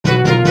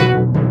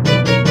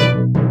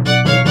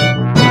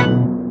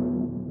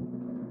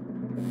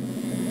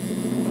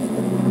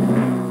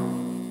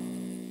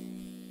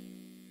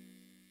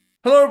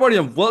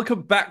everybody, and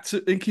welcome back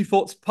to Inky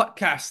Thoughts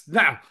podcast.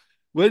 Now,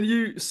 when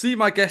you see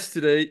my guest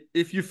today,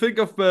 if you think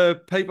of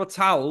paper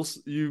towels,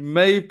 you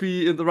may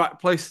be in the right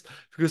place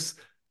because,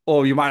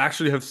 or you might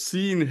actually have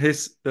seen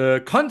his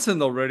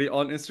content already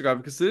on Instagram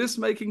because it is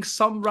making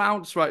some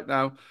rounds right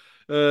now,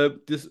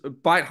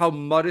 despite how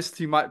modest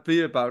he might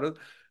be about it.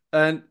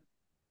 And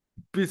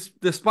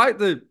despite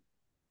the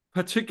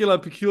particular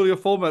peculiar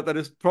format that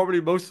is probably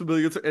most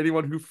familiar to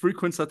anyone who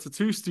frequents a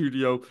tattoo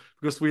studio,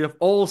 because we have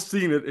all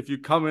seen it if you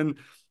come in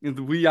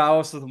the wee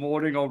hours of the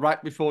morning or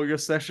right before your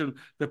session,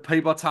 the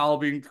paper towel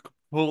being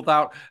pulled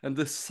out and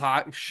the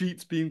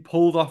sheets being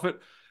pulled off it,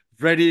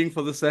 readying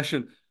for the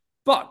session.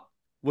 But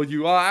what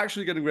you are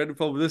actually getting ready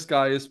for with this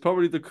guy is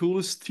probably the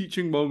coolest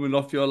teaching moment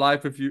of your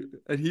life. And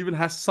he even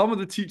has some of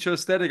the teacher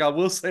aesthetic, I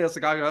will say, as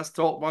a guy who has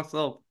taught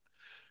myself.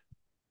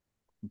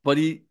 But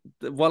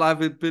what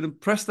I've been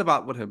impressed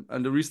about with him,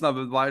 and the reason I've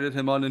invited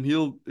him on, and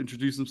he'll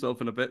introduce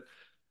himself in a bit,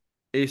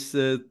 is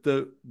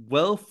the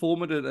well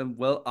formatted and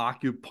well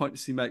argued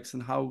points he makes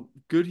and how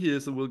good he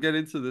is. And we'll get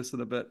into this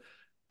in a bit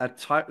at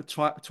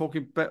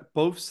talking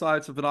both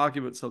sides of an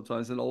argument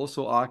sometimes, and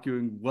also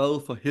arguing well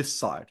for his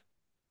side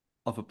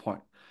of a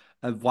point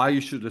and why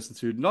you should listen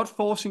to it. Not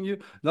forcing you,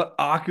 not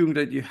arguing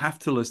that you have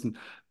to listen,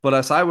 but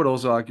as I would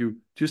also argue,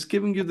 just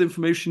giving you the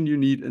information you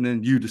need and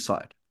then you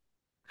decide.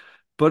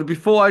 But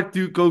before I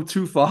do go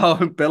too far,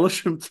 I'll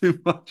embellish him too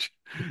much,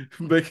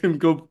 make him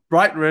go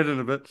bright red in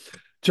a bit.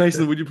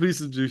 Jason, would you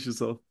please introduce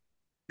yourself?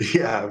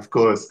 Yeah, of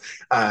course.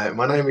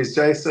 My name is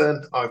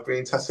Jason. I've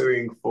been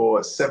tattooing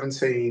for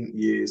 17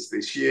 years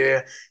this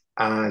year.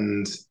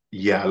 And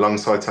yeah,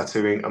 alongside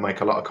tattooing, I make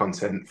a lot of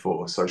content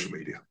for social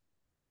media.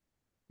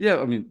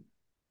 Yeah, I mean,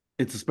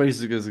 it's as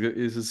basic as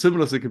it's as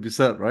simple as it can be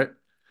said, right?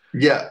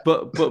 Yeah.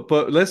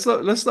 But let's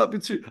not be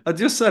too. I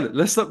just said it.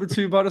 Let's not be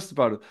too modest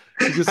about it,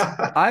 because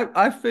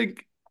I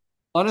think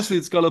honestly,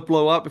 it's gonna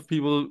blow up if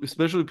people,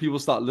 especially people,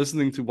 start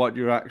listening to what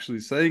you're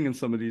actually saying in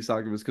some of these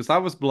arguments. Because I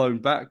was blown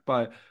back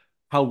by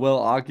how well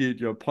argued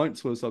your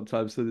points were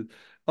sometimes. And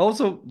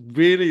also,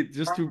 really,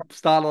 just to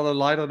start on a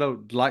lighter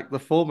note, like the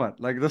format.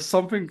 Like, there's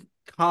something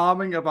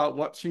calming about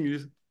watching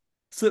you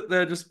sit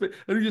there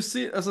and you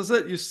see it, as I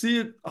said, you see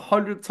it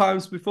 100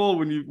 times before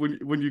when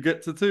you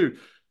get to two.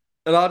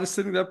 And I just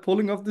sitting there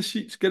pulling off the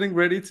sheets, getting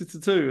ready to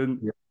tattoo,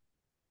 and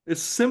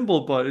it's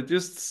simple, but it's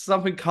just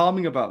something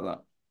calming about that.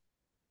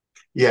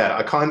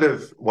 Yeah,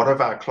 one of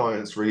our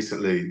clients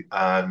recently,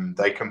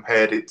 they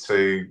compared it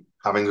to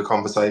having a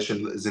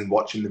conversation, as in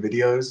watching the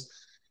videos,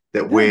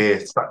 that Yeah.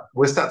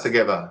 we're sat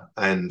together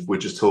and we're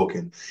just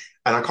talking.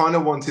 And I kind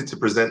of wanted to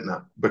present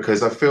that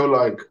because I feel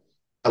like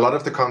a lot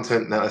of the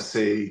content that I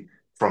see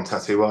from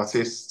tattoo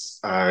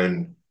artists,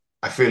 and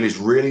I feel is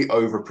really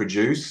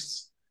overproduced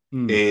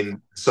Hmm. in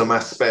some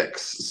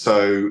aspects.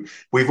 So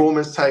we've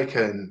almost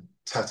taken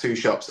tattoo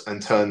shops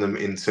and turned them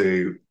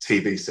into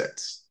TV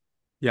sets,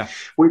 Yeah.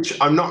 which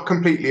I'm not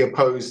completely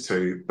opposed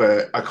to,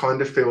 but I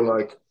kind of feel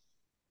like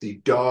the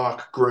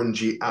dark,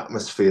 grungy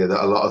atmosphere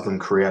that a lot of them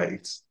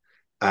create,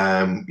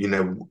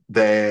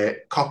 they're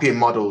copying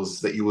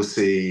models that you will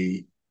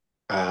see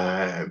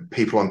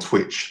people on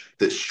Twitch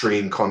that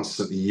stream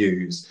constantly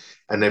use,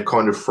 and they've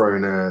kind of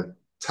thrown a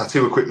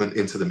tattoo equipment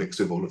into the mix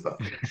with all of that.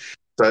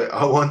 So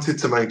I wanted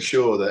to make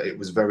sure that it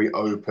was very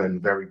open,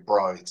 very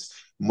bright,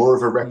 more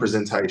of a Hmm.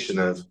 representation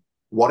of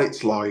what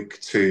it's like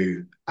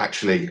to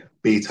actually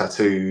be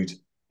tattooed,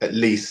 at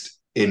least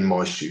in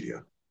my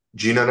studio.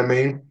 Do you know what I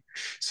mean?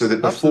 So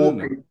that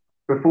Absolutely.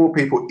 before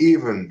people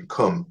even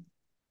come,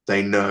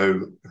 they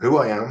know who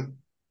I am,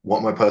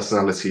 what my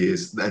personality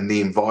is, and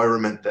the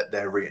environment that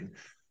they're in.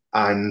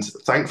 And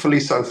thankfully,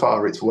 so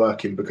far, it's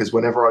working because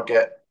whenever I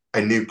get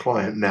a new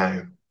client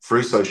now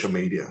through social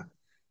media,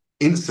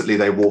 instantly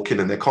they walk in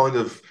and they're kind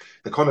of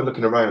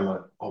looking around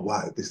like, oh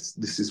wow, this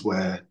is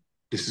where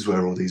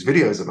all these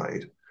videos are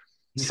made.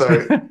 So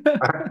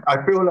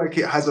I feel like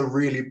it has a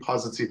really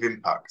positive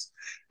impact,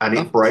 and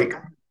Of-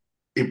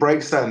 it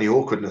breaks down the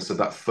awkwardness of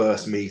that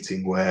first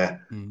meeting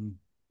where Mhm.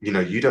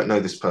 you don't know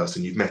this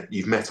person,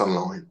 you've met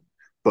online,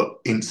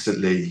 but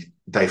instantly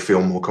they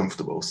feel more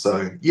comfortable.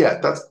 So yeah,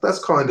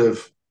 that's kind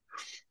of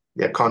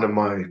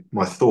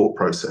my thought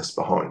process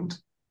behind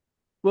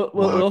Well, it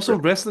why. also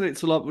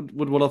resonates a lot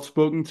with what I've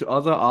spoken to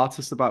other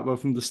artists about,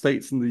 both from the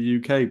States and the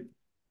UK,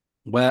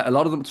 where a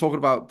lot of them are talking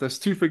about there's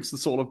two things that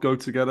sort of go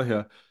together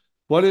here.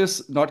 One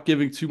is not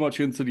giving too much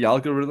into the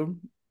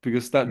algorithm,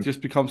 because that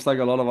just becomes like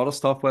a lot of other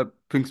stuff where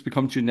things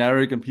become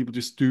generic and people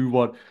just do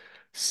what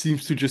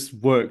seems to just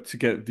work to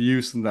get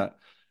views and that.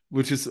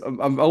 Which is,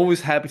 I'm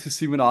always happy to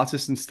see when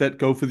artists instead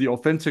go for the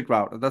authentic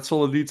route. And that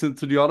sort of leads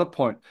into the other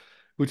point,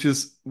 which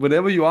is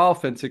whenever you are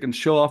authentic and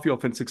show off your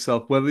authentic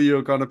self, whether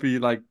you're going to be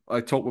like, I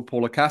talked with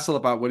Paula Castle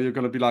about, whether you're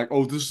going to be like,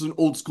 oh, this is an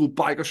old school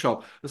biker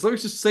shop. As long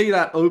as you say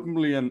that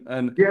openly Yeah, yeah,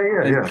 and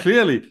yeah.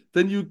 clearly,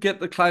 then you get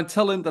the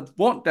clientele in that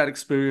want that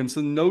experience,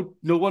 and no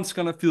one's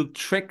gonna feel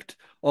tricked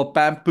or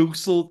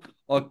bamboozled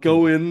or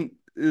go in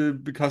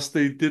because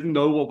they didn't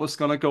know what was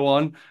gonna go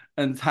on,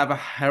 and have a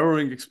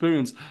harrowing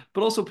experience.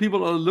 But also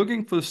people are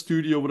looking for a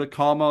studio with a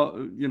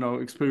calmer,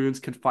 experience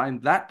can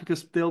find that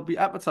because they'll be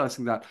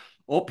advertising that.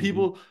 Or Mhm.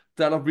 people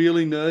that are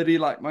really nerdy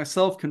like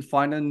myself can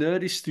find a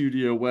nerdy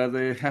studio where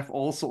they have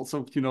all sorts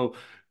of,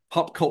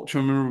 pop culture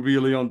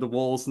memorabilia on the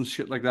walls and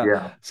shit like that.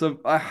 Yeah.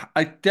 So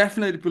I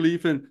definitely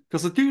believe in,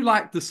 because I do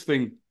like this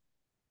thing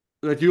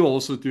that you're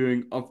also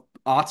doing of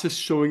artists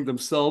showing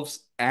themselves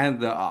and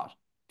their art,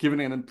 giving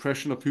an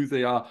impression of who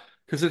they are,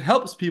 because it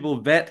helps people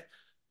vet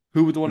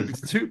who would want to be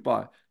Mhm. tattooed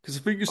by. Because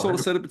I think you sort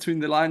of said it between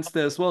the lines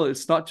there as well.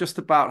 It's not just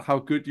about how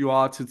good you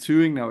are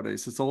tattooing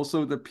nowadays. It's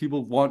also that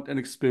people want an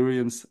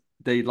experience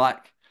they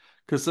like.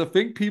 Because I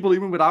think people,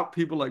 even without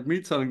people like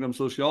me telling them,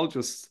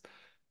 sociologists,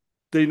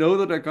 they know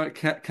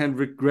that can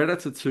regret a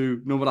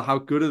tattoo no matter how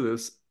good it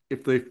is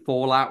if they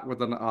fall out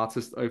with an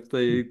artist or if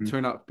they Mhm.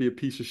 turn out to be a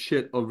piece of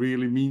shit or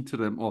really mean to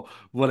them or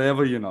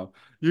whatever.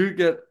 You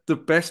get the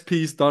best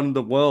piece done in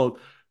the world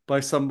by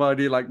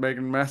somebody like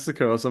Megan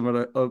Massacre or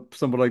somebody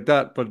like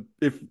that. But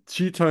if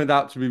she turned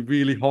out to be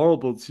really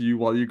horrible to you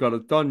while you got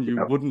it done, you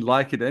Yeah. wouldn't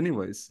like it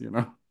anyways.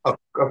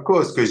 Of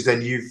course, because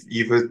then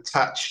you've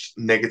attached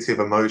negative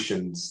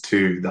emotions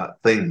to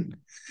that thing.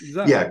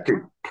 Exactly. Yeah,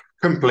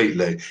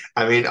 completely.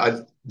 I mean,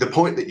 the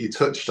point that you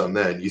touched on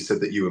there, and you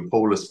said that you and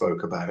Paula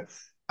spoke about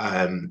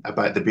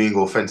the being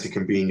authentic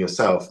and being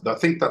yourself. I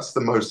think that's the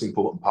most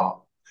important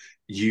part.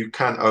 You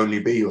can only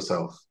be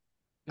yourself,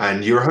 Yeah.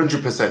 and you're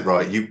 100%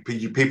 right.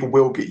 People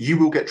will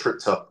get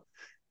tripped up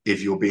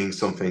if you're being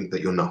something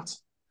that you're not.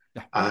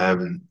 Yeah.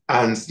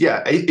 And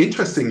yeah,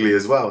 interestingly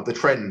as well, the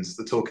trends,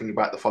 they're talking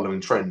about the following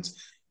trends.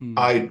 Mm.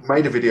 I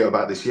made a video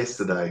about this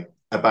yesterday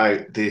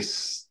about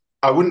this.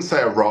 I wouldn't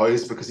say a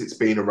rise because it's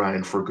been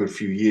around for a good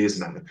few years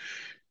now,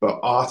 but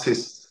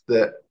artists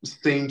that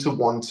seem to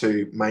want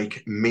to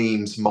make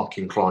memes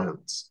mocking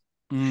clients.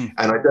 Mm.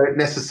 And I don't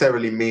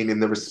necessarily mean in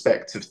the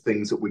respect of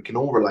things that we can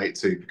all relate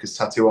to, because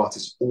tattoo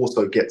artists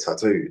also get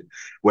tattooed,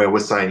 where we're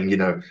saying,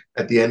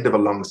 at the end of a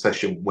long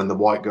session, when the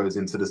white goes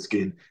into the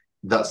skin,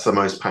 that's the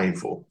most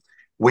painful.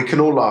 We can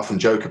all laugh and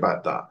joke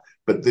about that.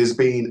 But there's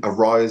been a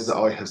rise that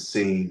I have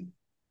seen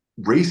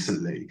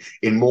recently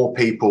in more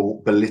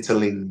people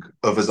belittling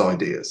others'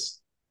 ideas.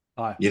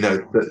 Aye.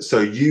 So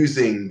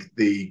using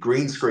the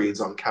green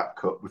screens on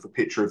CapCut with a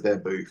picture of their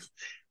booth,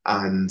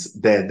 and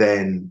they're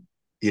then,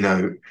 you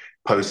know,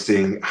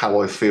 posting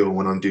how I feel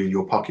when I'm doing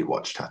your pocket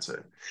watch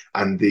tattoo,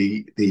 and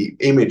the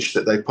image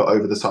that they put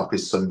over the top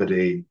is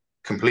somebody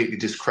completely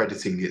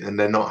discrediting it, and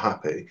they're not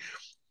happy.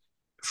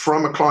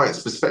 From a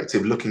client's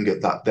perspective, looking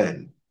at that,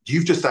 then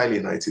you've just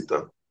alienated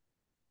them.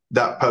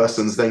 That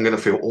person's then going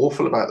to feel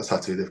awful about the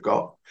tattoo they've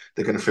got.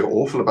 They're going to feel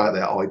awful about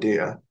their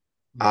idea.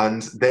 Mm.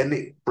 And then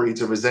it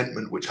breeds a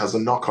resentment, which has a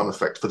knock on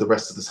effect for the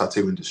rest of the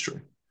tattoo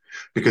industry.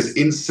 Because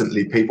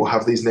instantly people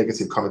have these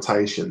negative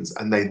connotations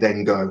and they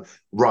then go,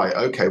 right,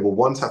 okay, well,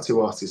 one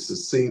tattoo artist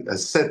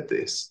has said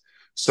this.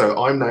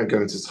 So I'm now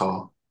going to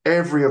tar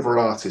every other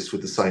artist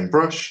with the same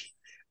brush.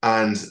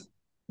 And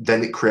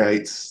then it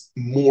creates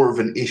more of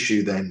an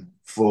issue then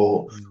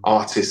for Mm.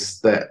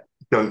 artists that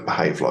don't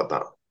behave like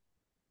that.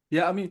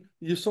 Yeah, I mean,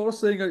 you're sort of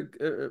saying,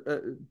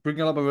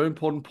 bringing up a very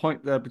important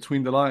point there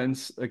between the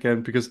lines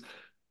again, because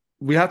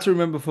we have to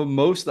remember for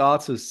most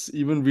artists,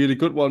 even really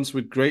good ones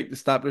with great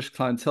established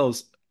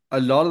clienteles, a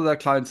lot of their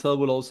clientele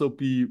will also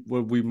be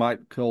what we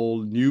might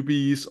call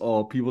newbies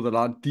or people that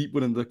aren't deep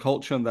within the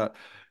culture and that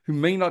who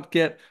may not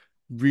get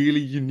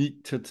really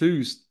unique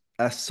tattoos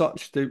as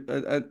such.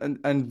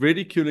 And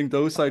ridiculing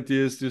those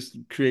ideas just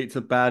creates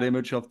a bad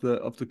image of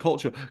the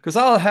culture. Because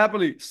I'll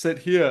happily sit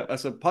here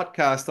as a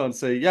podcaster and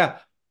say, yeah,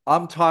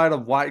 I'm tired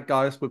of white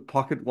guys with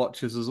pocket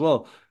watches as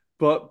well.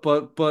 But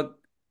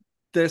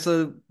there's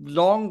a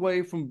long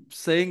way from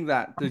saying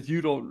that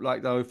you don't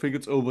like that. I think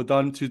it's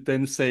overdone to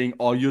then saying,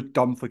 "Oh, you're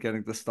dumb for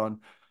getting this done."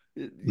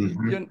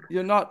 Mhm.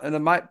 You're not, and it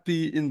might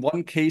be in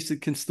one case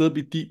it can still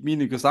be deep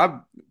meaning because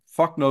I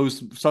fuck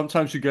knows.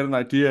 Sometimes you get an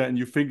idea and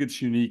you think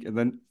it's unique, and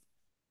then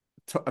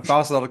a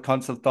thousand other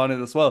cunts have done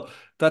it as well.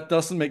 That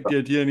doesn't make the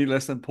idea any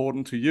less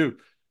important to you.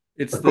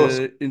 It's Of course.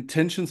 the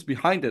intentions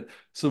behind it.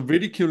 So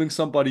ridiculing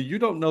somebody, you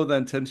don't know their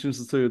intentions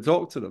until you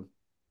talk to them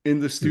in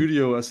the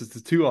studio as a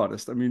tattoo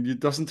artist. I mean, it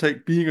doesn't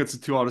take being a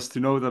tattoo artist to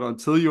know that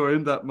until you're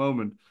in that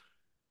moment,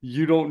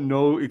 you don't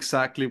know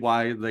exactly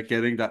why they're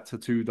getting that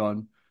tattoo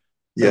done.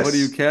 And whether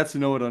you Yes. care to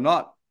know it or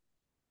not,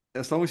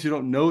 as long as you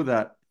don't know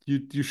that,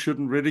 you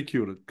shouldn't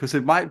ridicule it because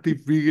it might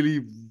be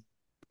really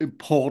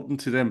important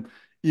to them.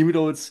 Even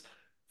though it's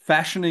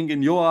fashioning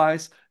in your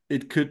eyes,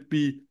 it could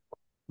be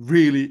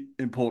really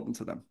important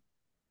to them.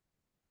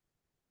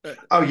 Uh,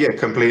 Oh yeah,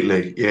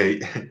 completely.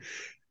 Yeah.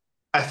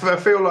 I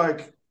feel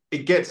like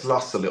it gets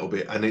lost a little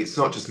bit, and it's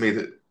not just me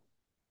that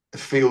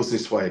feels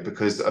this way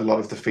because a lot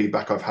of the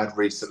feedback I've had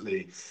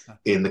recently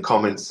in the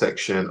comments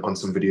section on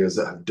some videos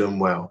that have done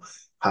well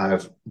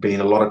have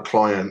been a lot of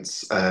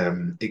clients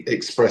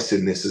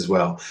expressing this as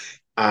well.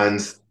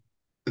 And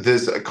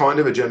there's a kind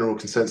of a general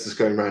consensus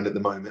going around at the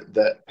moment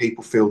that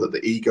people feel that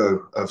the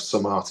ego of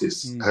some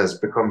artists mm, has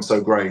become so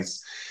great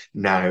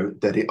now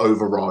that it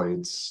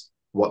overrides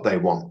what they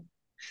want.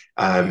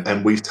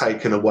 And we've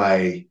taken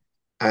away,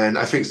 and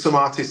I think some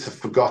artists have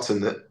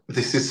forgotten that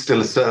this is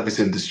still a service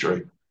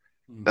industry.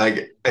 Mm.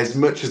 Like, as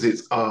much as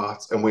it's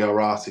art and we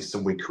are artists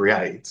and we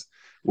create,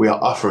 we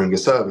are offering a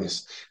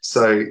service.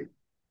 So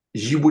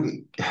you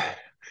wouldn't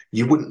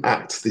you wouldn't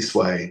act this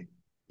way,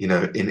 in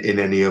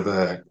any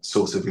other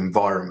sort of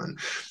environment.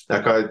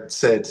 Like I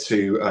said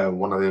to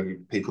one of the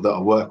people that I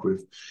work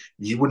with,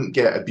 you wouldn't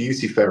get a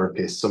beauty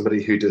therapist,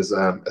 somebody who does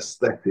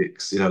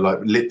aesthetics, like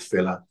lip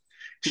filler,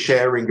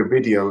 sharing a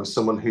video of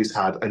someone who's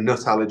had a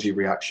nut allergy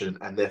reaction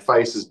and their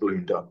face has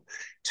ballooned up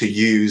to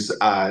use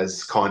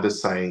as kind of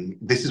saying,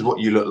 this is what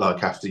you look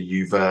like after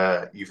you've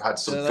had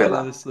some Yeah, that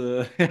filler. is.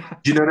 Do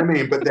you know what I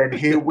mean? But then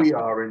here Yeah. we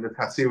are in the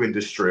tattoo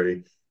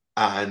industry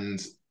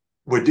and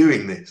we're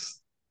doing this.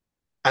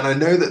 And I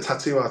know that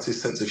tattoo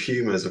artists' sense of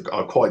humor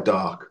are quite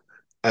dark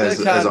They as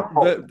a can,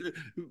 whole.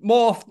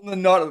 more often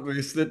than not, at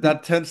least,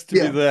 that tends to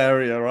be Yeah, the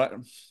area, right?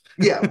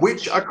 yeah,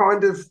 which I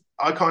kind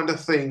of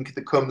think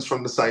that comes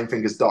from the same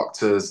thing as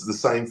doctors, the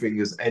same thing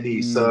as any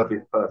Mm.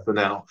 service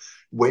personnel.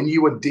 When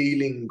you are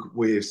dealing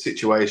with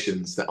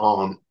situations that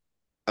aren't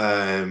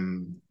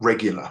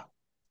regular,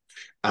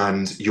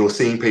 and you're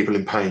seeing people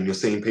in pain, you're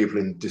seeing people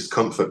in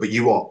discomfort, but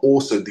you are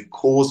also the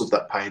cause of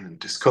that pain and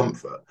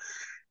discomfort.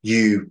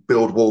 You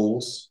build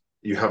walls,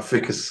 you have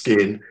thicker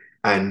skin,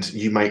 and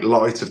you make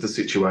light of the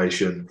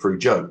situation through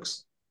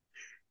jokes.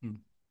 Mm.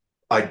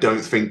 I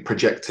don't think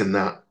projecting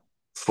that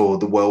for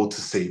the world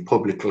to see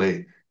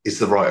publicly is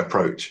the right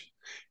approach.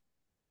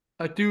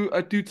 I do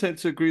tend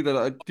to agree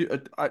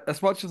that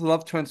as much as I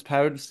love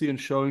transparency and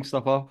showing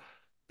stuff off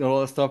and all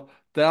that stuff,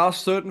 there are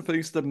certain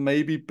things that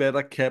may be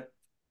better kept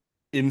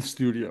in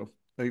studio.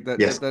 Like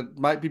Yes. that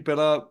might be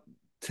better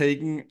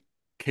taken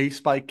case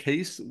by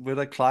case with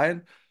a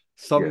client.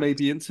 Some Yes. may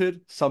be into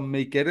it, some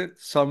may get it,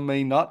 some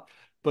may not.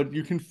 But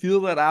you can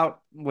feel that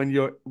out when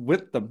you're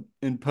with them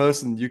in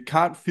person. You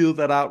can't feel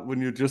that out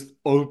when you're just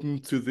open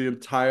to the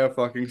entire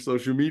fucking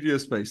social media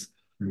space.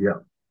 Yeah.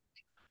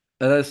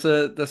 And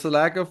there's a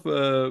lack of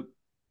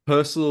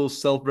personal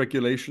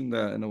self-regulation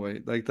there in a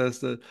way. Like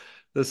there's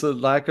a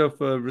lack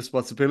of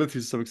responsibility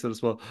to some extent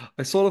as well.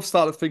 I sort of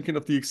started thinking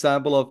of the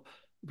example of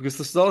because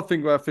there's another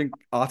thing where I think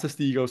artist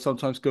ego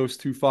sometimes goes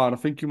too far, and I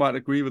think you might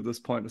agree with this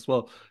point as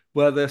well,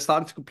 where they're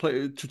starting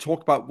to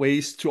talk about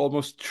ways to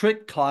almost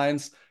trick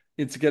clients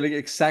into getting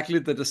exactly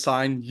the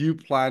design you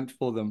planned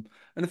for them.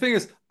 And the thing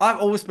is, I've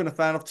always been a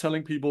fan of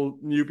telling people,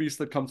 newbies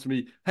that come to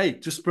me, hey,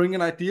 just bring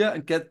an idea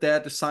and get their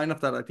design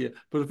of that idea.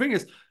 But the thing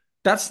is,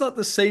 that's not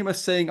the same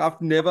as saying I've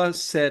never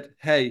said,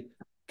 hey,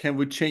 can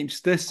we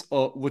change this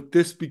or would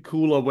this be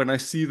cooler when I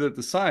see the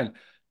design?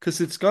 Because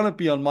it's gonna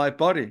be on my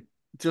body,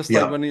 just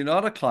like Yeah. when you're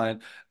not a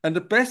client. And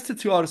the best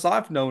tattoo artists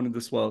I've known in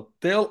this world,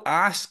 they'll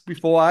ask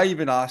before I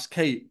even ask,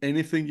 hey,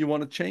 anything you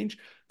want to change?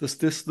 Does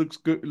this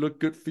look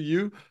good for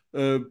you?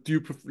 Do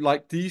you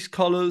like these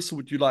colors?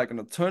 Would you like an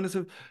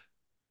alternative?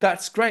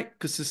 That's great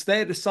because it's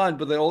their design,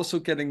 but they're also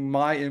getting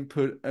my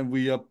input and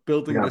we are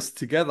building Yeah. this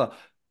together.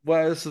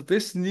 Whereas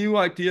this new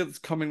idea that's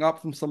coming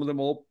up from some of the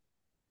more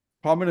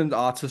prominent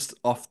artists,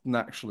 often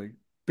actually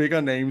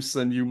bigger names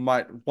than you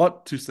might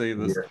want to say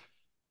this, Yeah.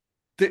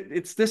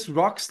 it's this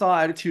rock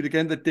star attitude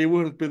again that they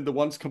would have been the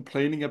ones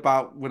complaining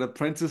about with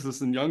apprentices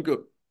and younger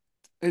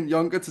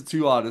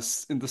tattoo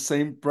artists in the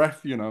same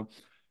breath,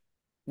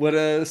 where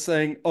they're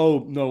saying,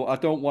 "Oh no, I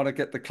don't want to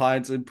get the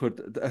client's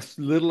input, as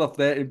little of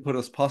their input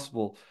as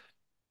possible."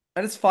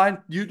 And it's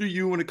fine. You do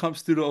you when it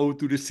comes to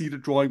do they see the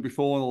drawing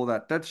before and all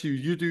that? That's you.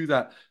 You do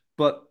that.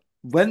 But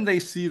when they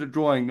see the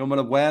drawing, no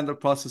matter where in the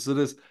process it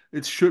is,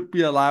 it should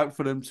be allowed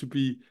for them to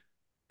be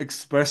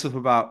expressive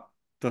about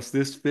does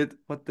this fit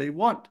what they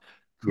want?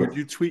 Could Yes.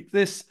 you tweak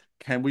this?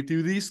 Can we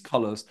do these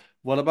colors?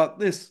 What about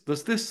this?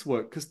 Does this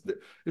work? Because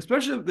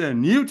especially if they're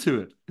new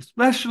to it,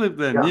 especially if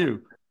they're Yeah.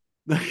 new.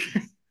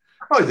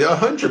 Oh, yeah,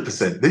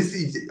 100%.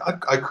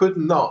 I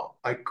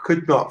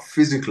could not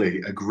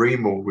physically agree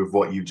more with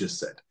what you just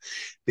said.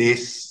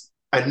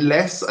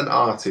 Unless an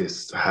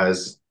artist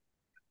has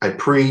a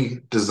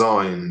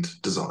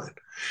pre-designed design.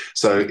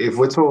 So Yeah, if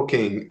we're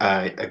talking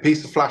a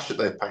piece of flash that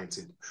they've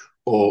painted,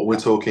 or we're yeah,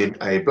 talking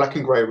a black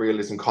and grey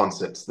realism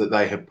concept that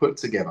they have put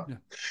together, yeah,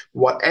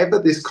 whatever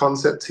this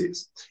concept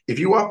is, if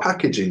you are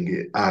packaging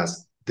it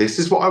as this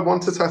is what I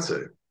want to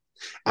tattoo,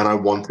 and I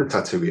want to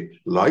tattoo it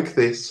like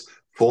this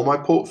for my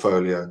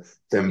portfolio,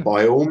 then yeah.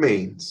 by all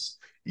means,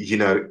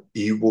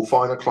 you will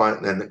find a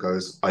client then that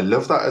goes, I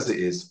love that as it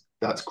is.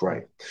 That's Mm.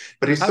 great.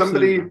 But if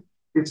somebody Absolutely.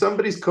 if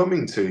somebody's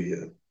coming to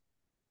you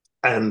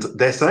and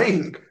they're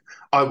saying,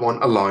 I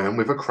want a lion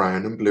with a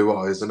crown and blue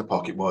eyes and a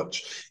pocket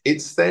watch,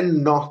 it's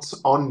then not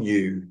on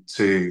you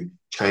to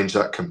change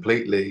that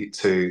completely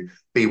to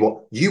be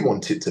what you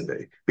want it to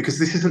be, because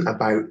this isn't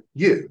about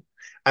you.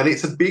 And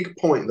it's a big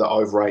point that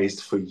I've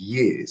raised for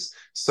years.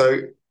 So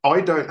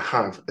I don't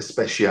have a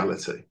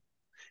speciality.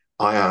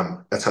 I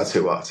am a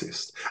tattoo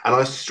artist. And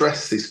I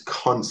stress this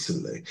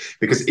constantly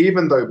because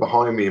even though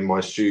behind me in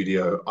my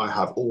studio, I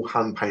have all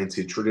hand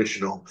painted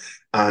traditional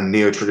and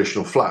neo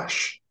traditional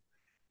flash,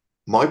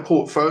 My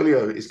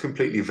portfolio is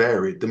completely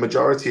varied. The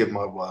majority of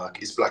my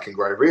work is black and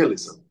grey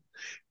realism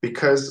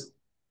because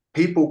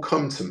people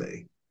come to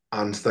me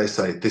and they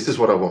say, "This is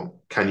what I want.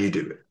 Can you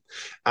do it?"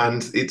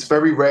 And it's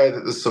very rare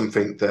that there's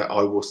something that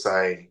I will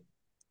say,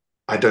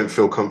 "I don't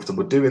feel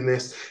comfortable doing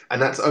this."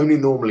 And that's only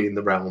normally in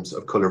the realms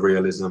of color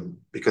realism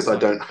because I Yeah.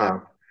 don't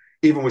have,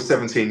 even with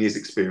 17 years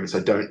experience, I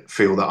don't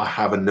feel that I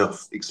have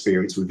enough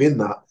experience within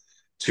that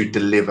to Mm.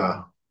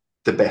 deliver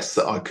the best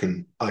that I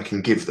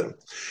can give them.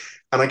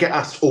 And I get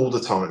asked all the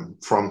time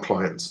from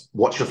clients,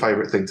 "What's your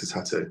favorite thing to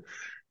tattoo?"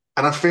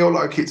 And I feel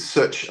like it's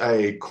such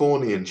a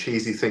corny and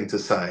cheesy thing to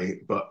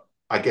say, but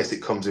I guess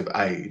it comes with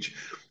age.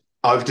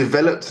 I've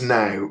developed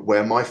now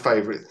where my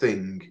favorite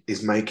thing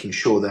is making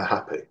sure they're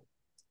happy.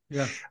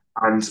 Yeah.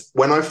 And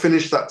when I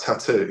finish that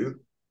tattoo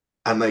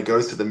and they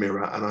go to the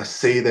mirror and I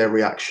see their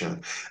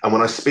reaction, and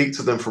when I speak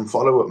to them from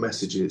follow-up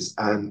messages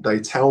and they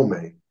tell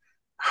me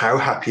how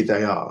happy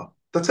they are,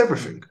 that's Mm.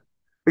 everything.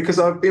 Because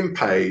I've been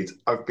paid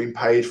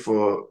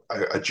for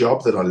a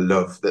job that I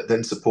love that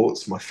then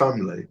supports my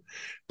family.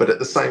 But at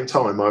the same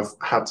time, I've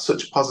had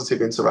such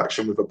positive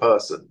interaction with a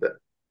person that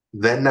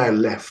they're now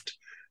left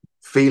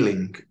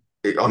feeling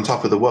on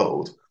top of the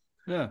world.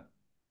 Yeah.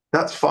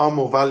 That's far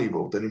more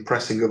valuable than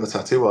impressing other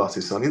tattoo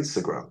artists on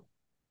Instagram.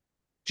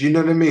 Do you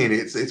know what I mean?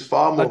 It's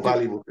far I more do.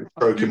 valuable than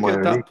I do stroking my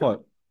get own that ego.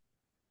 point.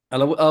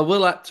 And I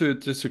will add to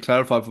it just to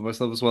clarify for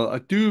myself as well.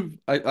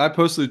 I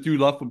personally do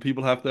love when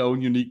people have their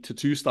own unique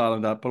tattoo style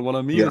and that. But what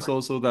I mean Yeah. is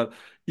also that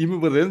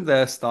even within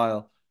their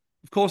style,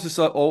 of course, it's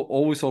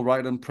always all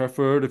right and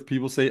preferred if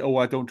people say, "Oh,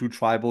 I don't do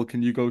tribal.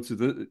 Can you go to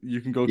the?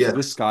 You can go to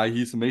this Yes. guy.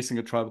 He's amazing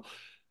at tribal."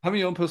 Having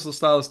your own personal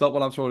style is not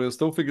what I'm trying to. I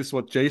don't think it's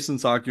what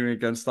Jason's arguing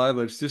against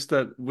either. It's just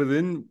that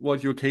within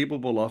what you're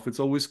capable of, it's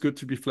always good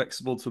to be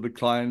flexible to the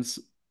client's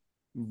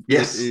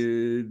Yes.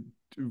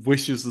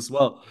 wishes as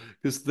well,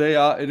 because they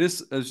are. It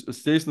is as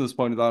Jason has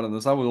pointed out, and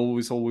as I would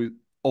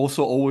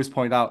always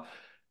point out,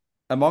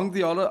 among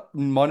the other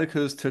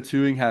monikers,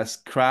 tattooing has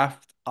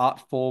craft,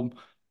 art form.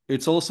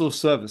 It's also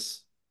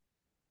service,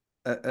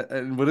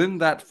 and within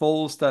that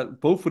falls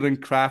that both within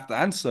craft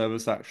and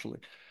service actually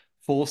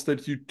falls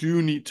that you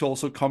do need to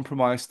also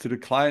compromise to the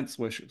client's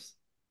wishes.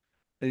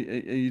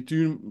 You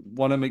do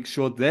want to make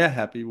sure they're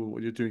happy with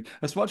what you're doing.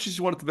 As much as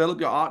you want to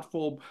develop your art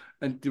form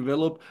and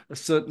develop a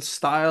certain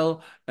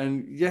style,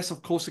 and yes,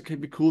 of course, it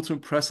can be cool to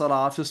impress other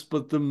artists,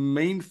 but the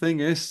main thing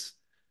is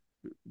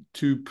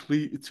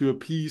to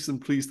appease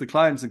and please the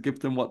clients and give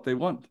them what they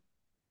want.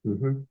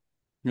 Hmm.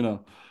 You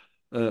know,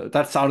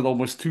 that sounded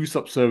almost too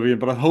subservient,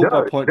 but I No, hope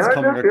my point's no,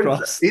 coming no.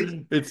 across.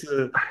 It, It's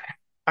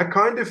I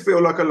kind of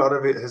feel like a lot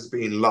of it has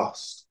been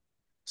lost.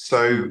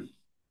 So mm,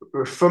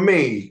 for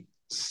me,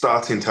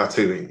 starting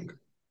tattooing,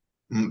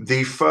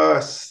 the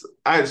first,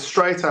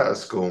 straight out of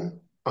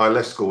school, I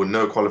left school with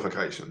no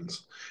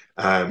qualifications.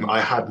 mm.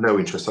 I had no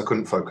interest. I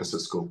couldn't focus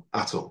at school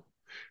at all.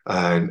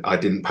 And I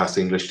didn't pass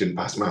English, didn't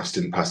pass maths,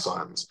 didn't pass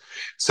science.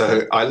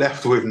 So I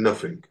left with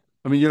nothing.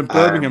 I mean, you're in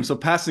Birmingham, Um, so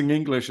passing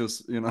English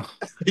is, you know.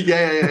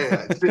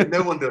 yeah.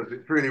 No one does.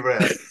 It's really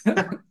rare.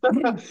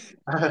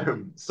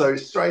 So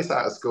straight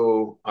out of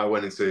school, I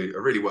went into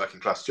a really working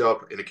class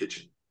job in a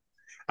kitchen,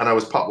 and I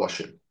was pot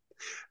washing.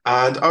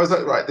 And I was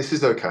like, right, this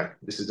is okay.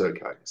 This is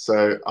okay.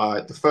 So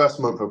the first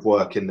month of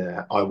working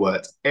there, I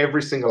worked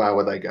every single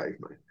hour they gave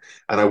me,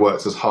 and I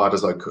worked as hard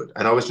as I could.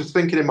 And I was just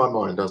thinking in my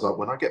mind, I was like,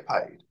 when I get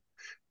paid,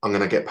 I'm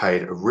going to get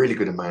paid a really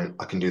good amount.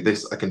 I can do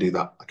this. I can do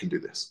that. I can do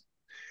this.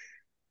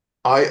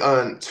 I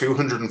earned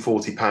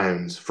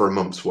 £240 for a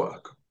month's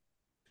work.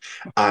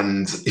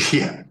 And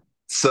yeah,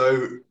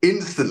 so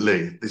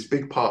instantly, this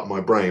big part of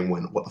my brain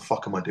went, what the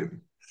fuck am I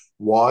doing?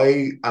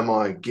 Why am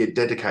I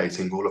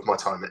dedicating all of my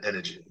time and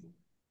energy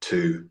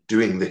to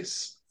doing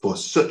this for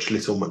such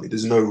little money?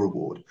 There's no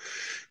reward.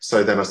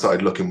 So then I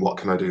started looking, what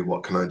can I do?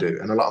 What can I do?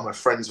 And a lot of my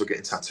friends were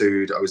getting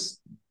tattooed. I was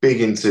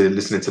big into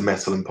listening to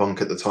metal and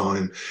punk at the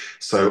time.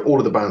 So all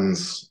of the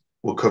bands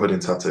were covered in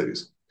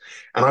tattoos.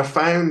 And I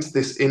found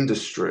this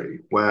industry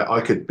where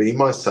I could be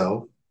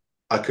myself,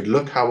 I could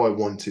look how I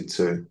wanted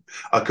to,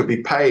 I could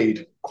be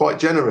paid quite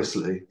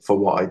generously for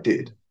what I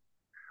did.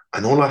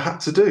 And all I had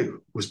to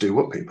do was do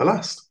what people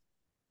asked.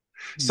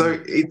 So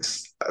Mm,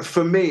 it's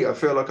for me, I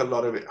feel like a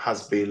lot of it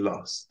has been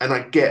lost. And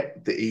I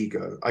get the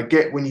ego. I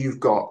get when you've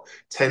got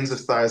tens of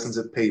thousands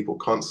of people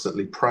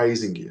constantly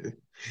praising you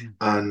mm,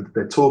 and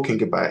they're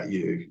talking about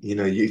you. You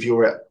know, if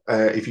you're at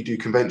if you do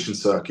convention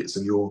circuits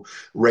and you're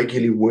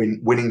regularly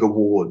winning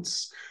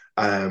awards,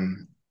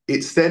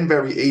 it's then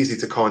very easy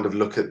to kind of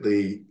look at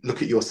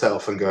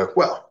yourself and go,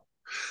 well,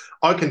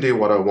 I can do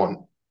what I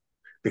want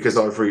because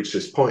I've reached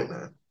this point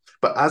now.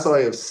 But as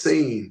I have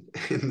seen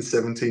in the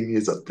 17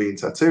 years I've been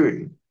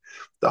tattooing,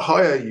 the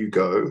higher you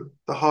go,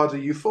 the harder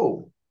you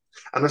fall.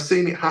 And I've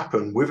seen it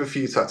happen with a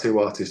few tattoo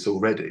artists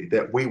already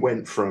that we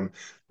went from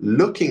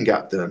looking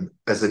at them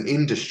as an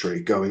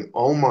industry going,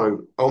 oh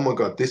my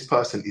God, this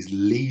person is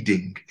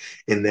leading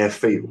in their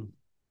field, mm,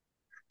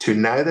 to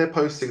now they're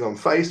posting on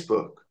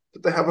Facebook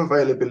that they have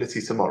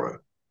availability tomorrow.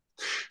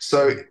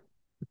 So mm.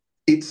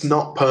 it's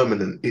not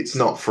permanent, it's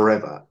not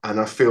forever. And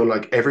I feel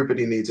like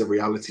everybody needs a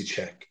reality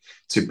check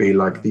to be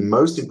like Yeah, the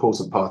most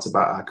important part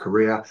about our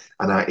career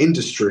and our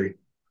industry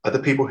are the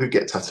people who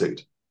get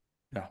tattooed.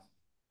 yeah.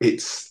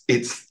 It's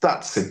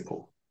that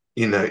simple.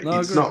 You know, No,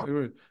 I agree. I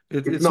agree.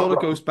 It it's not sort of like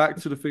goes back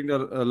to the thing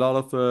that a lot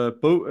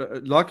of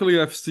both. Luckily,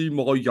 I've seen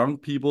more young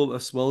people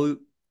as well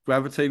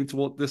gravitating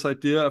toward this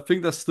idea. I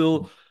think there's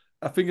still,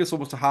 I think it's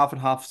almost a half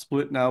and half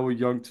split now with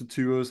young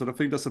tattooers, and I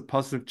think there's a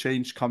positive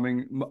change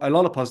coming. A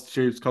lot of positive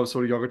change comes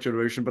from the younger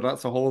generation, but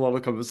that's a whole other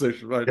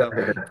conversation right now.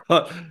 yeah,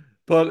 But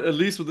but at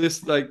least with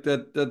this, like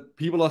that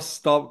people are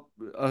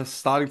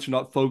starting to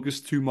not focus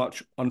too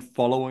much on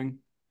following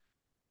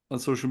on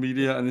social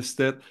media and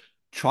instead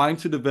trying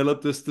to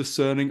develop this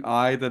discerning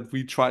eye that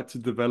we tried to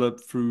develop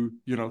through,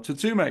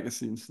 tattoo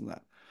magazines and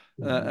that.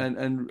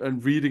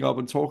 And reading up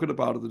and talking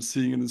about it and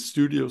seeing it in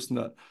studios and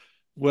that.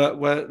 Where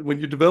when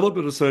you develop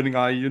a discerning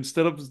eye, you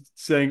instead of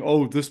saying,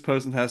 "Oh, this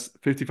person has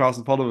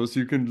 50,000 followers,"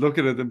 you can look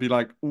at it and be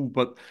like, "Oh,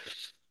 but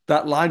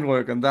that line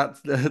work and that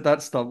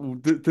that stuff.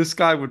 This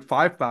guy with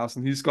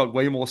 5,000, he's got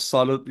way more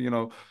solid,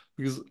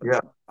 because yeah,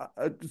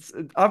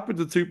 I've been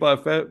tattooed by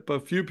a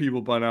few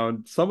people by now,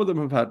 and some of them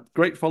have had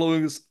great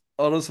followings,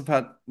 others have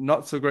had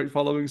not so great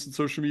followings in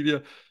social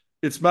media.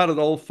 It's mattered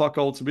all fuck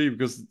all to me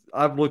because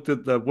I've looked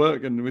at their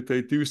work, and if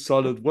they do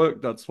solid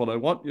work, that's what I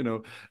want.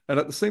 And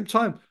at the same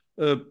time,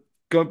 uh,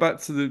 going back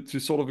to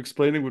sort of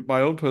explaining with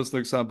my own personal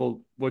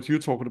example what you're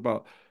talking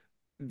about,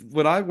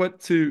 when I went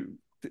to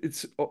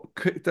it's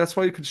that's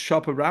why you can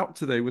shop a route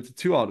today with the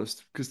two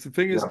artists because the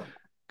thing is, yeah,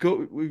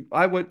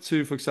 I went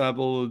to, for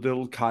example,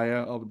 little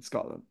Kaya up in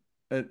Scotland,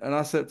 and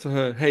I said to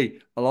her, "Hey,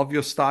 I love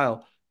your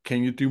style.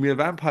 Can you do me a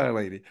vampire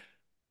lady?"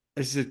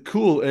 I said,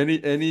 "Cool.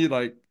 Any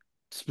like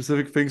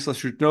specific things I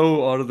should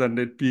know other than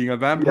it being a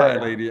vampire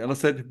yeah, lady?" And I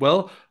said,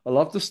 "Well, I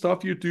love the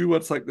stuff you do.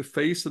 What's like the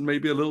face and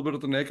maybe a little bit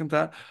of the neck and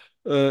that.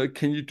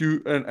 Can you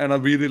do? And I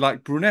really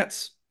like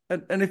brunettes.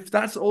 And if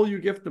that's all you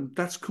give them,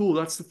 that's cool.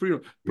 That's the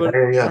freedom. yeah,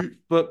 yeah, yeah.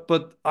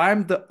 But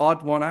I'm the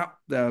odd one out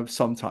there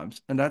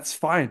sometimes, and that's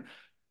fine.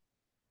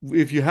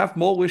 If you have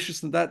more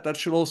wishes than that, that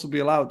should also be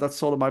allowed. That's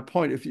sort of my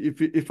point.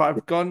 If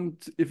I've gone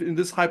if in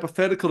this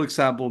hypothetical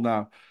example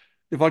now,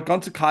 if I'd gone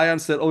to Kaya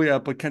and said, "Oh yeah,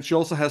 but can she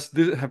also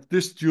have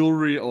this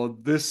jewelry or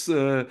this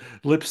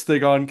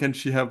lipstick on? Can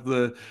she have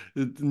the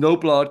no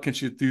blood? Can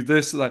she do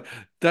this?" Like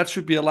that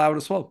should be allowed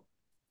as well.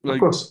 Of Like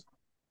course.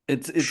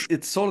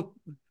 it's sort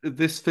of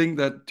this thing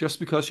that just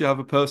because you have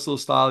a personal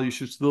style, you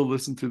should still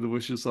listen to the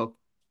wishes of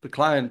the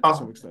client to Uh,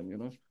 some extent.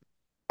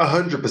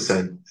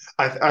 100%.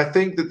 I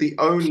think that the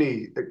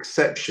only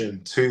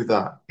exception to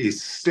that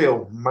is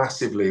still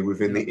massively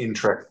within the Yeah,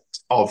 interest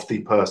of the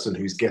person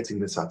who's getting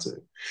the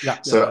tattoo. yeah,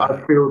 yeah, So yeah, I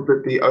yeah. feel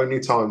that the only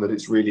time that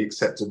it's really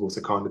acceptable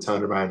to kind of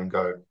turn around and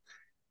go,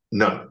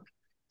 no,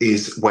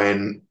 is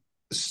when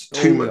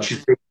too Oh yeah, much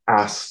is being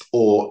asked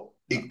or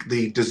yeah,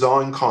 the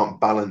design can't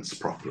balance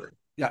properly.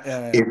 yeah, yeah,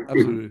 yeah, If, yeah.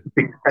 Absolutely.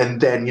 and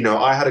then,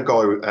 I had a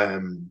guy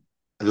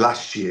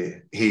last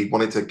year, he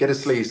wanted to get a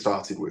sleeve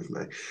started with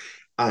me.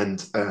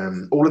 And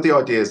all of the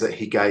ideas that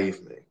he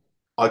gave me,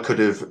 I could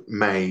have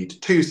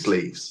made two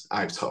sleeves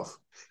out of.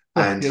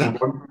 Yeah,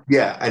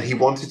 And he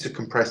wanted to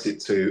compress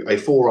it to a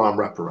forearm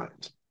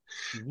wraparound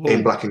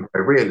in Whoa. black and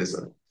gray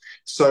realism.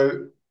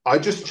 So I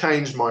just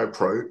changed my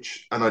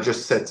approach and I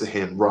just said to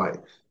him, right,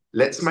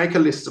 let's make a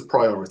list of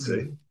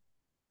priority. Mm.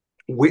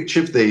 Which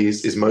of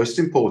these is most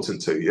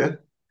important to you?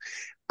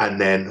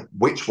 And then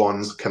which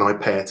ones can I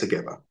pair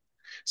together?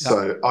 Yeah,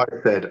 So I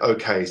said,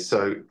 okay,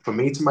 so for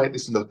me to make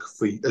this look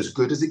for as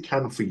good as it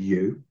can for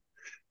you,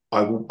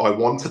 I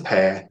want to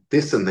pair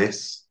this and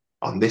this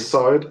on this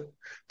side,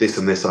 this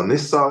and this on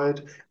this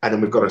side, and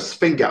then we've got a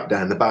spin gap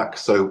down the back,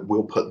 so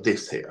we'll put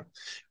this here.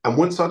 And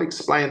once I'd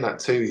explained that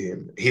to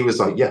him, he was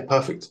like, yeah,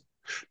 perfect,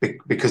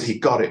 because he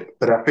got it.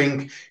 But I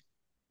think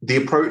the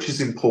approach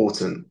is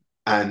important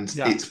and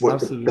yeah, it's what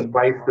the absolutely.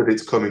 place that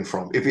it's coming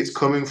from. If it's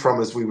coming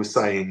from, as we were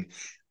saying,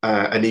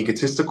 an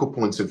egotistical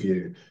point of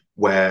view,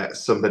 where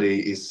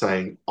somebody is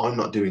saying, I'm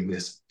not doing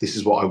this, this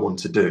is what I want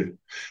to do,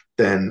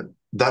 then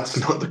that's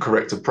not the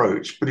correct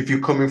approach. But if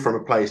you're coming from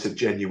a place of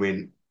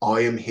genuine,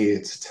 I am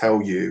here to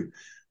tell you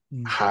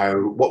Mm.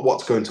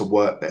 what's going to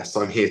work best.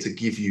 I'm here to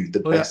give you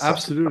the Oh yeah, best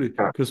tattoo I absolutely.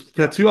 can. Because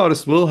tattoo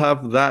artists will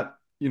have that,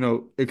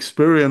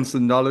 experience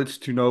and knowledge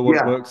to know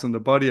what Yeah. works in the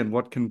body and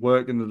what can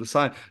work in the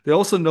design. They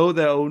also know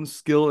their own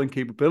skill and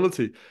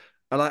capability.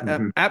 And I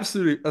am Mhm.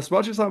 absolutely, as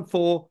much as I'm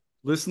for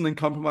listen and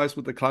compromise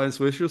with the client's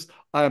wishes,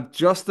 I am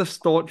just as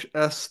staunch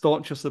a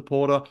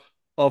supporter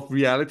of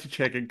reality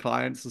checking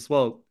clients as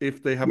well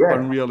if they have Yeah.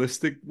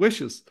 unrealistic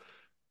wishes.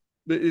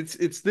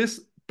 It's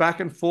this back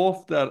and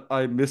forth that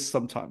I miss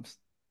sometimes.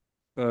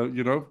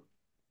 You know.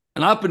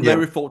 And I've been Yeah.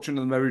 very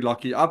fortunate and very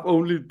lucky. I've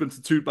only been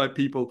tattooed by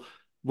people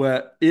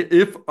where,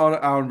 if on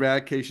our rare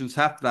occasions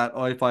have that,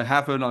 or if I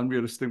have an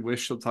unrealistic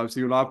wish, sometimes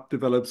I've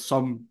developed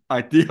some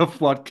idea of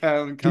what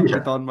can be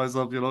Yeah. done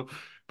myself,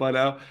 by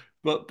now.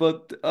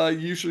 but I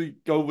usually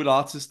go with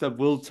artists that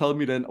will tell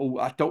me then, oh,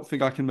 I don't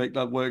think I can make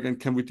that work, and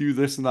can we do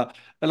this and that?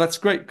 And that's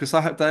great because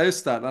I have there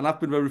is that, and I've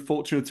been very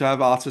fortunate to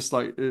have artists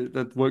like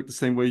that work the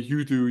same way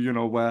you do,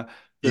 where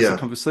there's a Yeah.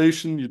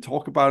 conversation, you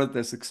talk about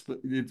it,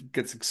 it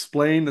gets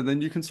explained, and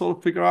then you can sort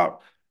of figure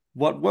out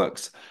what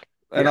works.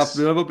 And I've Yes.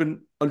 never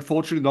been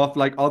unfortunate enough,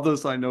 like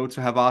others I know,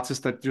 to have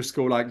artists that just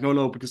go like, no,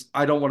 no, because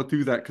I don't want to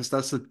do that because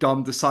that's a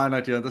dumb design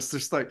idea. That's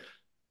just like,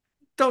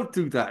 don't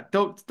do that.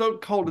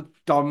 Don't call it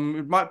dumb.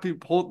 It might be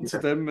important to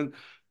Yeah. them, and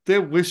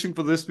they're wishing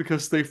for this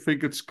because they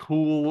think it's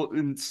cool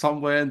in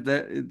somewhere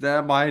in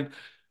their mind.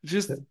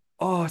 Just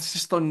it's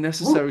just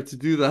Well, unnecessary to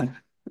do that.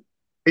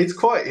 it's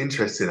quite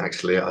interesting,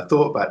 actually. I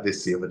thought about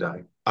this the other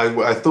day.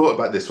 I thought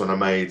about this when I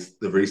made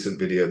the recent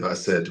video that I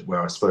said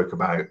where I spoke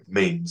about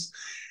memes.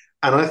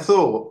 And I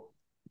thought,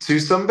 to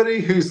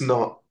somebody who's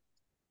not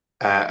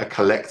a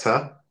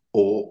collector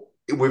or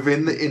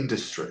within the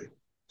industry,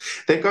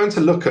 they're going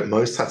to look at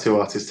most tattoo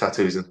artists'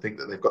 tattoos and think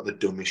that they've got the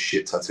dumbest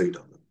shit tattooed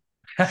on them.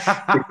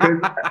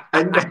 Because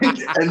and,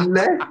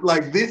 unless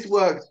like this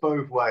works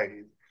both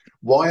ways,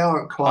 why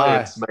aren't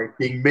Aye, clients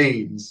making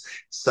memes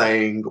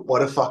saying, "What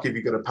the fuck have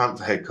you got a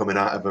panther head coming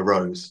out of a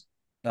rose?"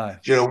 aye,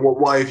 Do you know what?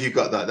 Why have you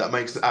got that? That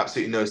makes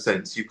absolutely no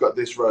sense. You've got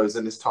this rose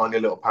and this tiny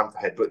little panther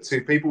head, but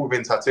to people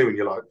within tattooing,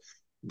 you're like,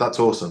 "That's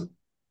awesome."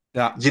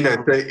 yeah. So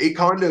it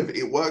kind of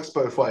it works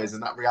both ways,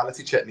 and that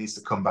reality check needs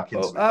to come back Oh,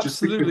 into it.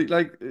 Just because absolutely.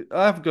 Like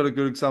I've got a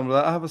good example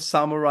of that. I have a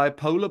samurai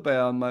polar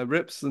bear on my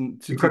ribs,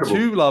 and to incredible,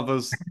 tattoo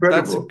lovers,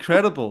 that's incredible.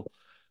 incredible.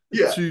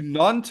 Yeah. To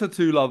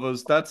non-tattoo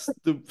lovers, that's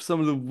some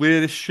of the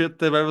weirdest shit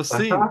they've ever Uh-huh.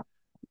 seen.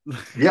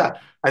 Yeah.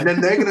 And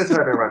then they're going to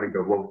turn around and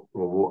go,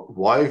 well,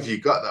 why have you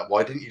got that?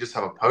 Why didn't you just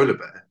have a polar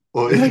bear?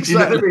 Or, Yeah, do you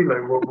know what I exactly. mean?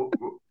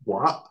 Like,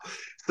 what?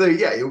 So,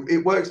 yeah,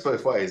 it works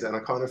both ways. And I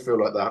kind of feel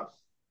like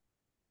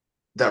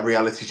that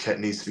reality check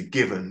needs to be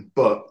given.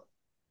 But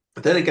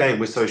then again,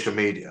 with social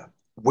media,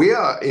 we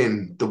are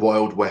in the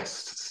Wild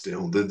West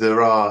still.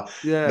 There are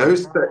no Yeah.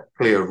 set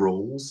clear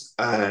rules.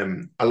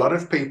 A lot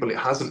of people, it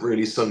hasn't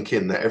really sunk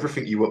in that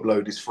everything you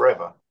upload is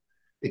forever.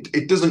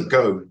 It doesn't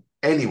go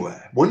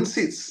anywhere. Once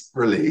it's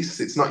released,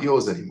 it's not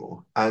yours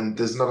anymore. And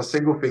there's not a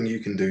single thing you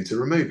can do to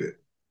remove it.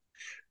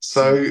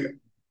 Mm, So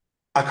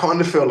I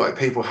kind of feel like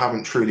people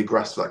haven't truly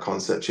grasped that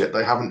concept yet.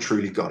 They haven't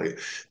truly got it.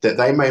 That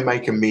they may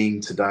make a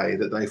meme today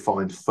that they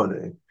find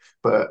funny,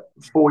 but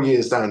 4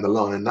 years down the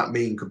line, that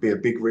meme could be a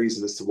big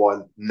reason as to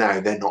why now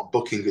they're not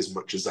booking as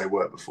much as they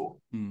were before.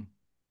 mm,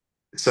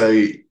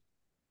 So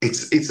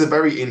it's a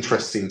very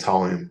interesting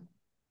time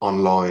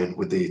online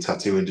with the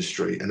tattoo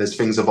industry. And as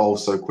things evolve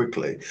so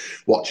quickly,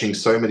 watching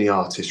so many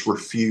artists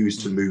refuse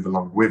to mm. move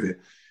along with it,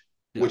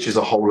 Yeah. which is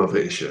a whole other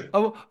issue.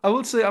 I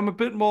will say I'm a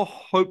bit more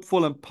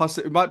hopeful and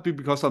positive. It might be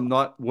because I'm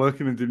not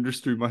working in the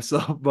industry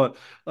myself, but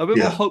I'm a bit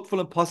more Yeah. hopeful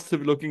and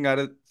positive looking at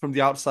it from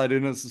the outside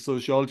in as a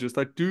sociologist.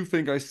 I do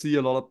think I see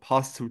a lot of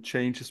positive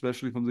change,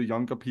 especially from the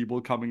younger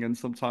people coming in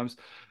sometimes,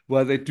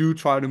 where they do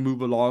try to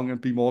move along and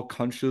be more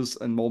conscious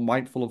and more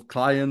mindful of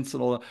clients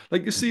and all that.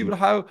 Like you see Mhm. with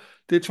how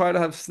they try to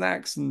have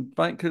snacks and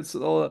blankets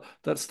and all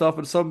that stuff,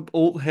 and some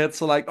old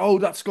heads are like, "Oh,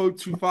 that's going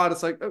too far."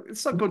 It's like, "Oh,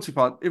 it's not going too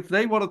far. If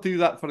they want to do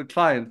that for the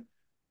client,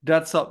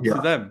 that's up to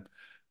Yeah. them."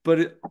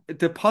 But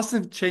the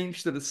positive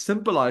change that it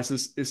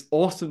symbolizes is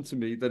awesome to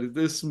me. That it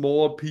is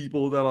more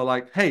people that are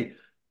like, "Hey,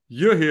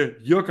 you're here.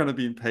 You're gonna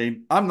be in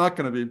pain. I'm not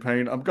gonna be in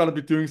pain. I'm gonna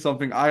be doing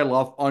something I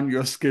love on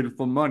your skin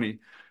for money.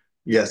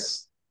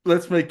 Yes.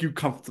 Let's make you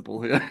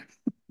comfortable here."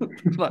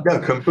 Like, No,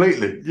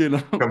 completely. you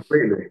know.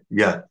 Completely.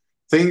 Yeah.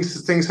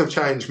 Things have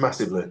changed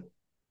massively.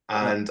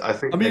 Yeah. And I I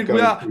think they're mean, we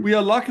going are to. we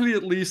are luckily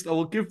at least. I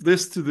will give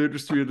this to the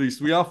industry at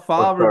least. We are Oh,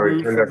 far sorry.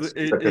 removed Hang from on the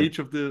a second. age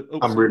of the. Oh,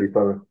 I'm sorry. really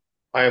sorry.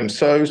 I am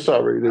so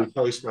sorry. The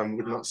postman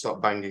would not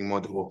stop banging my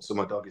door, so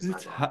my dog is now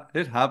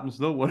barking. It happens.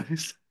 No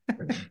worries. I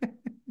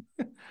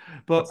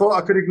But thought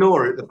I could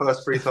ignore it the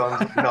first 3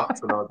 times it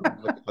knocked, and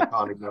I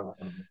can't ignore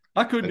it.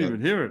 I couldn't Hang on.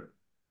 even hear it.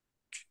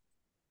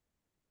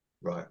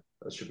 Right.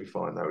 That should be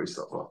fine now. He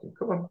stopped barking.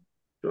 Come on. Do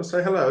you want to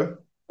say hello?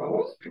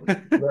 No?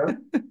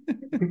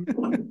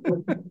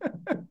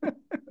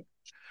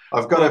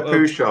 I've got a But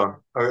Poochon,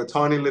 a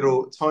tiny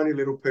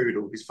little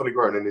poodle. He's fully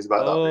grown and he's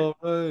about that big. all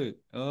right,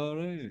 all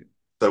right.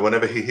 So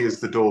whenever he hears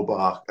the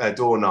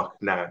door knock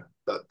now,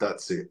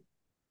 that's it.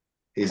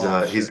 He's Oh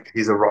uh shit, he's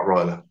he's a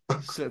Rottweiler.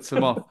 sets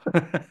him off.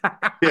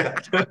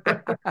 Yeah.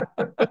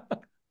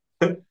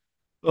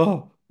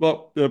 Oh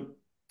well,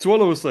 to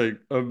what I was saying,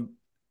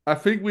 I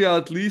think we are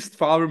at least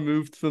far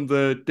removed from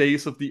the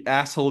days of the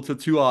asshole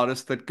tattoo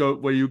artist that go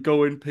where you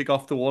go in, pick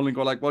off the wall, and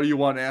go like, "What do you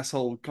want,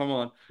 asshole? Come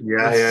on."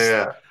 Yeah, Let's yeah, just.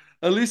 yeah.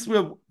 At least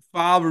we're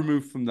far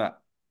removed from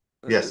that.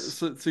 Yes.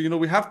 So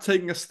we have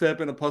taken a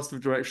step in a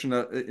positive direction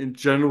in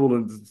general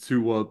in the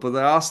tattoo world, but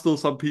there are still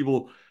some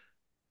people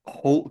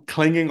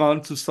clinging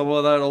on to some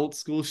of that old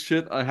school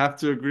shit. I have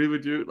to agree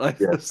with you. Like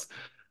Yes.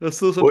 there's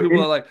still some Well, people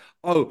that are like,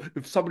 oh,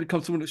 if somebody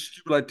comes to me with a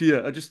stupid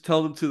idea, I just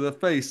tell them to their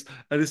face,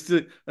 and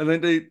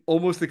then they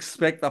almost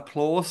expect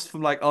applause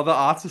from like other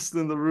artists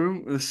in the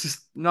room. It's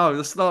just no,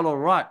 that's not all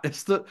right.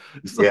 It's not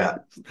yeah.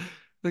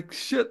 like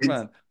shit, It's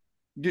man.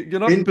 You're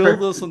not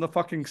builders Interesting. on the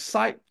fucking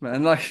site,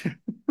 man. Like,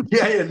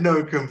 Yeah, yeah,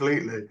 no,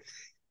 completely.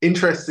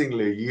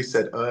 Interestingly, you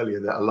said earlier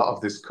that a lot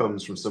of this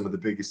comes from some of the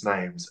biggest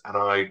names, and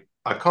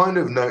I kind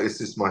of noticed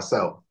this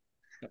myself.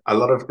 A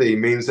lot of the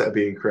memes that are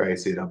being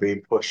created are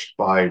being pushed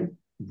by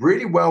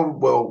really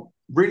well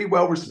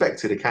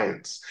respected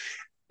accounts.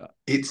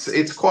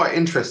 It's quite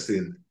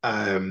interesting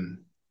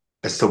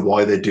as to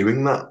why they're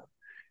doing that.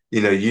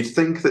 You know, you'd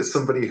think that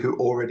somebody who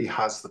already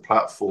has the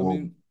I platform,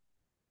 mean,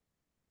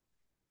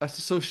 as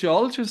a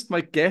sociologist,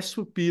 my guess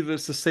would be that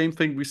it's the same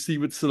thing we see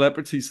with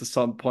celebrities at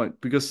some point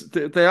because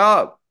they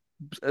are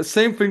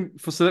same thing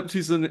for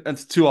celebrities and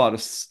two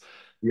artists.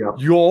 yeah,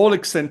 You're all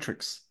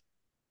eccentrics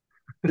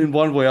in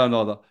one way or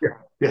another. yeah,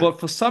 yeah, But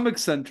for some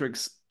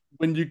eccentrics,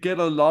 when you get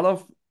a lot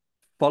of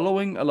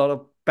following, a lot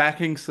of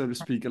backing, so to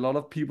speak, a lot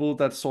of people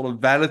that sort of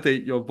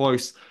validate your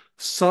voice,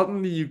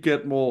 suddenly you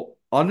get more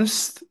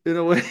honest in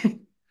a way.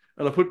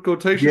 And I put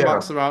quotation yeah,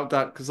 marks around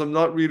that because I'm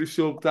not really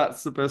sure if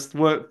that's the best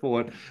word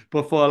for it.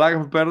 But for a lack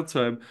of a better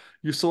term,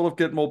 you sort of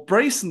get more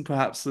brazen,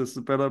 perhaps is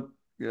a better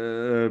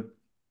uh,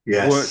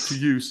 word to yes,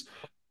 use,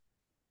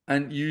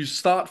 and you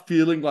start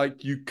feeling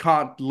like you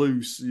can't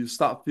lose. You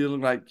start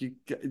feeling like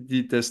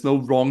there's no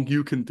wrong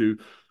you can do.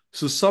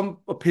 So some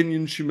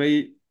opinions you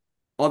may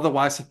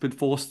otherwise have been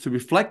forced to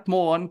reflect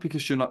more on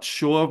because you're not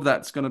sure if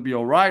that's going to be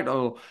all right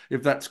or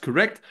if that's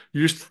correct.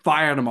 You just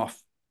fire them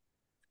off.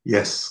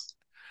 yes,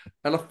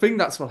 And I think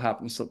that's what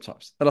happens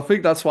sometimes. And I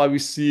think that's why we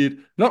see it,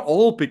 not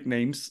all big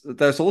names.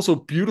 There's also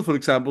beautiful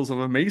examples of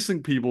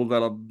amazing people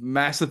that are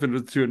massive in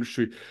the tattoo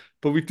industry.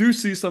 But we do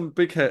see some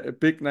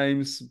big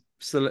names,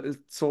 sort of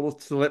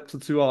celeb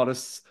tattoo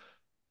artists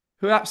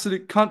who are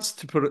absolute cunts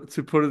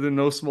to put it in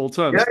no small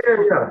yeah, terms, yeah,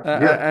 yeah,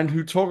 yeah, and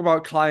who talk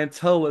about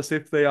clientele as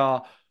if they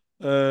are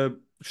uh,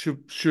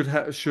 should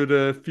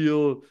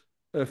feel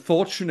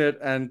fortunate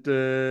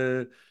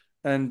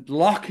and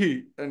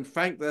lucky and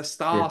thank their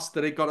yeah, stars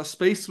that they got a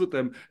space with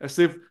them, as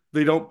if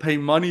they don't pay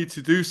money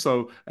to do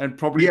so and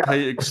probably yeah,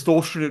 pay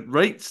extortionate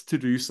rates to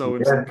do so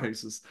in some yeah,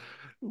 cases,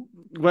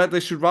 where they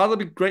should rather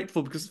be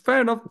grateful because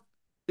fair enough.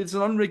 It's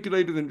an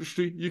unregulated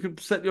industry. You can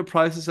set your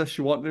prices as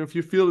you want, and if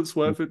you feel it's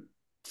worth it,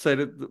 set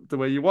it the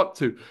way you want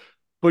to.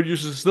 But you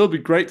should still be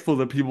grateful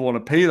that people want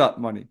to pay that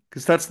money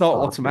because that's not a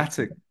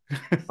automatic.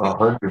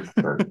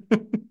 100%.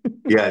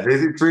 Yeah,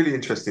 it's a really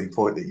interesting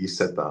point that you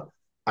said that.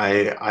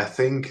 I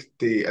think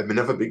the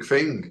another big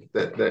thing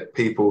that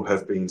people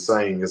have been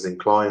saying as in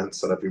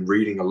clients that I've been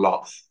reading a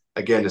lot,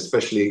 again,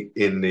 especially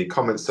in the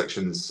comment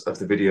sections of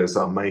the videos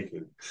that I'm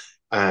making,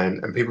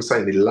 and people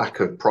saying the lack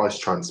of price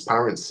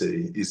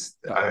transparency is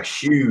Yeah, a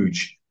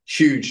huge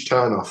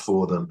turnoff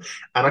for them.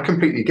 And I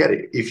completely get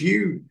it.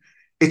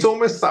 It's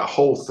almost that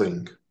whole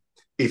thing.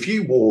 If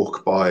you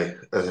walk by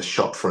a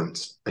shop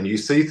front and you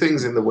see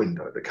things in the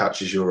window that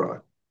catches your eye,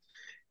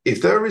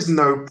 if there is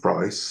no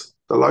price,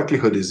 the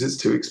likelihood is it's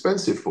too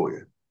expensive for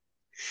you.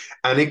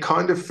 And it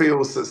kind of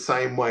feels the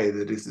same way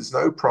that if there's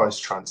no price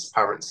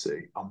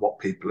transparency on what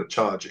people are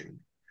charging,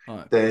 all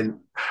right.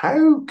 then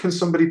how can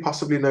somebody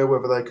possibly know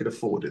whether they could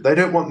afford it? They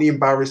don't want the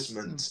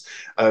embarrassment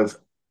of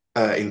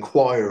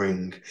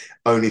inquiring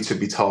only to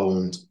be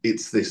told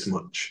it's this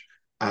much.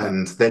 Yeah.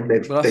 And then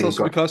they've But that's then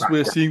also got to because back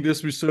we're down. seeing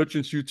this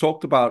resurgence you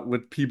talked about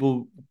with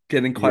people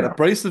getting quite Yeah,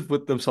 abrasive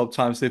with them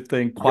sometimes if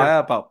they yeah, inquire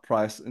about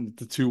price in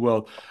the tattoo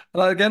world.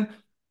 And again,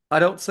 I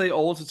don't say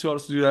all tattoo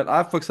artists do that.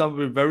 I've, for example,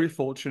 been very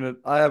fortunate.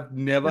 I have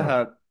never yeah.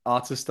 had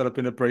artists that have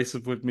been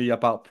abrasive with me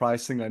about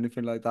pricing or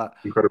anything like that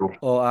Incredible.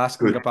 or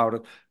asking Good. about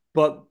it.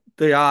 But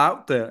they are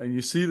out there and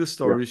you see the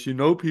Yeah. stories, you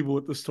know people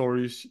with the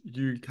stories,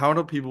 you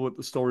encounter people with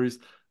the stories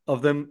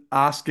of them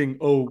asking,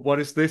 oh, what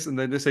is this? And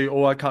then they say,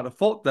 oh, I can't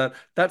afford that.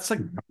 That's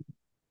like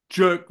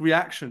jerk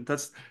reaction.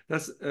 That's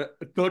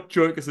not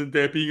jerk as in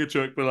there being a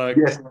jerk, but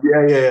like Yes.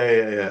 Yeah, yeah, yeah,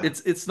 yeah, yeah.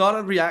 it's not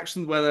a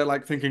reaction where they're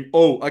like thinking,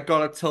 "Oh, I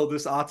gotta tell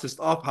this artist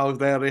up how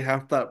dare they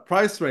have that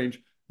price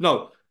range."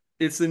 No,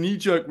 it's a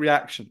knee-jerk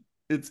reaction.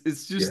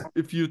 It's just Yeah.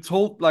 if you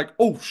told like,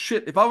 "Oh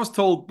shit," if I was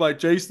told by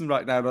Jason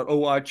right now that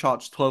I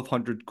charge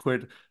 1,200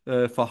 quid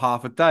for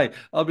half a day,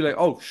 I'll be like,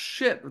 "Oh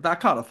shit, I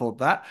can't afford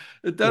that."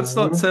 That's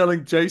not Mhm.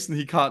 telling Jason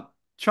he can't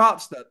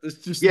charge that. It's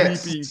just me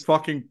being Yes.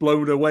 fucking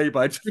blown away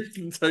by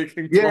Jason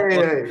taking Yeah, yeah,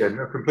 1,200. yeah, yeah.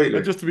 No,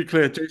 And completely. just to be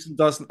clear, Jason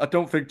doesn't. I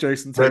don't think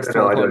Jason No, takes no,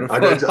 no, I don't. 1,200 I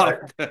for don't. a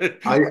half day.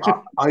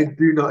 I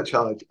do not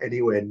charge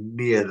anywhere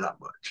near that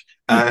much.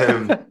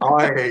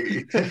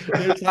 I,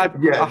 It's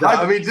yeah,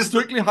 I mean, just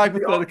strictly the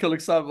hypothetical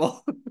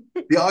example.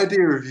 the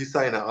idea of you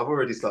saying that, I've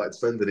already started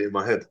spending it in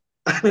my head.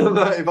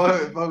 Like, if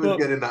I was but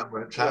getting that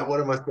much, yeah. what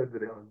am I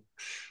spending it on?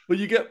 But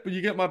you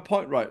get my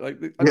point, right? Like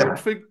I don't Yeah,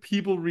 think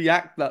people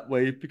react that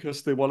way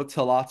because they want to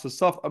tell artists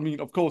stuff. I mean,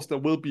 of course, there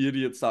will be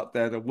idiots out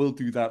there that will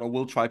do that or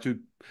will try to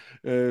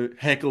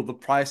heckle the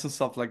price and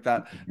stuff like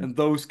that, and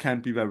those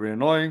can be very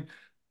annoying.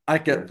 I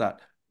yeah, get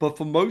that. But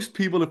for most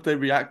people, if they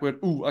react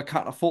with, "Ooh, I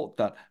can't afford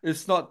that,"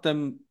 it's not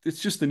them.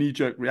 It's just a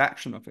knee-jerk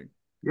reaction, I think.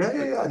 yeah,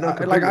 yeah, Like yeah. No,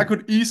 I completely.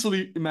 could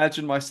easily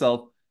imagine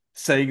myself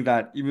saying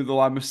that, even though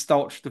I'm a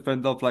staunch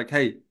defender of like,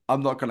 "Hey,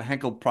 I'm not gonna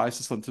heckle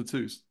prices on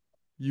tattoos."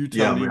 You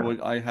tell Yeah, me man.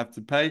 what I have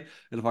to pay,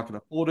 and if I can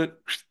afford it,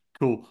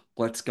 cool,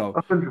 let's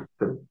go.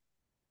 100%.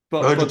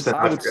 But 100%.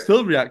 I would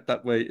still react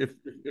that way if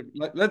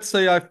like, let's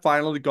say I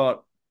finally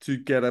got to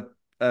get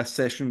a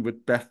session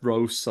with Beth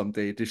Rose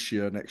someday this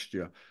year, next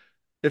year.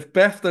 If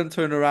Beth then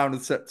turned around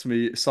and said to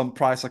me some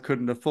price I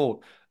couldn't afford,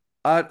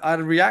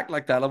 I'd react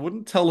like that. I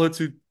wouldn't tell her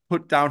to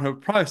put down her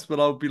price, but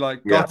I would be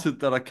like Yeah,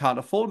 gutted that I can't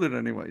afford it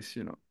anyways,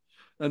 you know.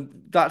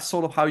 And that's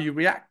sort of how you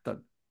react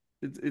then.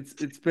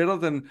 It's better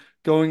than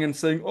going and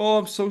saying, "Oh,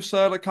 I'm so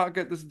sad I can't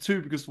get this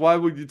too," because why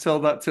would you tell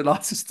that to an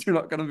artist you're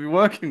not going to be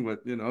working with,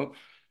 you know?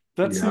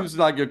 That yeah. seems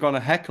like you're gonna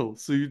heckle,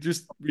 so you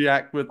just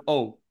react with,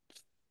 "Oh,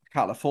 I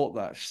can't afford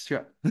that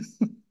shit."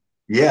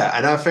 Yeah,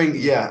 and I think,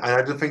 yeah, and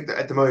I do think that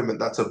at the moment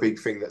that's a big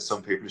thing that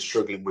some people are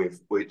struggling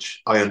with,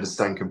 which I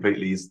understand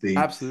completely, is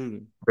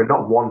Absolutely. they're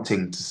not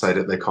wanting to say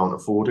that they can't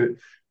afford it.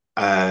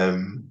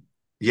 Um,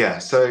 yeah,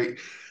 so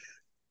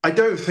I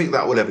don't think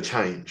that will ever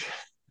change.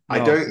 I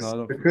No, don't, no, I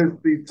don't think because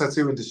so. the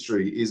tattoo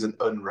industry is an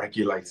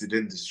unregulated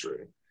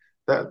industry.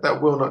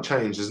 That will not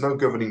change. There's no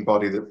governing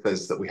body that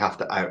says that we have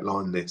to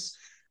outline this.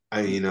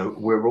 And you know,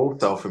 we're all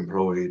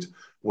self-employed.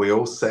 We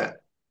all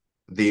set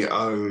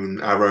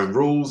our own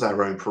rules,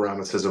 our own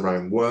parameters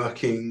around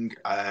working.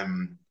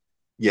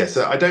 Yeah,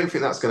 so I don't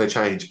think that's going to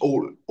change.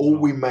 All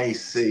we No. may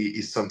see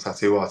is some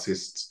tattoo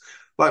artists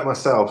like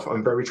myself.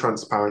 I'm very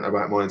transparent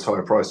about my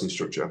entire pricing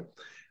structure.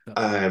 Yeah.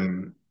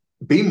 Um,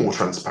 be more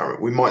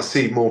transparent. We might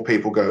see more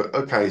people go,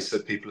 okay, so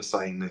people are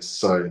saying this,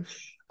 so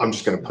I'm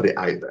just going to Yeah. put it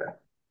out there,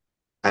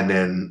 and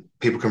then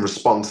people can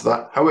respond to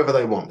that however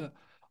they want. Yeah.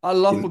 I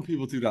love when In,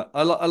 people do that.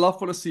 I love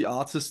when I see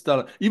artists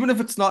that, even if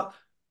it's not,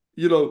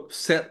 you know,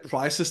 set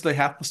prices they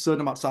have for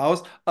certain amounts of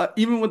hours,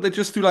 even when they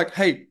just do like,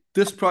 hey,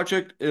 this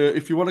project,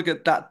 if you want to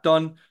get that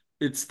done,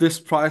 it's this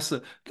price.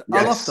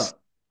 I love yes, that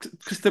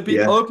because they're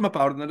being yeah, open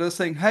about it and they're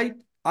saying, hey,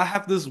 I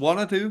have this one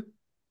to do,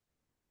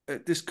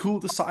 this cool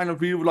design I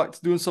really would like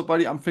to do in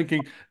somebody. I'm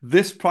thinking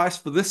this price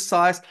for this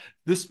size,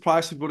 this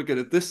price if you want to get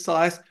it this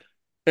size.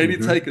 Any hmm,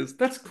 takers?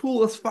 That's cool.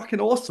 That's fucking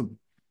awesome.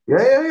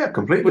 yeah, yeah, yeah,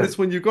 But completely. it's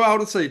when you go out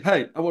and say,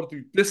 hey, I want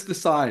to do this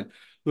design.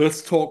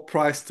 Let's talk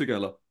price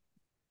together.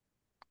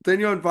 Then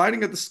you're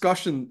inviting a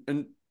discussion.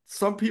 And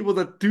some people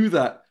that do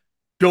that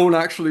don't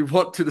actually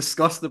want to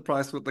discuss the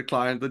price with the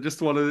client. They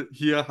just want to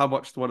hear how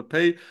much they want to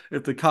pay.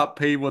 If they can't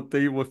pay what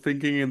they were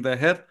thinking in their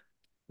head,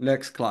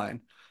 next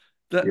client.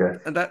 Yeah.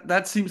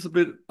 That seems a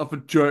bit of a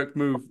jerk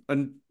move.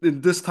 And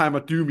in this time I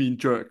do mean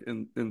jerk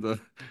in the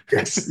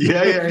Yes.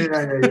 Yeah, yeah,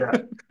 yeah, yeah,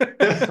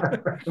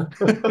 yeah.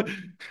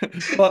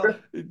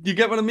 but you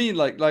get what I mean?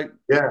 Like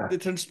Yeah, the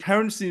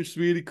transparency is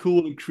really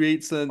cool and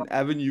creates an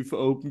avenue for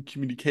open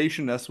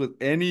communication as with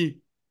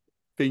anything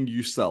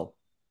you sell.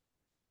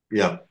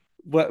 yeah,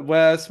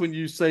 Whereas when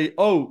you say,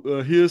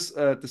 "Oh, here's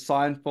a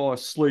design for a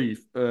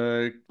sleeve,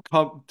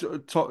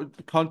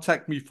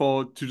 contact me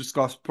for to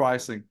discuss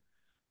pricing,"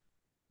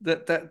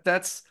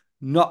 that's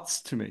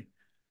nuts to me.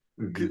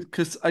 hmm,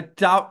 Because I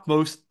doubt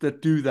most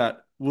that do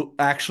that will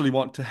actually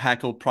want to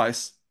hackle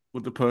price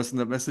with the person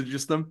that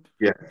messages them.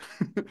 yeah.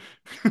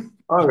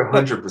 Oh,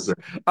 Like, 100%.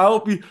 I will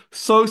be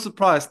so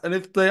surprised. And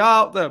if they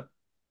are out there,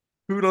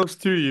 kudos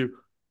to you.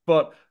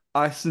 But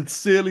I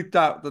sincerely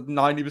doubt that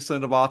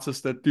 90% of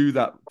artists that do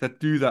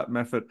that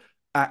method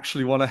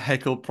actually want to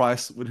heckle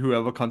price with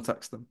whoever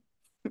contacts them.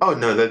 Oh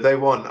no, they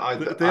want.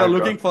 They are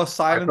looking for a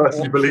I silent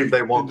personally believe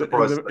they auction want the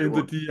price that they in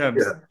the want.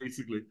 DMs, Yeah,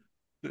 basically.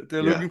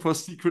 They're yeah, looking for a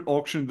secret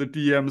auction in the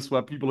DMs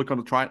where people are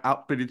going to try and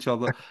outbid each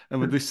other.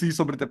 And when they see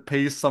somebody that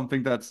pays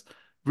something that's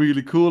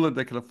really cool and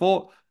they can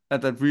afford,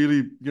 and that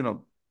really, you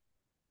know,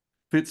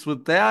 fits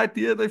with their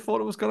idea they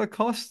thought it was going to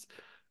cost,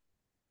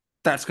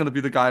 that's going to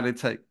be the guy they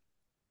take.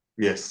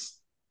 yes,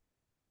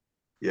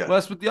 yeah,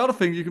 Whereas with the other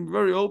thing, you can be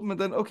very open, and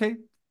then okay,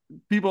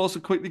 people also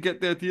quickly get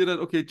the idea that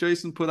okay,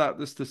 Jason put out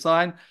this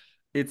design,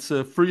 it's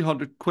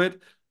 300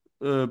 quid,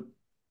 uh,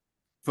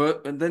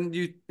 and then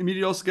you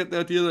immediately also get the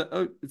idea that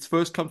oh, it's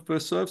first come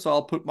first serve, so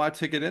I'll put my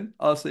ticket in.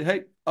 I'll say,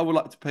 hey, I would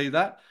like to pay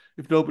that.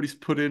 If nobody's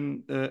put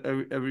in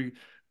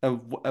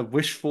a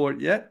wish for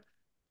it yet,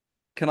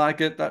 can I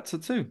get that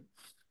too?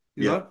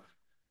 You yeah. know?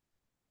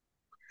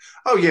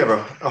 Oh yeah, bro,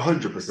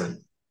 100%.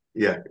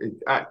 Yeah,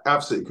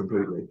 absolutely,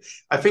 completely.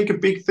 I think a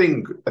big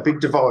thing, a big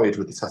divide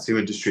with the tattoo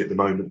industry at the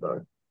moment,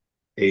 though,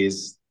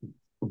 is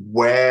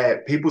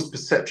where people's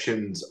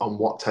perceptions on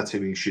what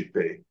tattooing should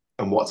be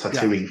and what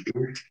Yeah. tattooing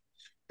is.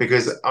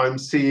 Because I'm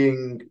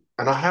seeing,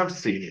 and I have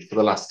seen it for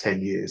the last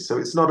 10 years, so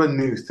it's not a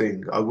new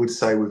thing, I would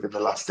say, within the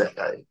last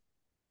decade.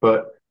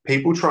 But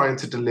people trying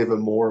to deliver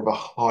more of a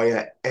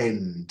higher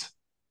end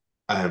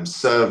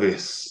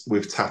service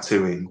with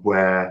tattooing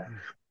where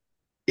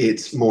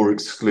it's more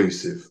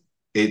exclusive.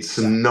 It's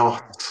Yeah.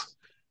 not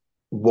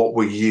what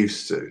we're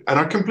used to. And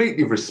I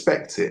completely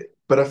respect it.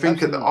 But I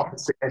think at the Absolutely.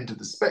 opposite end of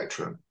the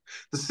spectrum,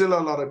 there's still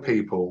a lot of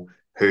people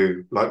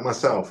who, like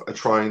myself, are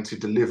trying to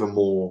deliver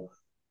more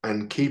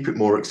and keep it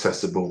more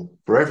accessible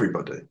for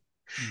everybody.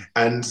 Mm.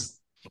 And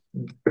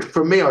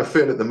for me, I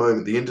feel at the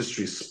moment the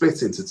industry is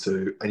split into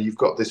two, and you've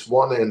got this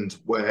one end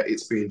where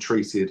it's being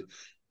treated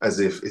as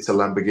if it's a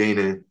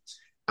Lamborghini,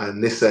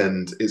 and this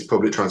end is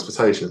public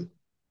transportation.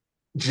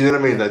 Do you know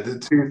what I mean? Yeah. Like the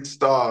two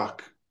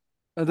stark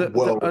And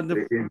worlds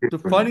in the different.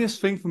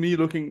 funniest thing for me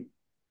looking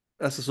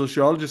as a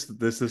sociologist at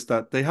this is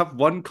that they have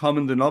one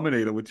common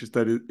denominator, which is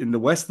that in the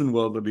Western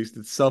world, at least,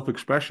 it's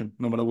self-expression,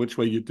 no matter which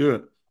way you do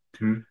it.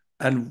 Mhm.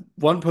 And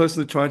one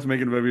person is trying to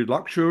make it a very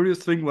luxurious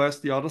thing, whereas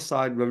the other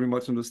side very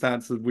much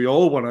understands that we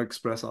all want to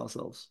express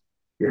ourselves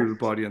through the Yes.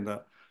 body and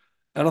that.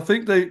 And I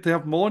think they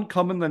have more in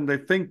common than they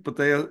think, but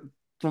they are,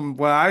 from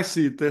where I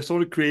see it, they're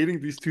sort of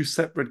creating these two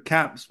separate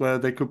camps where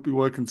they could be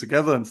working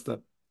together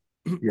instead.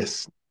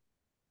 Yes.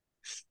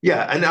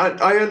 Yeah, and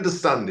I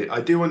understand it.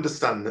 I do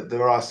understand that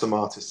there are some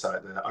artists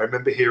out there. I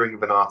remember hearing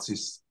of an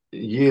artist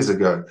years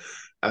ago,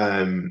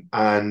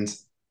 and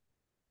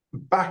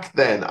back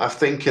then, I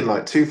think in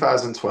like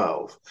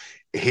 2012,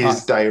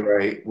 Aye. his day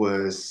rate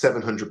was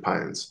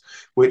 £700,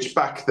 which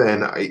back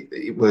then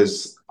it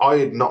was. I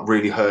had not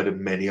really heard of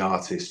many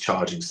artists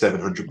charging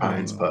No,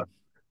 £700 per. no.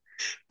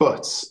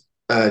 But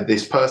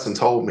this person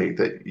told me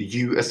that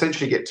you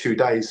essentially get 2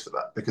 days for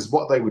that because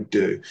what they would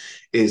do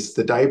is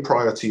the day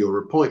prior to your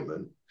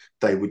appointment,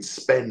 they would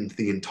spend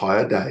the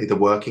entire day, the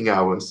working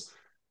hours,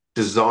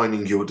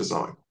 designing your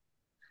design.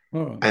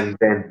 All right. And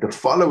then the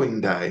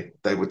following day,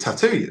 they would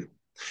tattoo you.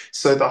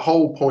 So the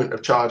whole point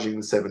of charging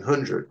the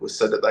 700 was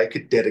so that they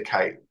could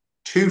dedicate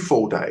 2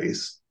 full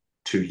days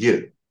to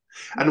you.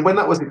 And when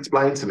that was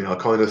explained to me, I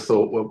kind of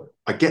thought, well,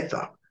 I get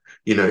that.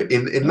 In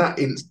Yeah. that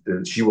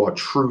instance, you are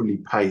truly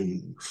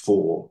paying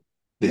for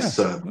this Yeah.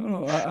 service. No,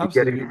 no, You're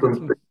getting absolutely.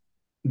 something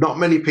not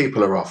many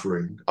people are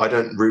offering. I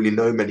don't really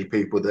know many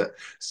people that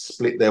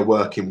split their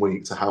working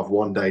week to have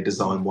 1 day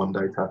No. design, 1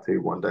 day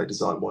tattoo, 1 day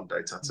design, 1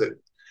 day tattoo.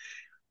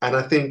 And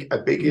I think a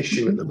big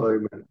issue at the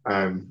moment,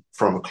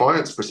 from a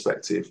client's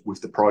perspective, with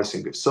the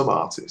pricing of some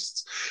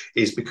artists,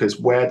 is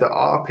because where there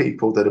are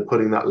people that are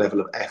putting that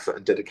level of effort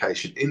and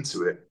dedication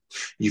into it,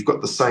 you've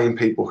got the same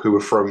people who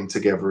are throwing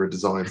together a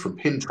design from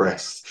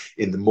Pinterest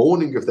in the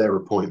morning of their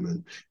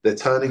appointment. They're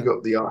turning Yeah.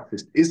 up, the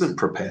artist isn't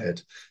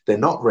prepared, they're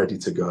not ready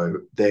to go.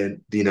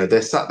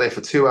 They're sat there for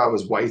 2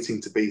 hours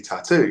waiting to be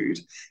tattooed,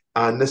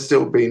 and they're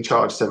still being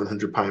charged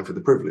 £700 for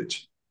the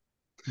privilege.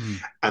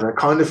 Mm. And I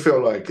kind of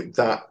feel like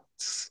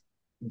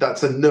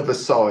that's another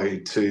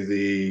side to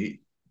the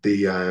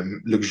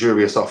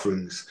luxurious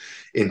offerings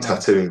in Aye.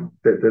 tattooing.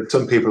 That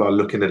some people are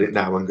looking at it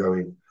now and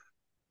going,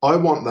 I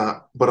want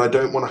that, but I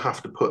don't want to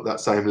have to put that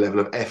same level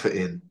of effort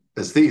in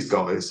as these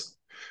guys.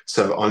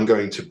 So I'm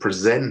going to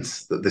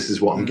present that this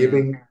is what I'm Mm.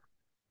 giving,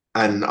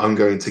 and I'm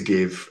going to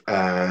give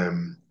a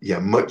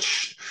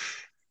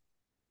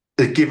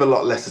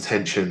lot less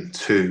attention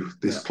to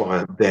this Yeah.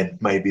 client than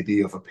maybe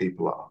the other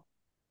people are.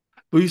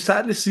 But you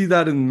sadly see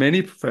that in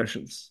many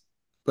professions.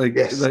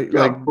 Yes,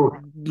 yeah, of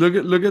course. Look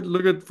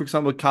at for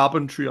example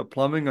carpentry or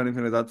plumbing or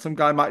anything like that. Some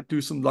guy might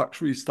do some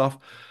luxury stuff,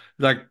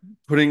 like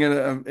putting in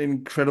an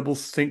incredible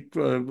sink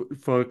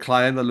for a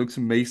client that looks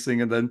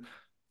amazing, and then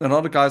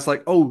another guy's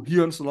like, oh, he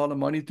earns a lot of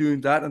money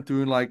doing that and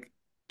doing like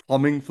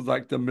plumbing for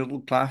like the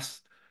middle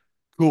class.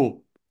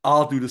 Cool.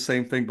 I'll do the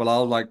same thing, but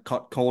I'll like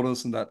cut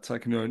corners and that so I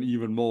can earn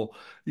even more.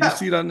 You Yeah.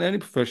 see that in any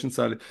profession,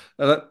 sadly.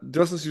 And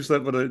just as you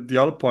said with the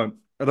other point,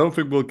 I don't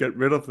think we'll get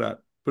rid of that.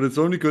 But it's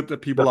only good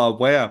that people are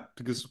aware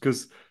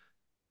because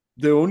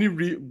the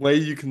only way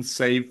you can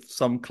save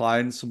some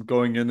clients from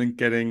going in and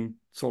getting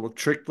sort of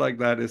tricked like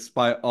that is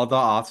by other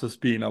artists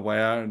being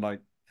aware and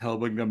like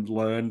helping them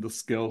learn the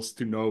skills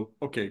to know,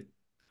 okay,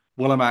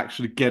 what I'm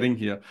actually getting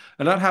here.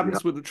 And that Yeah,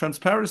 happens with the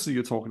transparency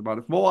you're talking about.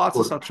 If more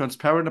artists of are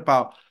transparent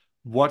about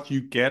what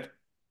you get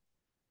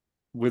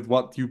with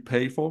what you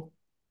pay for,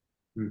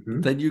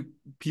 course. then you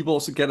people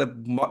also get a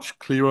much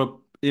clearer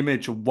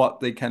image of what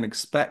they can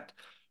expect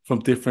from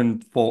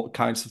different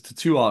kinds of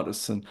tattoo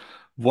artists and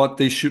what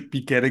they should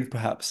be getting,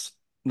 perhaps.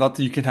 Not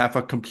that you can have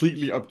a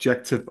completely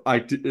objective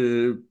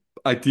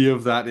idea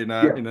of that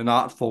Yeah, in an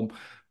art form,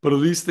 but at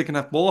least they can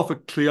have more of a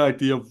clear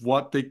idea of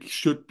what they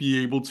should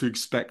be able to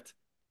expect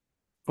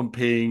from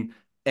paying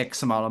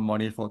X amount of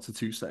money for a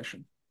tattoo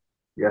session.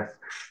 yes.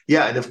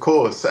 Yeah, and of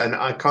course, and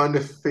I kind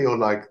of feel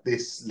like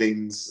this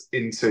leans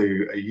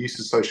into a use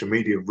of social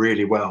media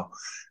really well.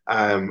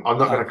 I'm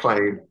not going Uh, to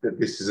claim that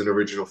this is an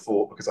original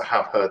thought because I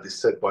have heard this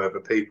said by other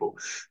people.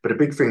 But a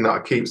big thing that I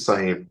keep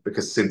saying,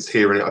 because since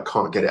hearing it, I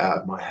can't get it out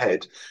of my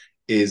head,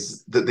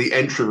 is that the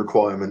entry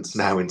requirements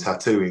now in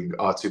tattooing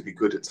are to be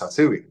good at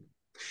tattooing.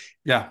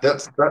 yeah.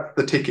 That's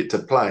the ticket to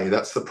play.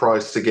 That's the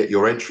price to get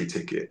your entry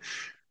ticket.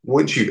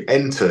 Once you've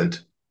entered,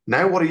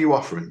 now what are you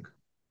offering?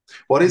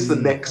 What is the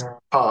Mm, next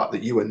part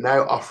that you are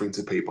now offering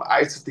to people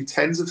out of the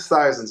tens of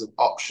thousands of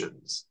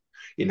options?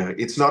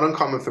 It's not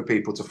uncommon for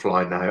people to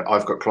fly now.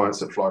 I've got clients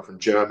that fly from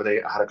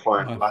Germany. I had a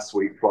client uh, last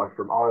week fly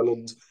from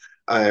Ireland,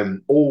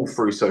 all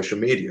through social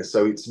media.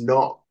 So it's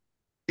not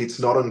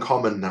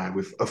uncommon now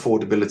with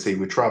affordability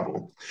with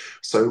travel.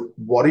 So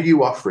what are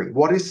you offering?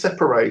 What is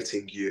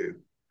separating you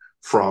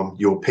from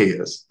your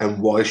peers, and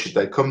why should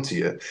they come to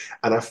you?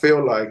 And I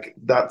feel like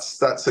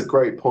that's a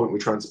great point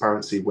with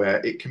transparency, where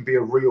it can be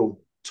a real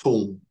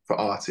tool for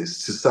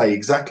artists to say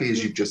exactly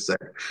as you've just said.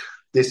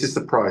 this is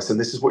the price, and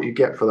this is what you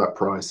get for that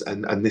price,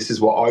 and this is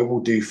what I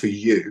will do for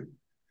you,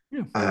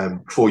 Yeah.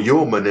 for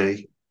your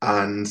money,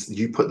 and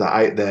you put that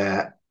out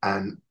there,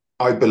 and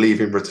I believe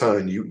in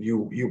return,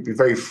 you'll be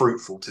very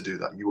fruitful to do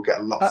that. You will get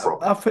a lot from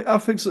it. I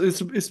think so. It's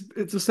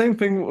the same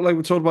thing like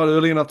we talked about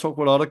earlier, and I've talked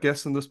about other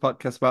guests in this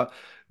podcast about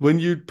when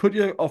you put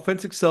your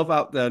authentic self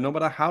out there, no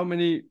matter how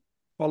many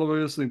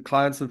followers and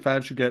clients and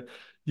fans you get,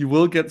 you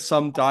will get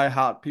some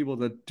diehard people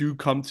that do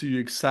come to you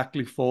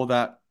exactly for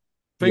that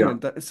thing. Yeah.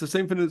 And that it's the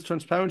same thing as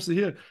transparency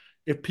here.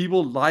 If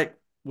people like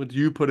what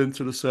you put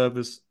into the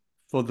service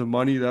for the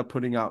money they're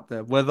putting out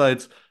there, whether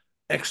it's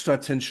extra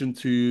attention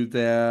to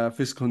their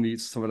physical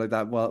needs, something like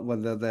that, well,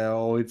 whether they're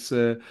or it's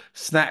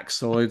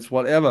snacks or it's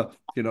whatever,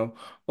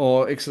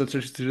 or extra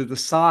attention to the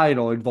design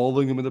or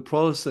involving them in the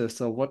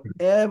process or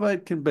whatever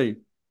it can be,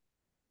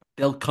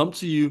 they'll come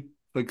to you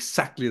for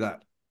exactly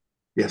that.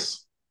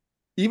 Yes.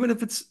 Even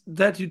if it's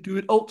that you do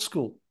it old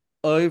school,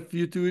 or if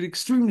you do it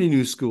extremely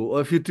new school,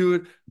 or if you do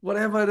it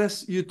whatever it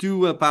is you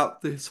do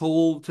about this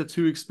whole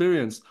tattoo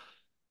experience,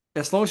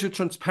 as long as you're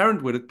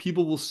transparent with it,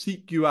 people will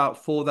seek you out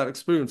for that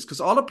experience.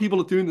 Because other people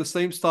are doing the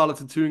same style of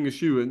tattooing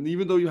as you, and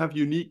even though you have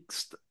unique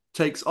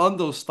takes on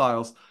those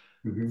styles,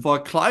 Hmm. for a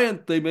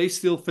client, they may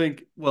still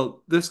think,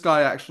 well, this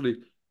guy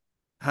actually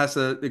has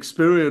an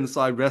experience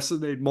I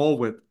resonate more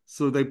with.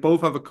 So they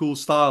both have a cool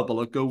style, but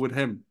I'll go with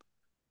him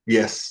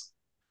Yes.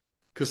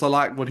 because I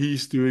like what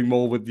he's doing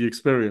more with the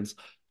experience.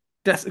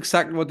 That's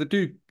exactly what they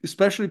do,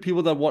 especially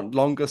people that want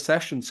longer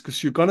sessions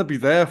because you're gonna be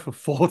there for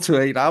 4 to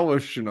 8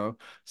 hours.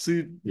 So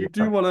you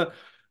do Yeah. want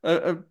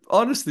to.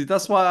 Honestly,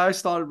 that's why I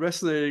started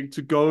resonating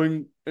to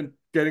going and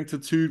getting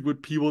tattooed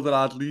with people that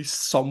are at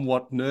least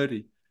somewhat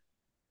nerdy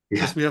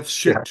Yeah. because we have Yeah.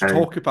 shit to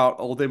talk about,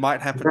 or they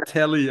might have a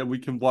telly and we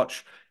can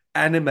watch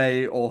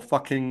anime or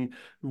fucking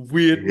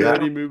weird Yeah.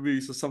 nerdy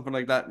movies or something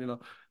like that.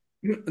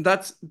 And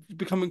that's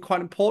becoming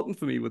quite important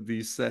for me with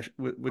these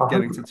with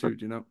getting 100%.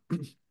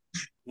 tattooed.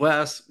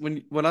 Whereas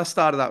when I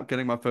started out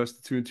getting my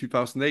first tattoo in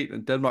 2008,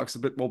 and Denmark's a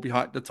bit more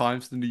behind the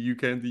times than the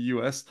UK and the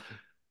US,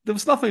 there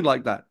was nothing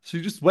like that. So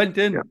you just went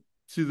Yeah. in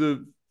to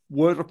the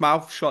word of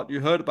mouth shot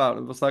you heard about.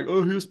 It was like,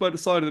 oh, here's my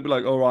design. And they'd be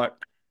like, all right,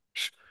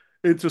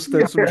 into a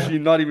stencil Yeah.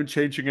 machine, not even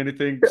changing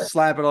anything,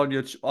 slap it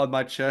on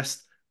my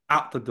chest,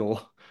 out the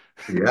door.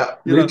 Yeah.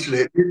 You know,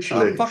 Literally, I'm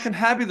literally. fucking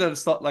happy that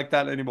it's not like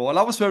that anymore. And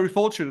I was very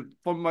fortunate.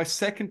 From my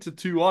second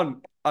tattoo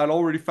on, I'd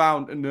already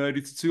found a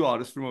nerdy tattoo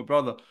artist through my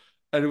brother.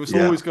 And it was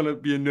Yeah. always going to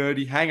be a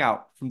nerdy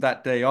hangout from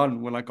that day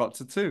on when I got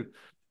tattooed,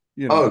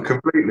 you know. Oh,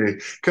 completely,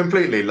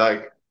 completely.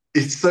 Like,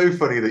 it's so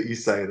funny that you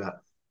say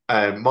that.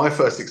 My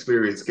first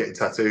experience getting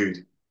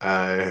tattooed,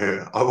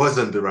 I was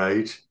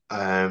underage,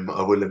 I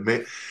will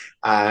admit,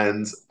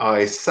 and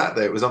I sat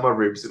there. It was on my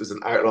ribs. It was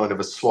an outline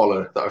of a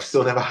swallow that I've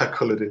still never had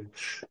coloured in,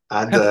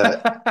 and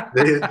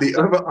the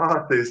other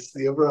artist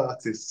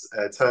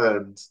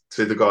turned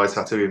to the guy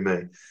tattooing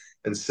me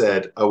and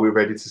said, "Are we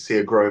ready to see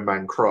a grown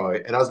man cry?"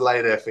 And I was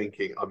laying there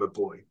thinking, "I'm a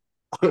boy.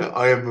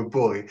 I am a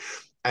boy."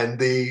 And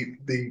the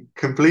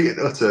complete and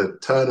utter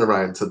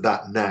turnaround to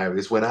that now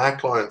is when our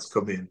clients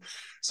come in.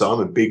 So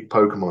I'm a big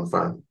Pokemon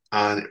fan.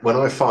 And when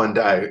I find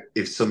out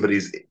if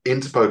somebody's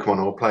into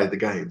Pokemon or played the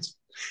games,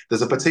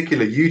 there's a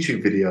particular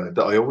YouTube video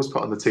that I always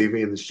put on the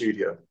TV in the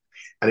studio.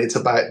 And it's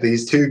about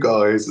these two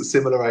guys,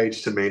 similar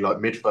age to me,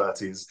 like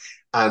mid-30s,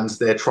 and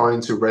they're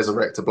trying to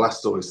resurrect a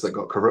Blastoise that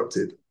got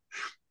corrupted.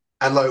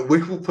 And like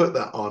we will put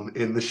that on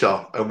in the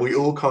shop and we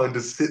all kind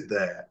of sit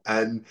there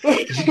and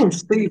you can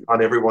see it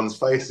on everyone's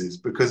faces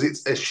because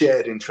it's a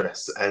shared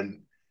interest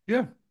and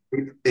Yeah.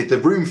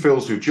 the room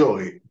fills with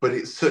joy, but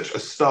it's such a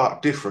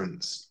stark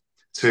difference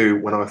to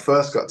when I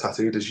first got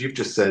tattooed, as you've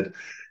just said,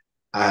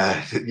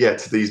 yeah,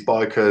 to these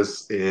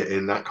bikers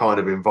in that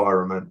kind of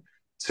environment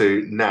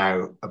to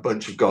now a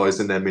bunch of guys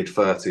in their mid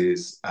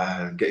 30s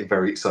getting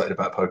very excited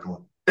about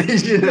Pokemon.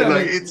 Yeah, I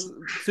Like mean, it's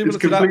similar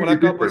to that, when I completely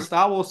got my different.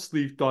 Star Wars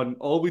sleeve done,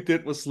 all we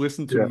did was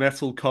listen to Yeah.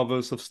 metal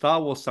covers of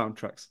Star Wars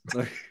soundtracks.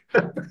 Like,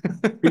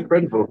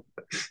 Incredible.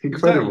 exactly.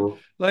 Incredible.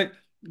 Like,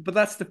 but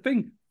that's the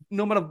thing.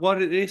 No matter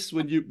what it is,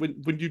 when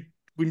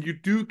you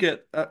do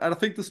get, and I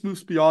think this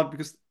moves beyond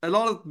because a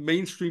lot of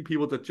mainstream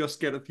people that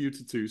just get a few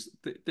tattoos,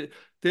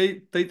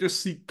 they just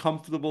seek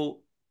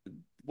comfortable,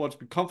 want to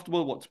be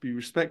comfortable, want to be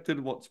respected,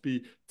 want to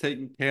be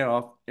taken care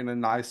of in a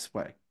nice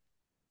way.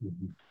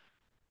 Mhm.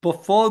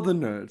 But for the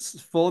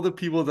nerds, for the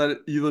people that are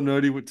either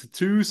nerdy with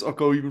tattoos or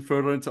go even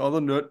further into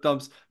other nerd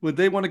dumps, when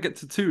they want to get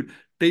tattooed,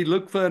 they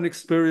look for an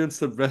experience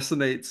that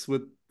resonates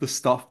with the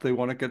stuff they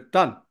want to get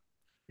done.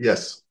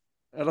 Yes.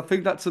 And I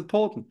think that's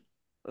important.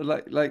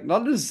 Like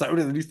not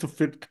necessarily it needs to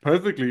fit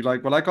perfectly.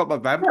 Like when I got my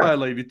Yeah. vampire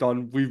lady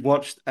done, we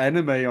watched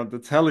anime on the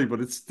telly, but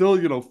it's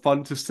still,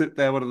 fun to sit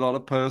there with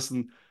another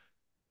person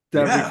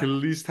that we Yeah. can at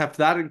least have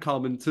that in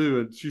common too.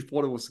 And she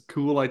thought it was a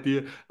cool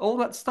idea. All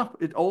that stuff,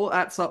 it all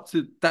adds up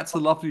to that's a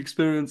lovely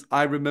experience.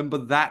 I remember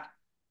that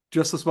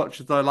just as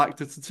much as I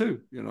liked it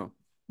too.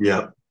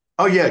 Yeah.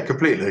 Oh, yeah,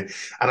 completely.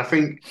 And I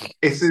think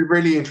it's a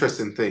really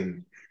interesting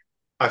thing.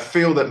 I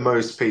feel that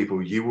most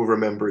people, you will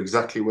remember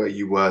exactly where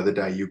you were the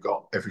day you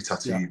got every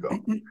tattoo Yeah. you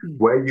got,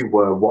 where you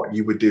were, what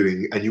you were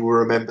doing, and you will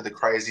remember the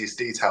craziest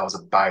details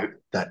about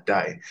that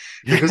day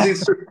because Yeah.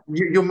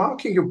 you're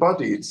marking your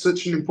body. It's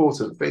such an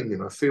important thing,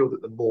 and I feel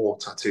that the more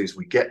tattoos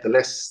we get, the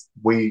less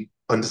we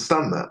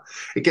understand that.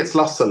 It gets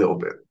lost a little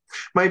bit.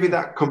 Maybe Yeah.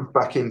 that comes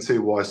back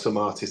into why some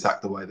artists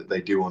act the way that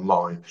they do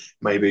online.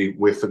 Maybe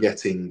we're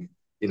forgetting,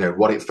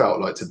 what it felt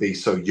like to be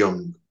so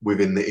young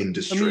within the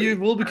I mean, you industry.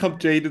 will become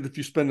jaded if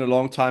you spend a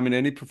long time in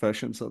any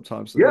profession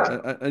sometimes.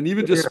 Yeah, And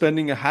even just yeah.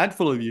 spending a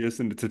handful of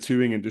years in the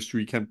tattooing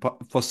industry can,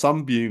 for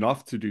some, be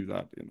enough to do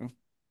that, you know?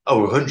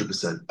 Oh,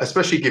 100%.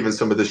 Especially given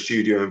some of the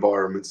studio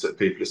environments that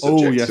people are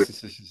Oh, subject to. yes,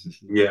 yes, yes, yes,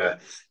 yes. Yeah,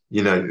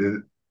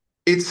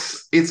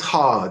 it's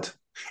hard.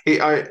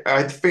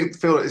 I think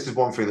feel like this is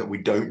one thing that we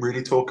don't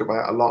really talk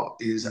about a lot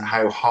is Mm.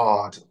 how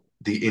hard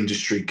the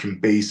industry can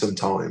be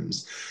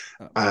sometimes.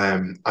 Yeah.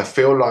 I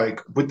feel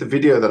like with the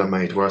video that I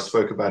made where I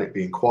spoke about it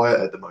being quiet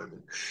at the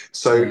moment.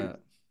 So Yeah.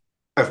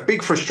 a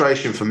big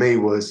frustration for me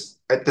was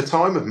at the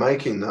time of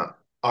making that,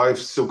 I've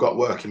still got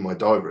work in my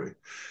diary.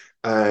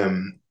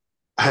 Um,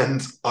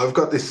 and I've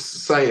got this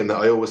saying that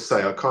I always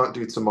say, I can't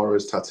do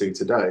tomorrow's tattoo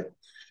today.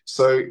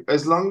 So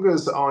as long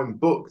as I'm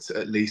booked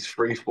at least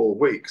 3, 4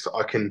 weeks,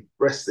 I can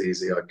rest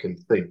easy, I can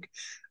think.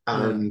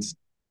 Yeah. And,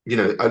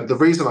 the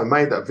reason I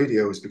made that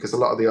video is because a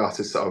lot of the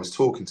artists that I was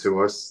talking to,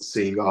 I was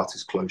seeing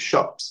artists close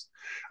shops.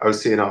 I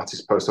was seeing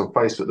artists post on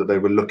Facebook that they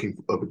were looking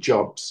for other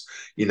jobs.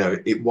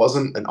 It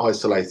wasn't an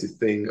isolated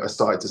thing. I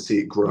started to see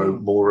it grow No.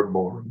 more and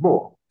more and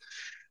more.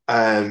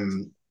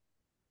 Um,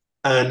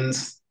 and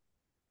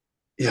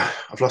yeah,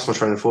 I've lost my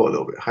train of thought a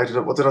little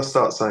bit. What did I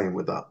start saying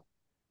with that?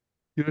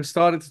 You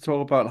started to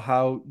talk about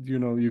how,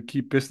 you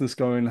keep business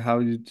going, how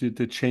you do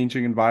the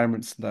changing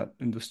environments that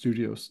in the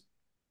studios.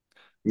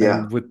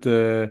 Yeah, And with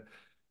the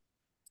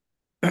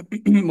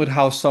with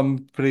how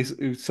some place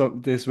so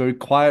there's very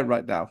quiet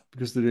right now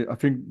because I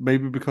think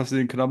maybe because of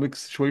the economic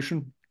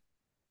situation,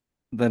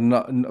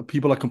 then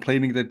people are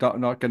complaining they're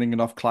not getting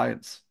enough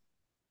clients.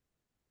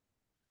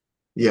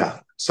 yeah.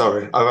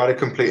 Sorry, I've had a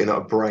complete and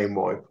utter brain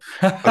wipe.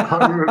 I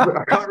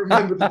can't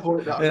remember the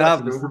point that I It got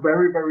to. There was happens. a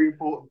very, very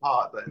important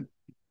part then.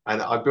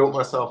 And I built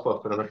myself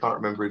up and I can't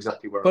remember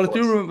exactly where I But I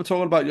do was. remember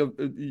talking about your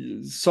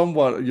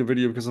somewhat your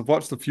video because I've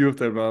watched a few of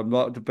them. I'm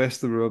not the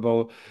best of them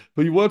about,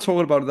 but you were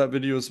talking about in that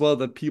video as well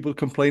that people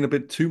complain a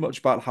bit too much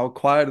about how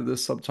quiet it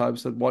is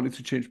sometimes and wanting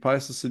to change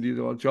prices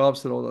and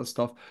jobs and all that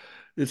stuff,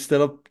 instead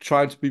of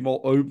trying to be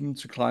more open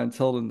to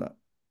clientele than that.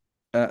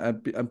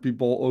 And be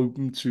more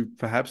open to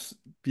perhaps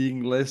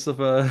being less of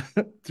a,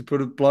 to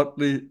put it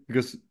bluntly,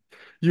 because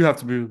you have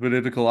to be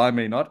political, I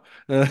may not,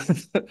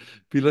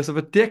 be less of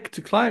a dick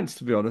to clients,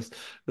 to be honest.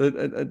 That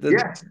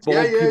Yes,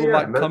 yeah, more yeah, people yeah.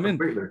 might No, come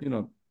in, completely. you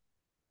know.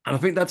 And I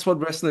think that's what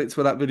resonates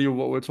with that video,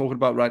 what we're talking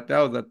about right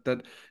now,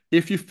 that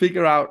if you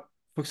figure out,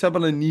 for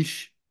example, a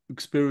niche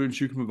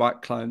experience you can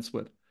provide clients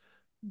with,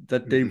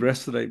 that they Mhm.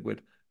 resonate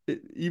with.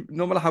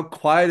 No matter how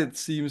quiet it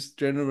seems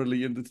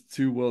generally in the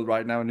tattoo world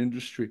right now in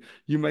industry,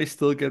 you may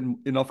still get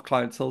enough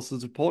clientele to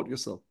support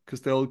yourself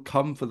because they'll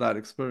come for that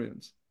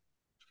experience.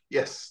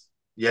 Yes.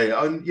 Yeah,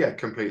 yeah, yeah,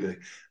 completely.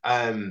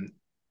 Um,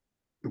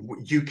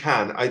 You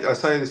can. I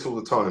say this all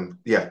the time.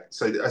 Yeah.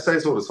 So I say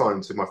this all the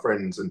time to my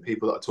friends and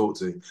people that I talk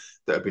to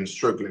that have been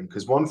struggling.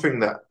 Because one thing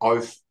that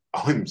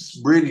I'm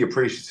really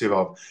appreciative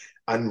of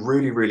and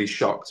really, really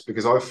shocked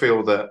because I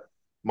feel that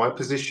my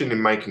position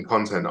in making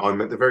content,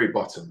 I'm at the very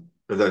bottom.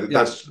 Yeah,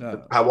 That's yeah,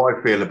 how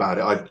I feel about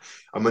it.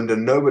 I'm under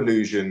no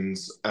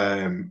illusions.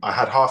 I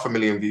had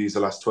 500,000 views the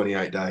last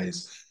 28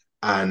 days,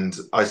 and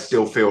I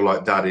still feel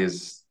like that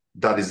is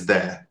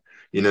there.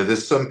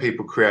 There's some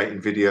people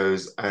creating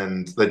videos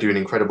and they're doing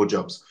incredible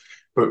jobs.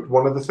 But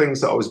one of the things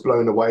that I was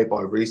blown away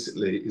by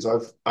recently is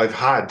I've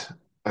had,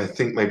 I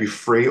think maybe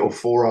 3 or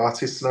 4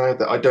 artists now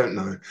that I don't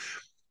know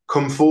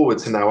come forward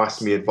to now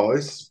ask me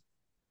advice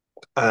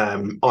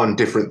on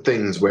different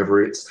things,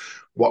 whether it's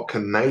what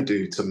can they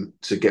do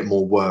to get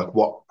more work,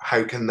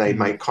 how can they mhm,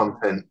 make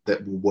content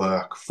that will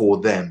work for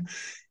them.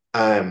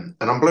 And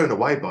I'm blown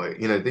away by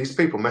it. These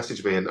people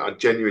message me, and I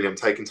genuinely am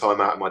taking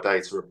time out of my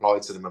day to reply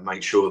to them and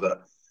make sure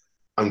that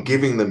I'm mhm.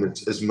 giving them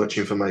as much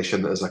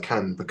information as I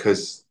can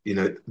because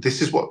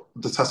this is what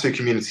the tattoo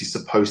community is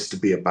supposed to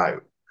be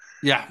about.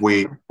 Yeah.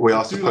 We I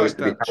are do supposed like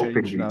to be that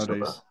helping change each other.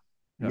 nowadays.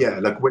 Yeah. Yeah,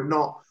 like we're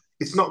not.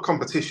 It's not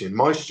competition.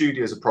 My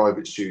studio is a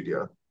private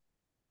studio,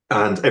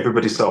 and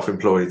everybody's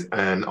self-employed.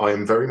 And I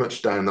am very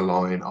much down the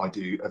line. I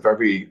do a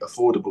very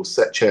affordable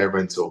set chair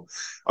rental.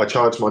 I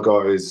charge my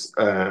guys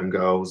and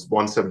girls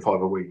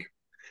 175 a week,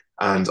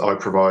 and I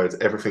provide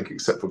everything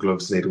except for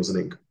gloves, needles,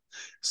 and ink.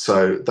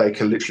 So they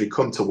can literally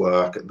come to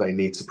work, they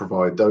need to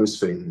provide those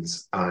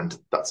things, and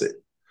that's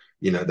it.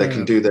 They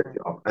can Yeah. do their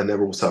job and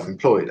they're all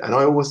self-employed. And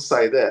I always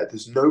say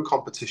there's no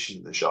competition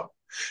in the shop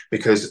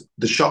because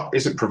the shop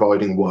isn't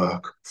providing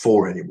work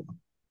for anyone.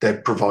 They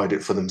provide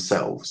it for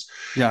themselves.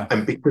 Yeah.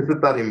 And because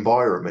of that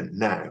environment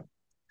now,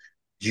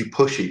 you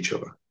push each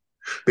other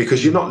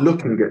because you're Mm. not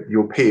looking at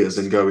your peers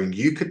and going,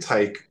 you could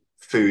take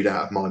food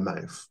out of my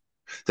mouth.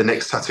 The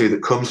next tattoo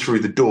that comes through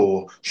the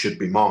door should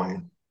be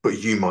mine, but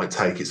you might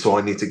take it, so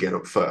I need to get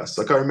up first.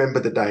 Like I remember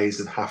the days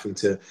of having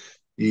to,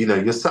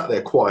 you're sat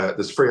there quiet.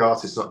 There's three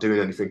artists not doing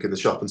anything in the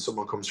shop, and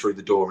someone comes through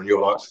the door, and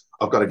you're like,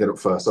 I've got to get up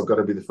first. I've got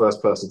to be the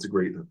first person to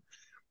greet them.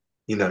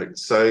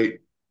 So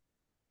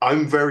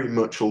I'm very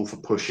much all for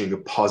pushing a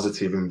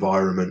positive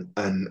environment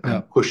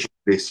Yeah. and pushing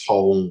this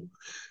whole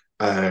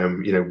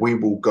we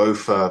will go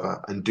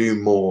further and do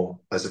more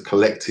as a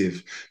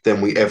collective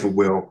than we ever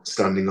will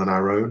standing on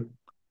our own.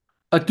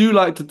 I do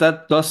like that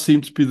that does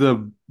seem to be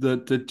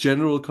the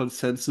general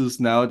consensus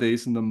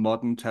nowadays in the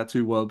modern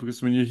tattoo world,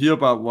 because when you hear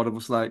about what it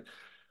was like,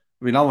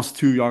 I mean, I was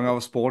too young. I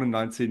was born in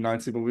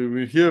 1990, but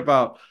we hear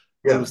about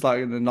what it Yeah, was like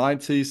in the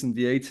 90s and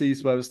the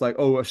 80s, where it was like,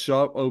 oh, a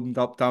shop opened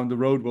up down the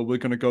road, well, we're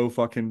gonna go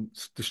fucking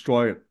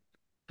destroy it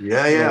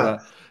yeah, and all yeah,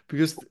 that.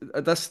 Because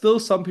there's still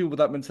some people with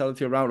that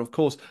mentality around, of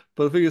course.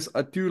 But the thing is,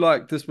 I do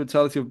like this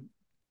mentality of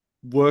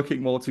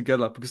working more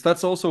together, because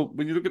that's also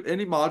when you look at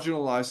any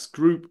marginalized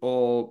group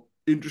or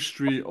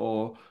industry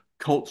or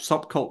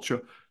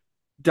subculture,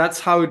 that's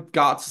how it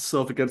guards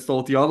itself against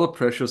all the other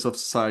pressures of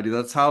society.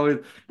 That's how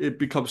it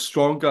becomes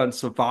stronger and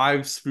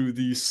survives through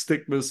these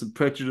stigmas and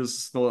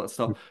prejudices and all that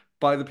stuff,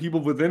 by the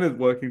people within it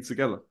working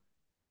together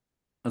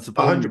and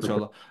supporting each 100%.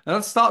 other. And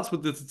that starts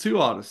with the tattoo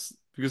artists,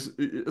 because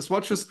as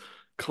much as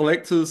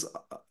collectors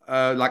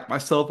like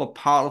myself are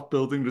part of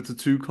building the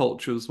tattoo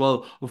culture as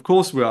well, of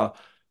course we are,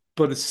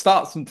 but it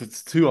starts with the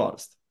tattoo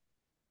artist.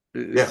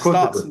 It Yeah, of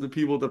course it starts does. in the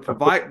people that Of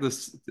course. provide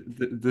this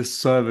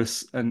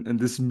service and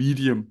this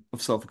medium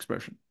of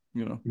self-expression,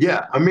 you know.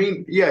 Yeah, I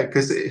mean, yeah,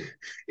 because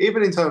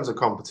even in terms of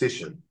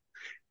competition,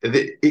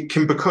 it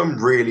can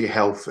become really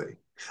healthy.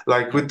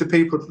 Like Yeah. with the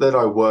people that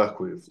I work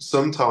with,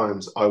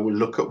 sometimes I will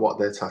look at what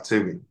they're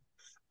tattooing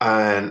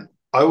and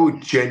I will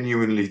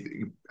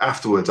genuinely,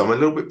 afterwards, I'm a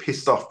little bit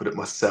pissed off, but at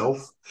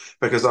myself,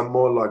 because I'm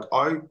more like,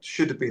 I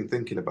should have been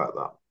thinking about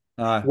that.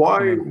 Why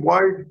Yeah.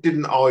 why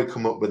didn't I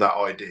come up with that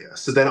idea?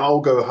 So then I'll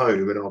go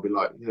home and I'll be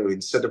like,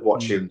 instead of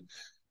Mm. watching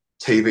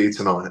TV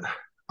tonight,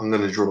 I'm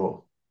going to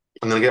draw.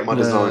 I'm going to get my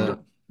design Yeah. done.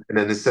 And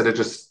then instead of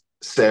just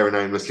staring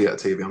aimlessly at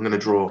TV, I'm going to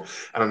draw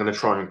and I'm going to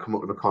try and come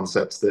up with a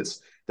concept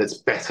that's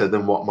better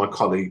than what my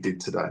colleague did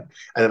today.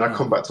 And then I Yeah.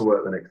 come back to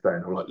work the next day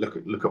and I'm like, look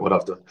at what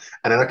I've done.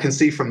 And then I can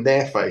see from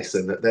their face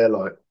and that they're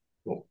like,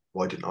 well,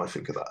 why didn't I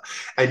think of that?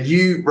 And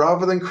you,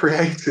 rather than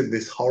creating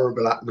this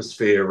horrible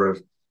atmosphere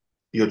of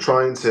you're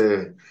trying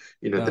to,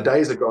 the Yeah.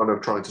 days are gone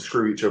of trying to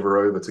screw each other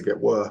over to get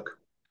work.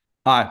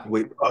 Aye.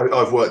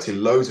 I've worked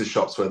in loads of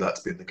shops where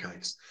that's been the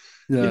case.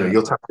 Yeah.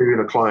 You're tattooing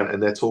a client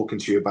and they're talking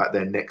to you about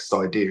their next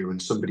idea,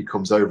 and somebody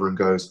comes over and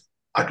goes,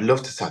 "I'd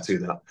love to tattoo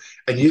that,"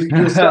 and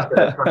you're sat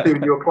there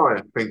tattooing your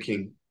client,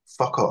 thinking,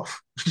 "Fuck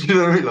off," you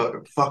know what I mean?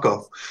 Like, "Fuck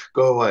off,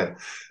 go away."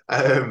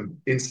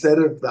 Instead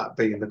of that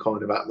being the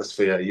kind of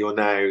atmosphere, you're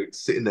now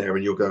sitting there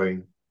and you're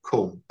going,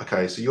 "Cool,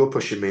 okay, so you're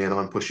pushing me and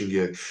I'm pushing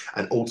you,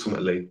 and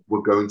Yeah. ultimately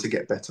we're going to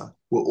get better.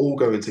 We're all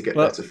going to get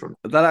better Well, from it."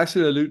 that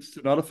actually alludes to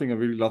another thing I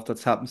really love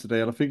that's happened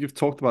today, and I think you've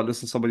talked about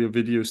this in some of your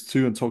videos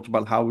too, and talked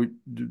about how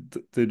the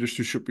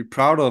industry should be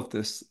proud of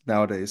this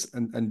nowadays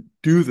and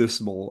do this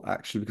more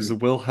actually, because it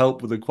will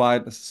help with the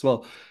quietness as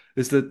well.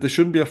 Is that they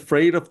shouldn't be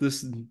afraid of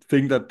this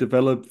thing that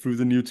developed through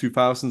the new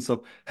 2000s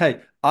of,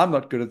 hey, I'm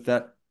not good at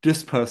that.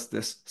 This person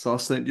is, so I'll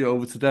send you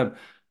over to them.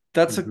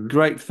 That's a Mm-hmm.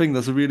 great thing.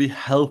 That's a really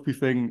healthy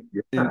thing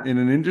Yeah, in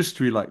an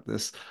industry like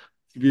this,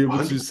 to be able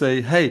to 100.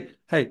 say, hey,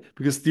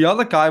 because the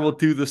other guy will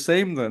do the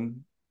same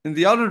then in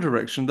the other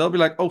direction. They'll be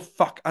like, oh,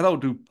 fuck, I don't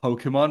do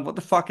Pokemon. What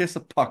the fuck is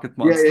a pocket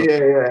Yeah, yeah, monster? yeah,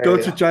 yeah, Go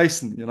to yeah.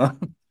 Jason, you know?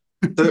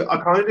 So I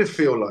kind of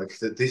feel like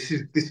that this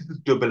is a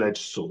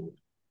double-edged sword.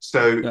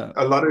 So Yeah,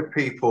 a lot of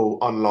people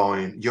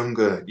online,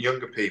 younger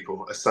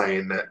people, are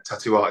saying that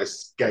tattoo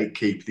artists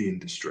gatekeep the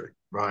industry,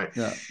 right?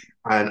 yeah,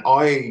 And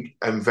I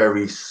am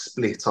very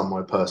split on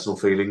my personal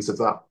feelings of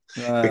that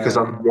because uh,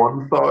 on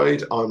one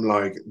side, I'm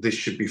like, this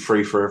should be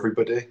free for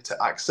everybody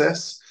to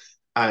access.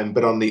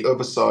 But on the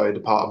other side, a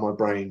part of my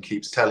brain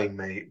keeps telling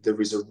me there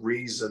is a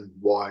reason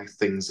why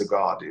things are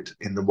guarded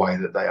in the way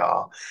that they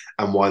are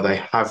and why they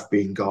have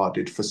been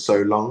guarded for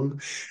so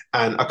long.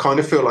 And I kind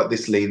of feel like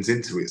this leans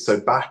into it. So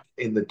back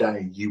in the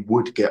day, you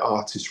would get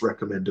artists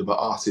recommend other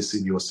artists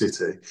in your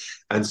city,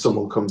 and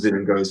mm, someone comes in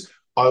and goes,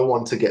 I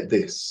want to get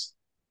this.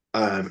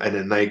 And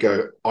then they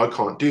go, I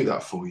can't do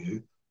that for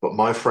you, but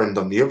my friend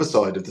on the other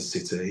side of the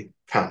city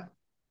can.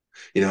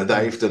 mm,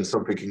 They've done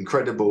something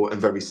incredible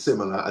and very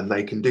similar, and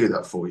they can do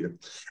that for you.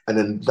 And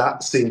then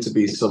that seemed to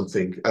be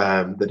something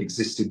that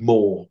existed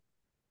more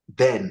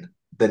then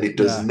than it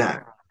does yeah,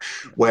 now.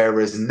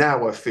 Whereas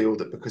now I feel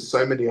that because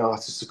so many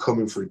artists are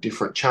coming through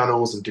different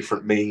channels and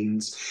different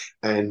means,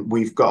 and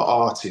we've got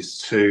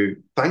artists who,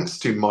 thanks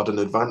to modern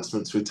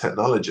advancements with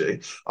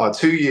technology, are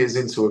 2 years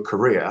into a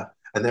career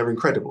and they're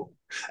incredible.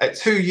 At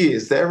 2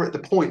 years, they're at the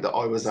point that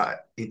I was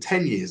at in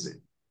 10 years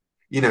in.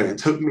 yeah, It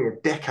took me a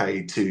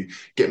decade to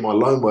get my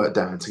loan work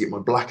down, to get my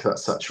black that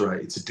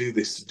saturated, to do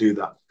this, to do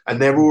that.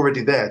 And they're mm,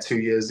 already there 2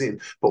 years in.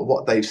 But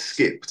what they've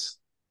skipped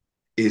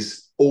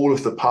is all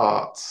of the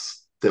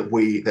parts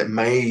that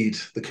made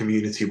the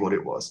community what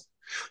it was.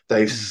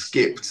 They've Mm.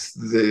 skipped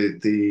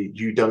the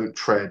you don't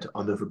tread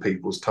on other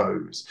people's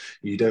toes.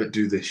 You don't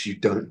do this, you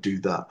don't do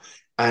that.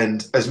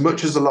 And as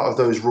much as a lot of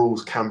those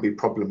rules can be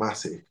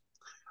problematic,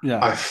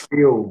 Yeah. I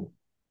feel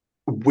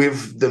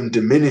with them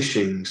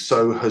diminishing,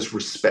 so has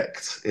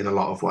respect in a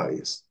lot of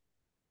ways.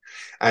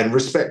 And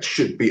respect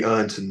should be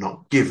earned and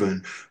not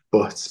given,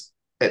 but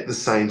at the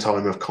same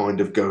time of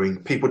kind of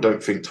going, people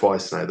don't think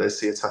twice now. They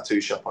see a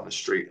tattoo shop on the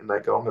street and they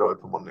go, I'm going to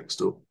open one next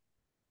door.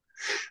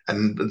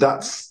 And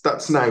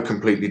that's now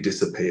completely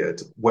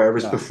disappeared.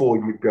 Whereas Yeah. before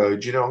you'd go,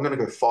 do you know, I'm going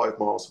to go 5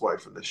 miles away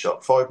from the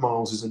shop. 5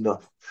 miles is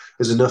enough.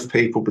 There's enough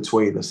people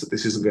between us that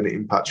this isn't going to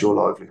impact your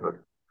livelihood.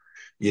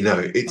 You know,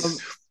 it's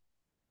Um,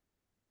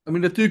 I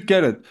mean, I do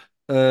get it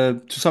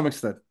to some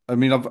extent. I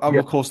mean, I've yeah,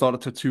 of course not a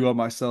tattooer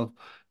myself,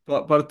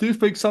 but I do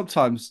think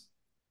sometimes,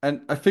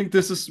 and I think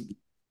this is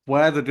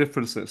where the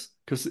difference is.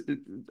 Because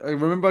I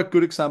remember a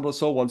good example I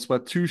saw once where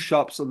two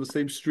shops on the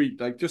same street,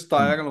 like just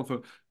diagonal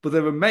from, but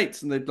they were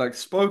mates and they'd like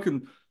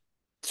spoken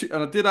to,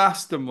 and I did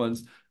ask them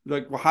once,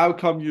 like, well, how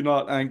come you're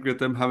not angry at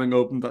them having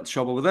opened that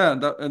shop over there?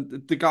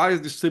 And the guy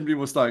just simply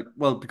was like,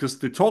 well, because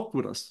they talked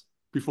with us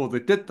before they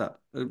did that.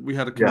 We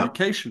had a yeah,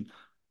 communication,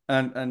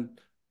 and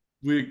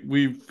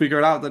we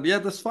figured out that yeah,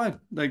 that's fine.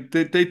 Like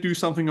they do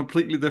something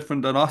completely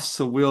different than us,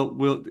 so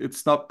we'll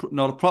it's not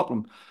a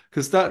problem.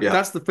 Because yeah,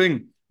 that's the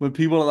thing. When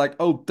people are like,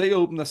 oh, they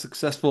opened a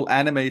successful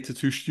anime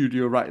tattoo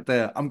studio right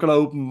there. I'm gonna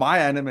open my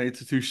anime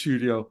tattoo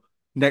studio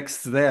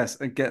next to theirs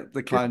and get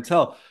the yeah,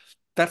 clientele.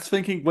 That's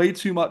thinking way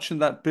too much in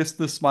that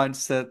business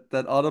mindset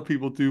that other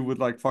people do with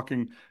like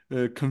fucking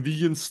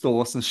convenience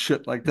stores and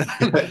shit like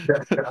that,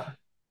 yeah,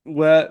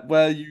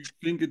 where you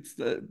think it's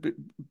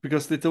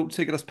because they don't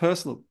take it as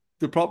personal.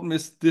 The problem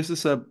is this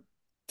is a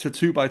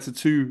tattoo by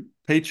tattoo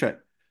paycheck.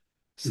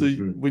 So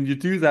Mhm. when you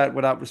do that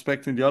without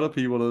respecting the other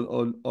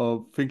people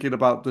or thinking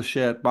about the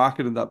shared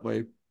market in that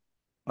way,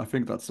 I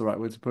think that's the right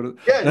way to put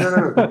Yeah, no,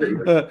 no, no, it.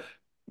 completely.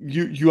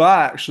 You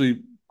are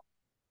actually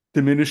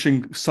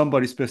diminishing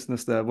somebody's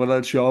business there, whether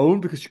it's your own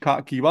because you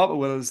can't keep up, or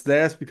whether it's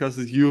theirs because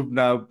you've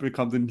now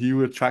become the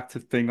new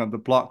attractive thing on the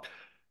block.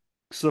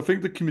 So I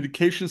think the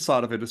communication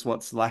side of it is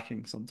what's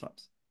lacking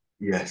sometimes.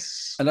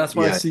 Yes, And that's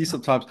what I yeah, see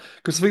sometimes.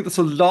 Because I think there's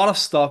a lot of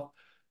stuff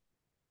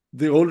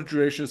the older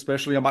generation,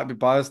 especially, I might be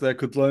biased there,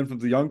 could learn from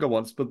the younger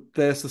ones. But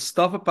there's the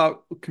stuff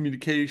about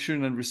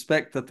communication and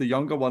respect that the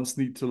younger ones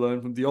need to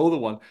learn from the older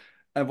one.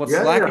 And what's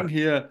yeah, yeah. lacking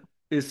here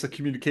is the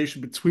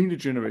communication between the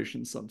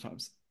generations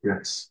sometimes.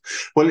 Yes.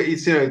 Well,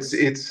 it's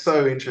it's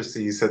so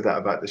interesting you said that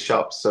about the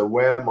shops. So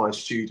where my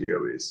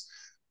studio is,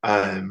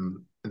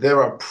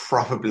 there are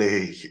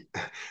probably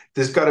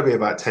there's got to be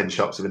about 10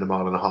 shops within a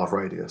mile and a half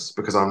radius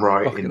because I'm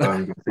right in Fucking hell.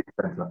 Birmingham City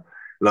Centre.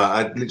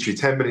 Like I literally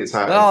 10 minutes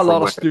out There of are a from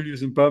lot of where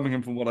studios in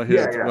Birmingham, from what I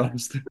hear, yeah, to be yeah.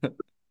 honest.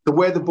 So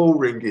where the ball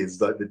ring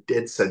is, like the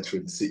dead centre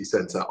of the city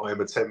centre, I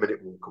am a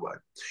 10-minute walk away.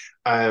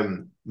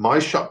 My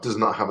shop does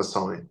not have a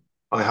sign.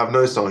 I have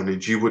no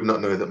signage. You would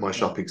not know that my No,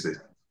 shop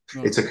exists.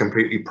 It's no. a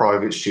completely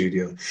private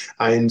studio.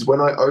 And when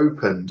I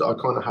opened, I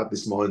kind of had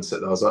this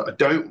mindset that I was like, I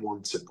don't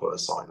want to put a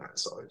sign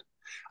outside.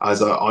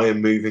 As I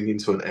am moving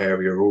into an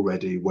area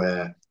already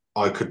where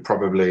I could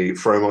probably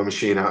throw my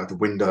machine out of the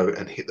window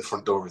and hit the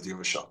front door of the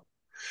other shop.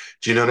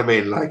 Do you know what I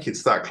mean? Like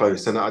it's that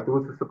close. And there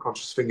was a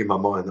subconscious thing in my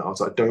mind that I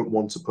was like, I don't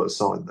want to put a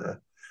sign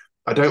there.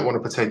 I don't want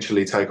to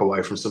potentially take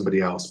away from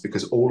somebody else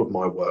because all of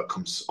my work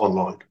comes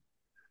online,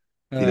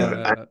 and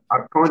Uh,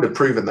 I've kind of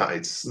proven that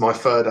it's my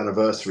third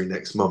anniversary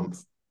next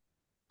month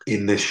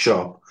in this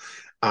shop.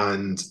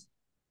 And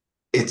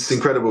it's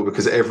incredible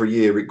because every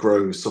year it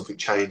grows, something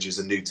changes,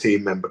 a new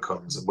team member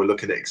comes, and we're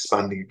looking at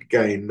expanding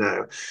again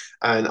now.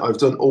 And I've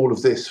done all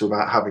of this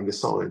without having a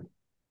sign.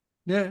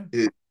 yeah,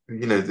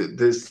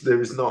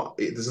 There's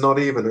not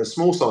even a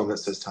small sign that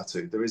says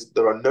tattoo.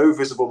 There are no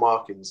visible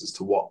markings as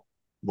to what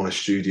my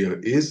studio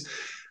is,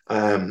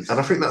 and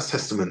I think that's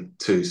testament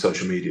to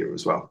social media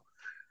as well.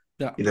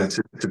 yeah,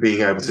 To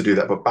being able to do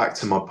that. But back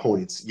to my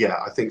point, yeah,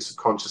 I think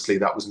subconsciously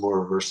that was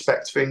more of a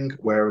respect thing.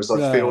 Whereas I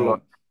feel like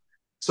yeah,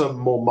 some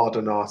more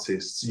modern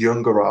artists,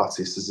 younger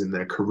artists, as in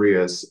their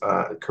career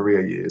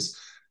years,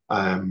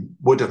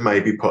 would have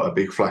maybe put a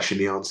big flashy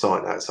neon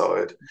sign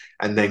outside,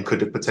 and then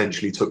could have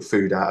potentially took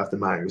food out of the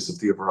mouths of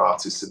the other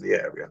artists in the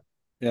area.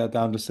 yeah,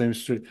 down the same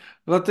street.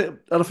 And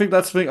I think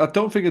that's the thing. I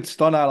don't think it's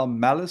done out of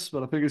malice,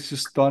 but I think it's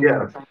just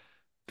Yeah, done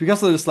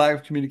because of this lack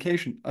of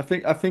communication. I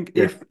think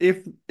yeah,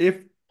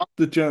 if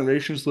the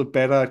generations were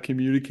better at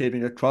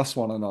communicating across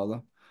one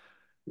another,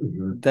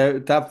 mhm.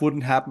 that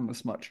wouldn't happen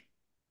as much.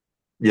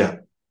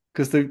 Yeah,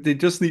 Because they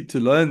just need to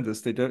learn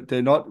this.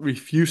 They're not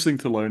refusing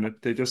to learn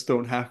it. They just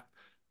don't have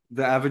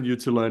the avenue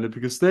to learn it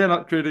because they're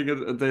not creating it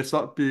and they're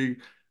not being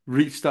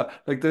reached out.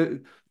 Like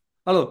the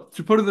I don't know,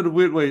 to put it in a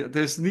weird way,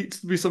 there's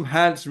needs to be some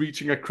hands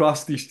reaching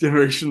across these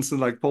generations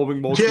and like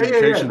forming more yeah, yeah,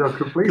 yeah. communication. No,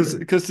 completely.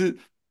 Because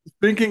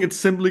thinking it's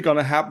simply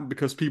gonna happen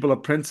because people are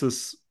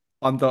princes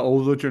on the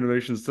older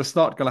generations, that's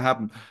not gonna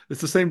happen.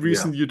 It's the same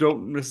Yeah, reason you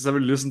don't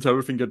necessarily listen to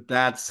everything your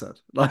dad said.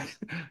 Like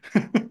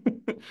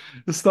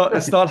it's yeah,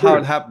 it's not how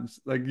it true. happens.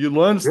 Like you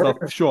learn stuff,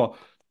 Yeah, sure.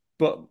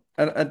 But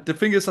and the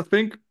thing is, I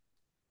think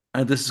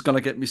and this is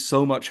gonna get me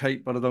so much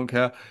hate, but I don't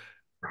care.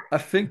 I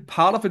think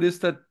part of it is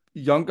that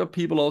younger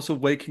people also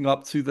waking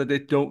up to that they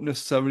don't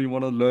necessarily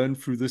want to learn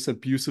through this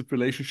abusive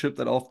relationship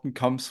that often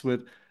comes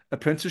with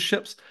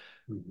apprenticeships.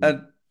 Mhm.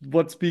 And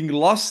what's being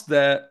lost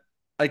there,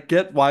 I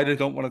get why they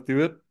don't want to do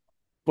it,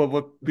 but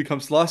what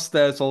becomes lost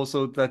there is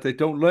also that they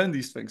don't learn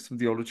these things from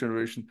the older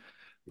generation.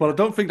 But I Yeah.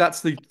 don't think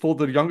that's the for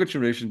the younger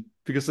generation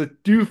because I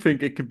do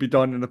think it can be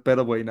done in a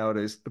better way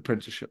nowadays,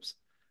 apprenticeships.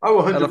 Oh,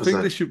 And I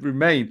think they 100%. should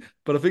remain.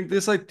 But I think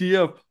this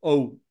idea of,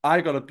 oh, I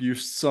got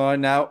abused, so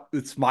now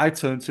it's my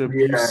turn to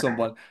abuse Yeah.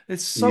 someone.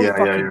 It's so Yeah,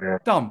 yeah, yeah, fucking yeah.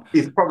 dumb.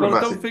 It's But I don't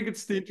problematic. think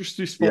it's the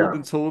industry's fault Yeah.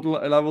 in total.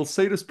 And I will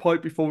say this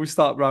point before we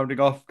start rounding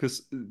off,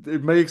 because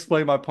it may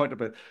explain my point a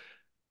bit.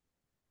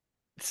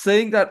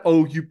 Saying that,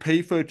 oh, you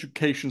pay for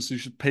education, so you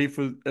should pay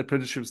for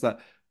apprenticeships,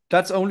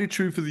 that's only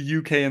true for the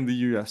UK and the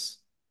US.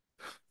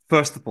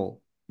 First of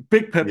all,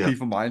 big pet Yeah.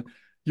 peeve of mine.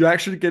 You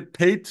actually get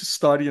paid to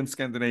study in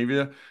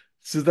Scandinavia.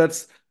 So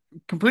that's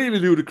completely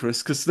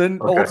ludicrous because then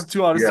all Okay. the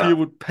two artists Yeah. here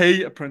would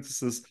pay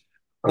apprentices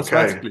Okay.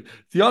 automatically.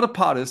 The other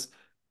part is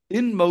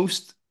in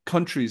most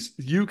countries,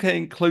 UK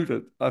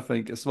included, I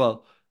think, as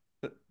well,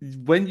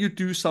 when you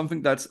do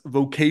something that's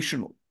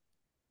vocational,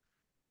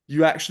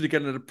 you actually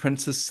get an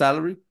apprentice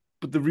salary.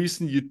 But the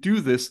reason you do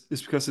this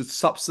is because it's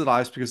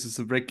subsidized because it's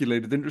a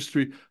regulated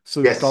industry.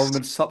 So the Yes.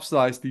 government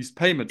subsidize these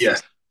payments.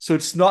 Yes. So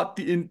it's not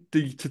the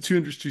tattoo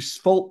industry's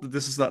fault that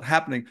this is not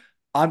happening.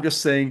 I'm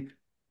just saying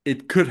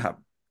it could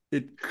happen.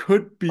 It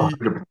could be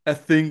 100%. a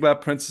thing where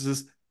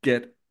apprentices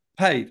get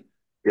paid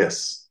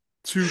Yes.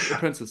 to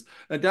apprentices.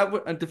 And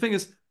the thing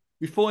is,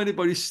 before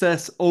anybody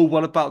says, "Oh,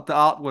 what about the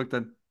artwork?"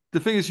 Then the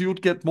thing is, you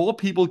would get more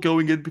people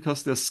going in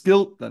because they're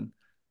skilled than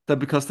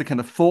because they can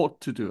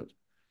afford to do it.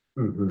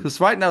 Hmm. Because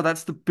right now,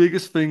 that's the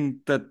biggest thing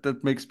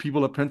that makes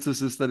people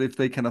apprentices that if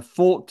they can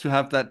afford to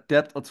have that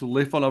debt or to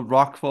live on a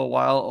rock for a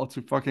while or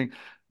to fucking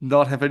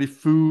not have any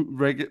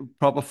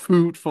proper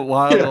food for a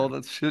while, Yeah. all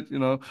that shit.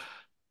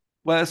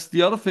 Whereas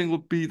the other thing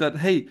would be that,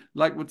 hey,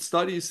 like with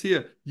studies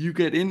here, you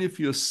get in if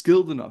you're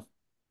skilled enough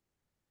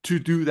to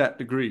do that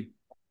degree.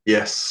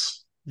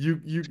 Yes. You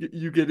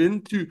get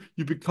into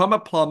you become a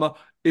plumber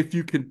if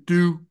you can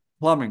do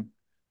plumbing,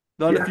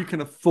 not if Yeah. you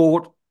can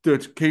afford the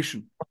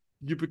education.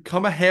 You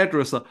become a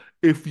hairdresser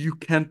if you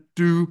can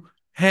do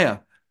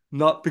hair,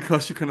 not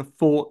because you can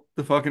afford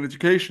the fucking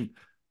education.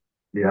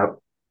 Yeah.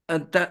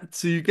 And that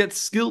so you get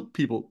skilled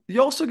people.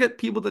 You also get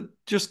people that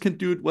just can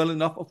do it well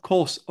enough. Of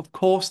course,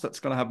 that's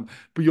gonna happen.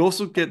 But you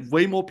also get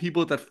way more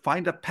people that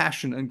find a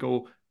passion and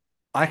go,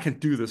 I can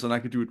do this and I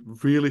can do it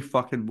really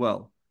fucking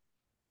well.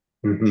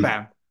 Hmm.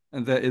 Bam,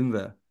 and they're in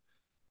there.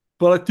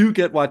 But I do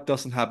get why it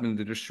doesn't happen in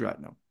the industry right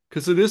now.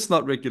 Because it is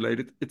not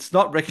regulated. It's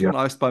not Yeah.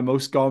 recognized by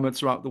most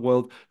governments around the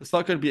world. There's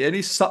not going to be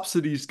any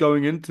subsidies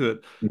going into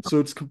it. So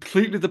it's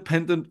completely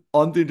dependent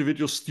on the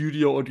individual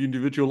studio or the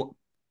individual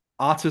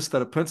artist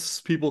that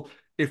apprentices people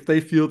if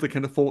they feel they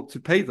can afford to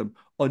pay them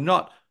or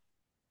not.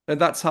 And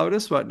that's how it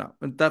is right now.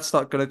 And that's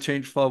not going to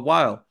change for a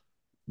while.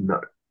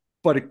 No.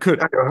 But it could.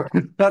 Uh,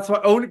 That's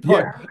my only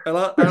point.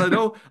 Yeah. And I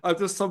know I'm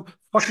just some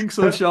fucking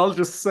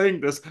sociologist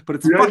saying this, but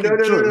it's No, no, fucking no,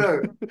 no,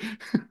 true.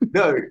 no.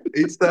 No,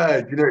 it's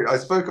sad. I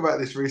spoke about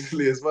this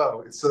recently as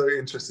well. It's so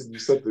interesting you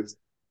said this.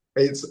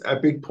 It's a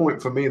big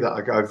point for me that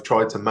I've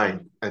tried to make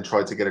and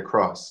tried to get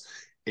across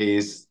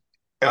is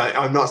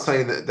I'm not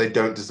saying that they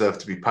don't deserve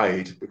to be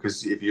paid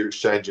because if you're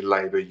exchanging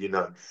labor,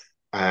 Yeah.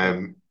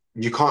 um,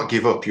 you can't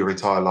give up your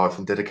entire life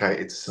and dedicate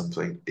it to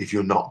something if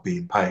you're not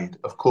being paid,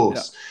 of Yeah.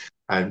 course.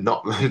 And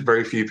not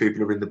very few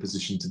people are in the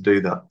position to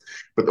do that.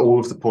 But all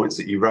of the points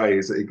that you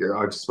raise,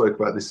 I've spoke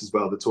about this as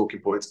well, the talking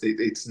points,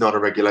 it's not a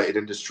regulated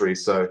industry.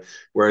 So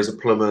whereas a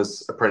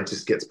plumber's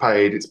apprentice gets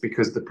paid, it's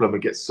because the plumber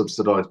gets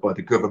subsidized by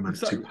the government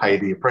to Exactly. pay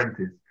the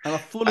apprentice. And I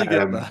fully get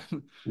Um, that.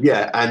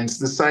 yeah, and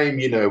the same,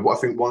 what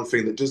I think one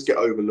thing that does get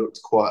overlooked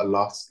quite a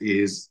lot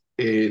is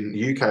in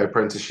UK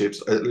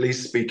apprenticeships, at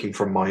least speaking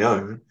from my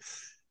own,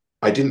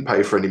 I didn't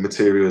pay for any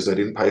materials. I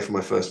didn't pay for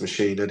my first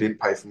machine. I didn't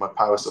pay for my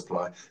power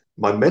supply.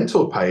 My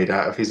mentor paid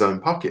out of his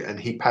own pocket and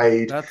he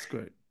paid That's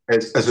great.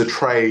 as a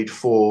trade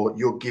for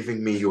you're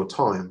giving me your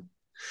time.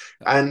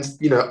 Yeah. And,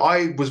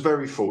 I was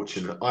very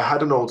fortunate. I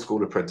had an old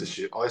school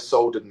apprenticeship. I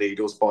soldered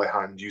needles by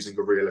hand using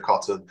a reel of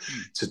cotton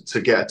Mm.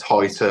 to get a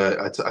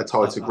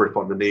tighter grip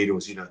on the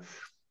needles.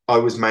 I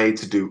was made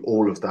to do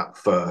all of that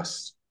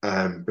first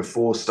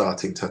before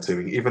starting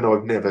tattooing, even though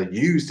I've never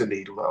used a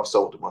needle that I've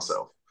soldered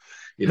myself.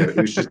 It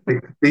was just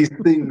these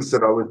things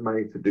that I was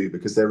made to do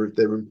because they're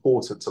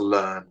important to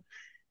learn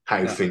how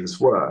Yeah, things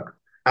work.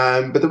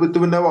 But there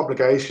were no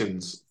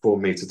obligations for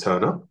me to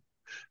turn up.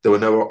 There were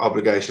no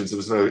obligations. There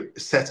was no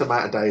set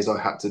amount of days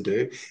I had to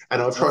do.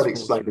 And I've that's tried bullshit.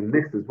 explaining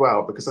this as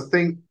well because I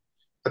think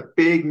a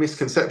big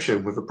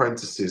misconception with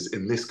apprentices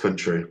in this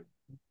country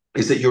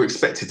is that you're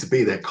expected to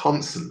be there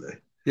constantly.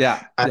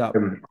 Yeah, yeah,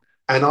 Um,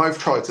 and I've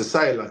tried to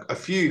say like a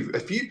few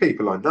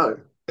people I know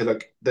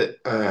like that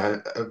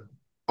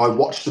I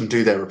watched them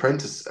do their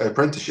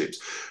apprenticeships.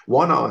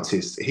 One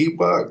artist, he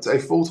worked a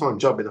full-time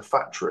job in a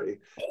factory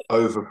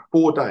over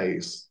 4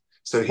 days,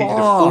 So he did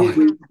a full Fuck.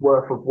 week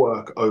worth of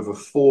work over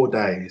 4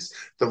 days.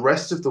 The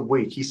rest of the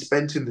week he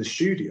spent in the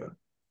studio.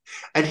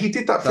 And he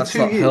did that for That's two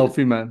not years.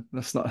 healthy, man.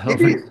 That's not It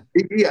healthy. is.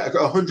 Yeah,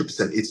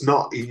 100%. It's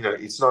not,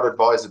 it's not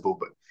advisable,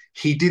 but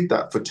he did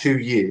that for 2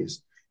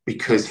 years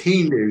because Nice.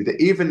 he knew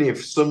that even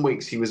if some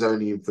weeks he was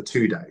only in for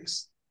 2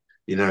 days,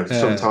 Yeah.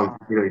 sometimes,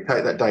 he'd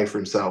take that day for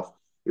himself.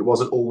 It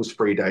wasn't always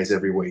 3 days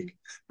every week,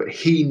 but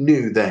he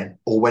knew then,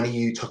 or when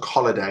he took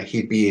holiday,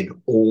 he'd be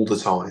in all the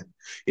time.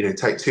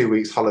 Take 2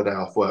 weeks holiday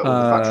off work when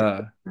the factory,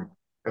 Uh,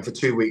 and for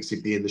 2 weeks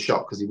he'd be in the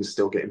shop because he was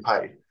still getting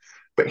paid.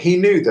 But he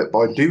knew that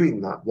by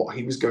doing that, what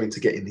he was going to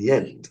get in the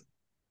end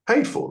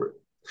paid for it.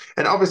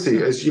 And obviously,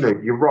 yeah. as you know,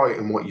 you're right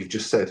in what you've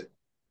just said.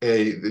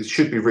 There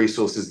should be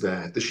resources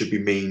there. There should be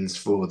means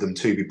for them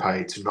to be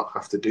paid to not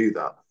have to do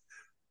that.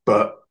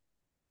 But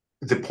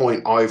the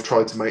point I've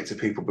tried to make to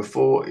people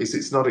before is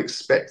it's not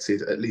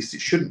expected, at least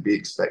it shouldn't be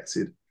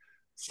expected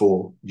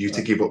for you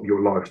to Uh, give up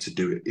your life to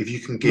do it. If you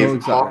can no,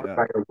 give half exactly. a Yeah.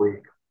 day a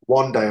week,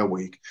 1 day a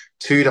week,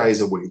 2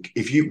 days a week,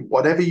 if you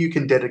whatever you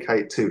can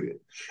dedicate to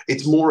it,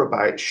 it's more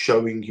about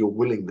showing your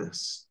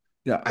willingness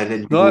Yeah. and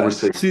then you No, will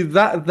receive. see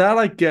that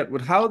I get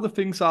with how the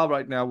things are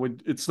right now.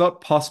 When it's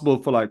not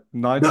possible for like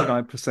No,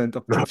 99%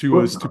 of no, of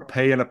course tattooers to not.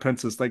 pay an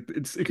apprentice. Like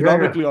it's Yeah,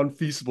 yeah. economically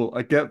unfeasible.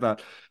 I get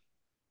that.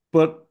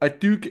 But I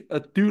do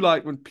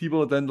like when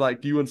people then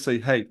like you and say,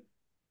 "Hey,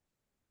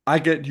 I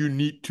get you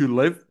need to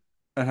live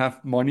and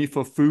have money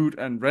for food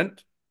and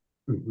rent.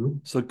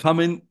 Mhm. So come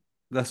in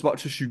as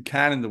much as you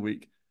can in the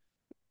week.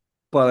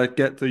 But I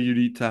get that you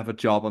need to have a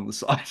job on the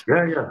side."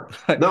 Yeah, yeah.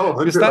 Like, No,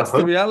 because 100, that's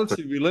the 100%.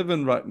 reality we live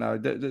in right now.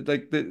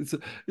 Like,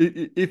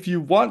 if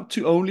you want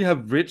to only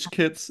have rich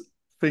kids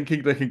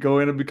thinking they can go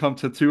in and become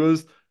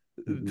tattooers,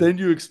 Mhm. then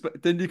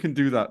you can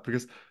do that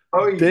because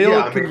Oh, yeah.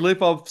 Dale I mean, can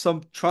live off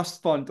some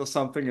trust fund or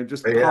something and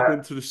just pop yeah,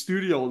 into the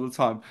studio all the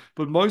time.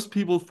 But most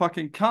people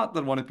fucking can't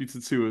that want to be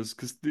tattooers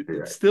because it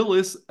yeah. still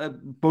is a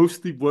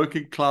mostly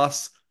working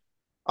class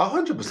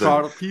 100%.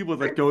 crowd of people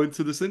that go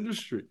into this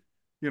industry.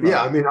 You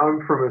Yeah, know? I mean,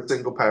 I'm from a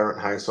single parent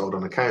household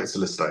on a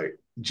council estate.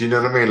 Do you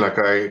know what I mean? Like,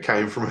 I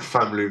came from a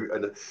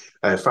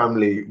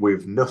family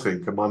with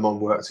nothing, and my mom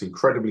worked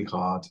incredibly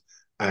hard.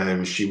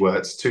 She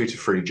worked 2 to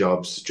 3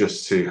 jobs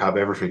just to have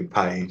everything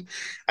paid,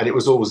 and it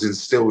was always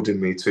instilled in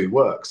me to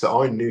work.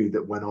 So I knew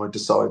that when I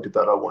decided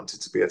that I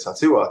wanted to be a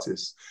tattoo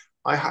artist,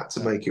 I had to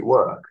Yeah. make it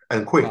work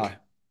and quick. Aye.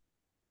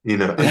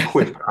 And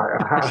quick. I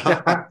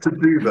Yeah. had to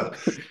do that.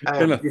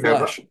 In a But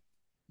flash.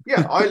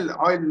 yeah,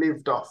 I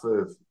lived off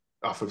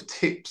of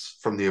tips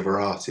from the other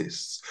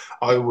artists.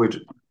 I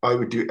would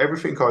do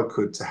everything I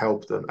could to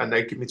help them, and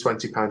they give me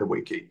 £20 a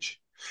week each.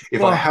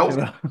 If I Fuck, helped,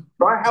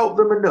 if I helped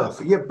them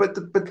enough, yeah. But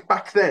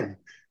back then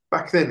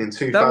in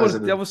that was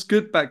 2000, that was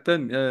good back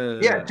then. Yeah, yeah,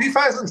 yeah, yeah.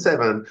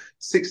 2007,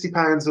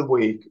 £60 a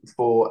week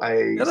for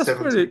a Yeah, that's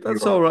pretty. 17 year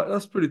That's all old. right.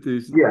 That's pretty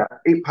decent. Yeah,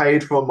 it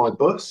paid for my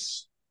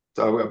bus,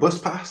 so a bus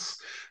pass.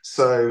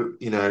 So,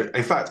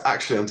 in fact,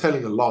 actually, I'm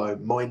telling a lie.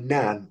 My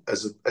nan,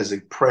 as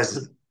a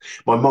present,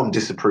 my mom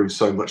disapproved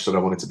so much that I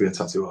wanted to be a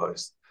tattoo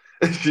artist.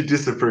 She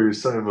disapproved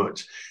so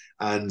much.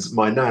 And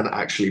my nan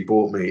actually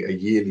bought me a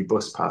yearly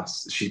bus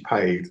pass. She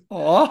paid.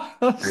 Oh,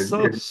 that's And,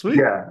 so and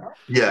sweet. yeah,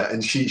 yeah.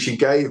 And she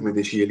gave me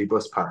this yearly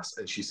bus pass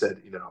and she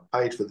said, I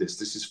paid for this.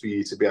 This is for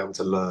you to be able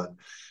to learn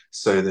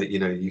so that,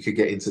 you could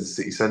get into the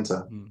city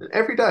centre. Hmm. And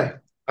every day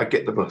I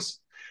get the bus.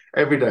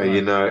 Every day,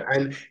 Right.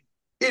 and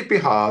it'd be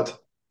hard,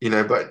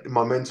 but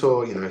my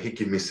mentor, he'd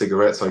give me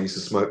cigarettes. I used to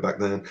smoke back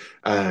then,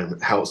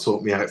 help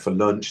sort me out for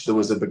lunch. There Uh,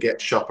 was a baguette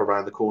shop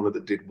around the corner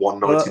that did one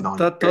well, ninety nine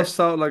that baguette. does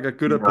sound like a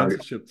good You know,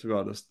 apprenticeship, to be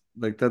honest.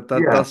 Like that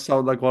yeah, does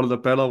sound like one of the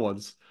better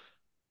ones.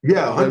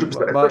 yeah, Like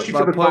 100%, my especially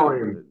for my the point,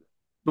 time.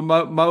 but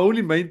my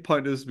only main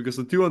point is because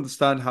I do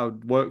understand how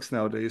it works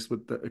nowadays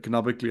with the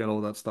economically and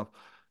all that stuff.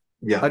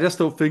 I Yeah. just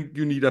don't think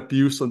you need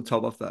abuse on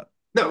top of that.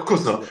 No, of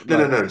course not. No,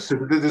 no, Like no. So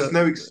there's that.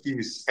 no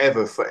excuse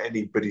ever for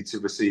anybody to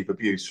receive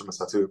abuse from a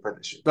tattoo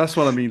apprenticeship. That's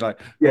what I mean. Like,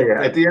 Yeah, yeah.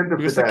 At like the end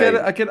of the because I get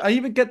it. day, I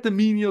even get the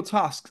menial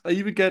tasks. I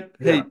even get,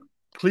 yeah, hey,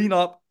 clean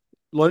up,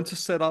 learn to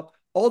set up,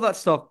 all that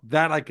stuff.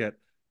 That I get.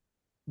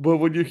 But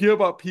when you hear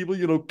about people,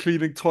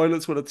 cleaning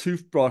toilets with a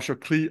toothbrush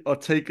or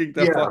taking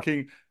their yeah,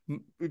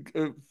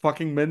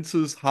 fucking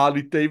Mentor's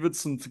Harley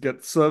Davidson to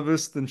get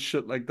serviced and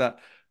shit like that,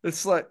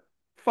 it's like,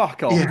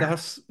 fuck off. That yeah,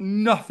 has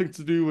nothing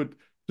to do with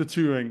the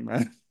touring,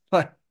 man.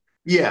 Like,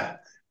 yeah.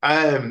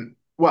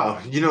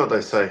 Well, you know what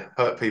they say,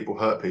 hurt people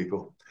hurt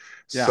people.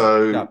 yeah,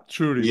 So, yeah,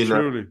 truly, you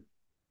know, truly.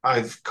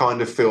 I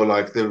kind of feel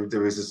like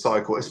there is a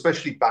cycle,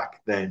 especially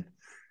back then.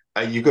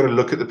 You've got to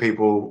look at the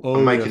people.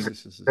 I'm Oh making yes,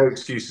 yes, yes, yes, no yes.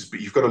 excuses,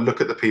 but you've got to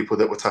look at the people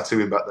that were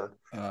tattooing back then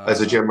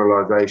as a Uh,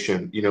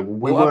 generalization.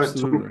 We oh, weren't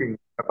absolutely. talking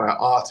about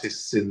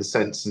artists in the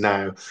sense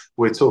now.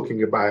 We're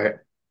talking about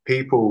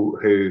people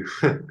who,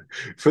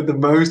 for the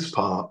most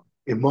part,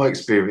 in my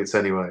experience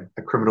anyway,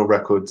 had criminal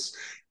records,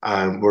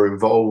 were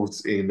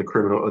involved in the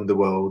criminal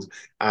underworld,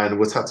 and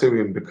were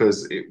tattooing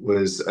because it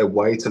was a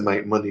way to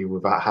make money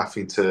without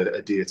having to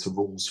adhere to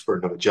rules for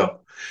another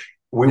job.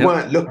 we Yep.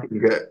 weren't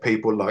looking at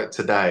people like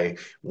today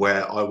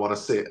where I want to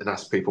sit and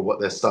ask people what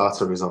their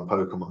starter is on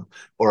Pokemon,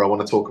 or I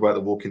want to talk about The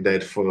Walking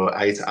Dead for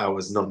 8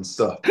 hours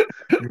non-stop,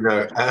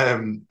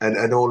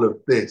 and all of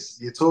this.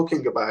 You're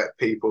talking about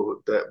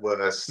people that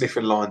were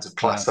sniffing lines of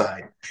Uh, Class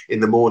A in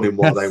the morning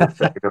while they were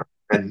setting up.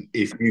 And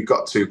if you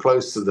got too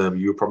close to them,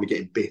 you were probably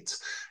getting bit.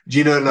 Do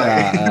you know, like,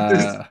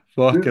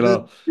 fuck it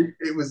up.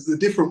 it was a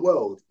different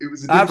world. It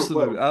was a different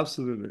Absolutely, world.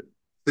 absolutely.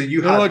 So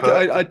you No, no, had I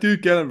person. do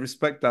get and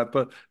respect that,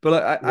 but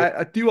Yeah,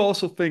 I do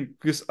also think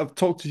because I've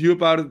talked to you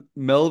about it.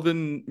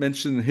 Melvin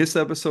mentioned in his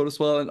episode as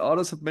well, and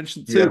others have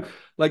mentioned too. yeah,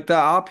 Like there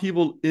are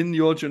people in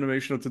your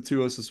generation of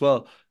tattooers as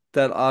well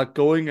that are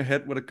going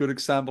ahead with a good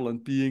example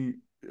and being,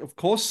 of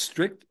course,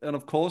 strict, and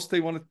of course they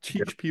want to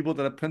yeah, teach people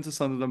that are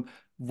apprentices under them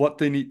what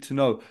they need to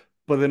know,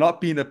 but they're not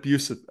being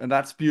abusive, and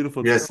that's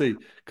beautiful to yeah, see.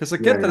 Because I yeah,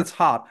 get that yeah. it's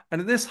hard,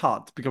 and it is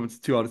hard to become a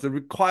tattoo artist. It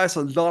requires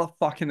a lot of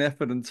fucking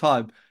effort and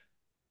time.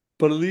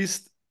 But at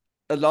least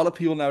a lot of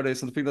people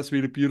nowadays, and I think that's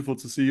really beautiful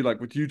to see, like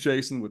with you,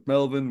 Jason, with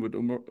Melvin, with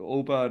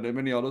Oba, and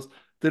many others,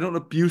 they don't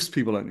abuse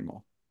people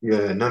anymore,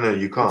 Yeah, no, no,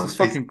 you which is can't.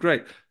 fucking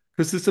great.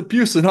 Because it's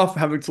abuse enough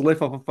having to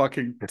live off of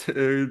fucking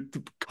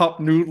cup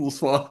noodles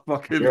for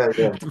fucking Yeah,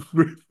 yeah,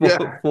 three, four,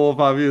 yeah. 4 or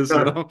 5 years,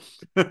 you No, know?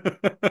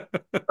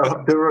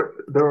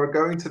 there are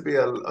going to be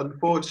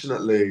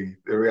unfortunately,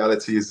 the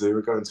reality is there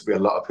are going to be a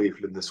lot of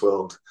people in this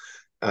world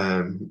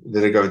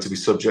that are going to be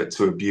subject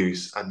to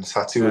abuse, and the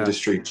tattoo Yeah,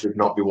 industry should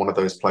not be one of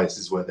those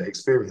places where they yeah.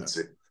 experience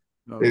it.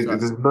 No,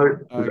 exactly.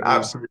 I There's agree.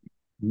 absolutely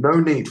no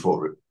need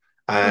for it.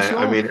 Because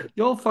I mean,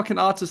 you're all fucking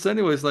artists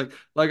anyways. Like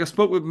I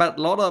spoke with Matt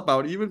Lotter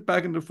about even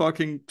back in the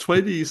fucking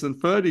 20s and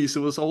 30s,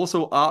 it was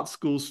also art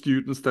school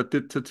students that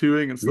did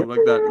tattooing and yeah, stuff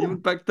like that. Even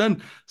back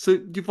then. So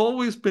you've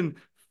always been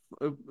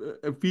a,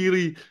 a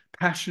really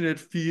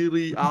passionate,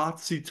 really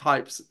artsy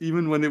types,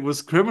 even when it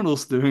was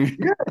criminals doing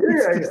yeah, it.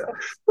 yeah,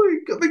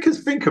 yeah.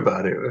 Because think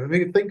about it. I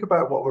mean, think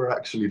about what we're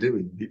actually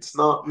doing. It's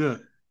not. Yeah.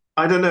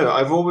 I don't know.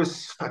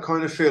 I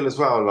kind of feel as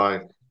well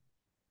like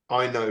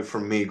I know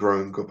from me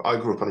growing up, I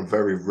grew up on a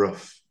very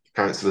rough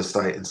council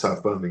estate in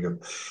South Birmingham.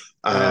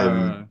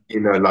 Uh,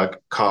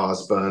 Like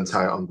cars burnt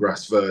out on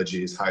grass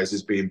verges,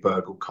 houses being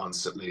burgled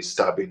constantly,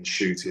 stabbing,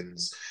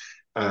 shootings,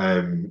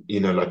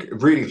 like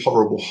really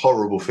horrible,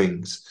 horrible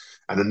things,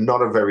 and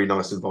not a very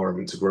nice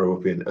environment to grow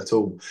up in at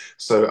all.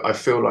 So I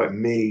feel like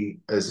me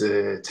as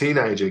a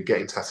teenager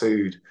getting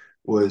tattooed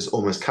was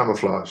almost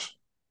camouflage.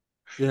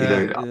 You yeah,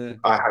 know, yeah.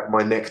 I had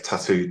my neck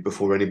tattooed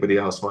before anybody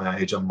else my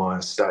age on my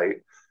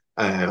estate.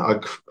 I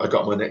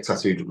got my neck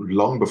tattooed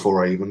long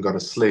before I even got a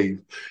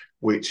sleeve,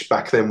 which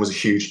back then was a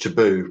huge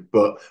taboo.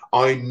 But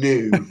I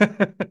knew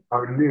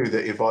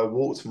that if I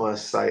walked my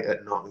estate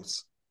at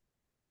night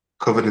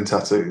covered in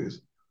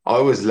tattoos, I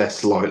was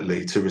less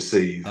likely to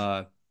receive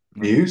uh,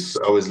 no. abuse.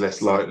 I was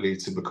less likely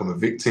to become a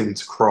victim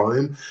to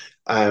crime.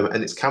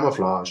 And it's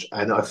camouflage.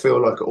 And I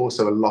feel like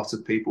also a lot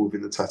of people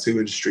within the tattoo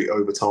industry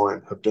over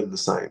time have done the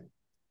same.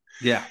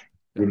 Yeah.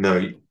 You Yeah.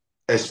 know,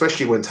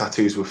 especially when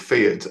tattoos were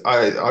feared.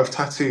 I've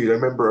tattooed, I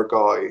remember a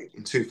guy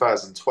in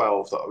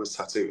 2012 that I was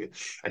tattooing,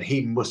 and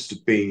he must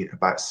have been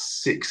about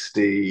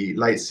 60,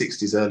 late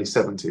 60s, early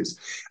 70s,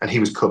 and he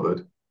was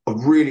covered. A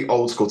really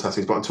old school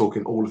tattoos, but I'm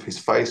talking all of his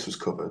face was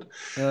covered.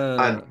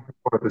 And Uh,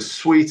 one of the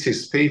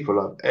sweetest people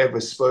I've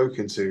ever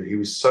spoken to. He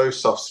was so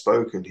soft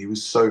spoken, he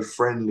was so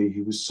friendly,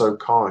 he was so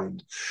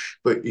kind.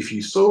 But if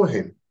you saw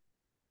him,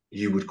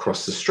 you would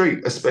cross the street,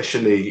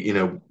 especially,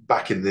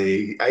 back in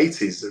the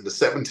 80s and the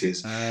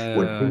 70s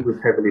when he uh, was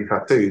heavily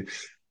tattooed.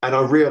 And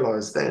I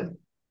realized then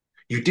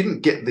you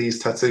didn't get these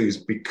tattoos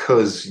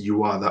because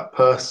you are that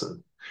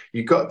person.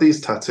 You got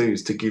these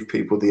tattoos to give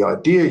people the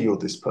idea you're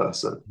this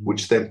person,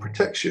 which then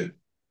protects you.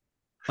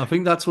 I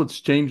think that's what's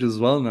changed as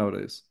well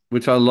nowadays,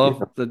 which I love.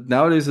 Yeah, That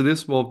nowadays it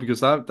is more because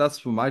that's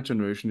for my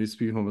generation.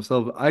 Speaking for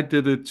myself, I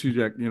did it to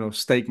like,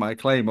 stake my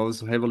claim. I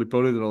was heavily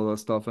bullied and all that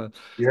stuff,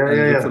 yeah,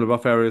 and yeah, lived in yeah. a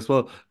rough area as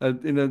well.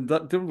 And in a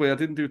that different way, I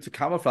didn't do it to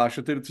camouflage.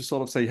 I did it to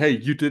sort of say, "Hey,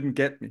 you didn't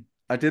get me.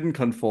 I didn't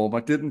conform.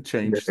 I didn't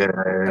Yeah, change. yeah,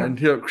 yeah, And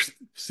here,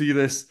 see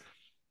this."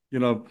 You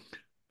know,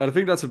 and I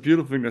think that's a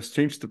beautiful thing that's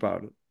changed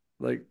about it.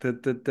 Like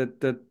that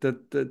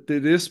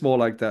it is more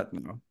like that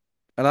now.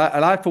 And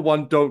I for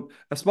one don't,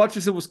 as much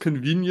as it was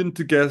convenient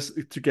to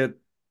get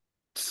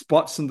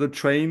spots on the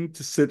train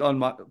to sit on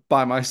my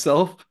by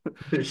myself,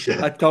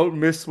 yeah, I don't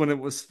miss when it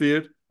was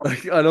feared.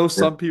 Like I know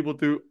yeah, some people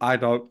do, I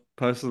don't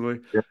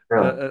personally. yeah,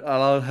 yeah. And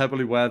I'll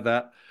happily wear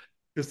that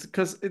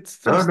because it's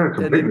No, just no, an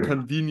completely.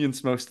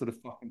 inconvenience most of the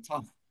fucking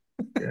time.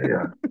 Yeah,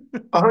 yeah.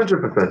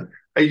 100%.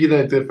 I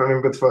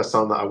remember the first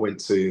time that I went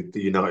to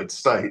the United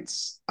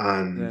States,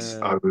 and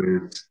Yeah.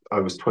 I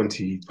was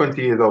 20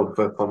 years old the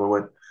first time I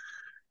went.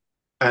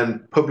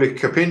 And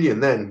public opinion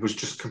then was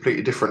just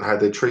completely different how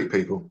they treat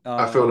people.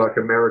 I feel Uh, like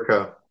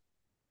America,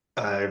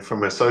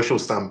 from a social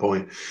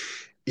standpoint,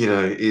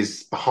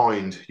 is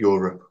behind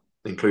Europe,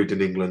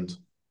 including England,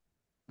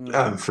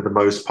 uh, for the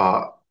most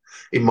part.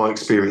 in my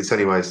experience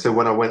anyway. So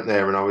when I went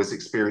there and I was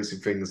experiencing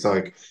things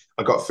like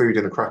I got food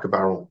in a Cracker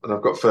Barrel and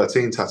I've got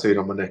 13 tattooed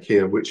on my neck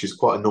here, which is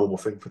quite a normal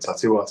thing for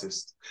tattoo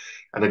artists.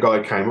 And a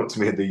guy came up to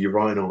me at the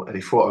urinal and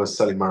he thought I was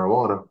selling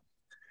marijuana,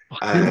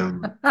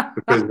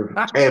 because of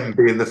M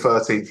being the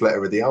 13th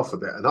letter of the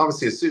alphabet. And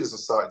obviously, as soon as I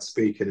started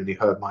speaking and he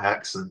heard my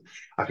accent,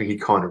 I think he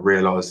kind of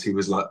realized. He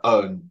was like,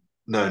 "Oh,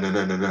 no, no,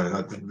 no, no,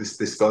 no,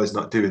 this guy's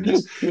not doing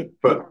this."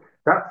 But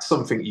that's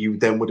something you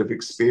then would have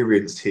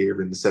experienced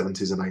here in the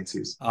 70s and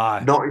 80s,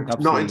 Aye, not in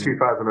absolutely.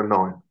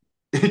 2009.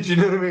 Do you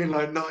know what I mean?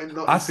 Like not in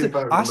I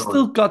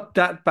still 2009. got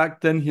that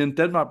back then here in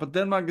Denmark, but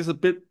Denmark is a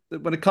bit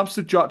when it comes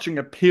to judging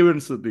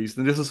appearance at least,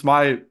 and this is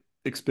my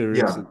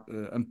experience Yeah,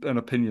 and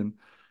opinion.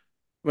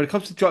 When it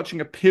comes to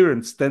judging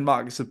appearance,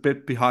 Denmark is a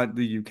bit behind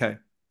the UK.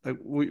 Like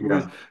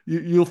yeah.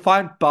 you'll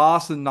find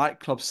bars and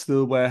nightclubs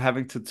still where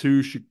having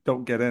tattoos you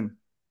don't get in.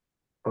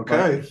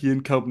 Like Okay. here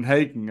in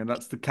Copenhagen, and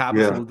that's the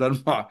capital Yeah. of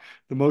Denmark,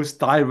 the most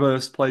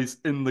diverse place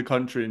in the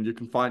country, and you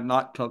can find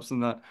nightclubs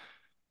and that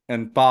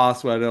and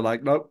bars where they're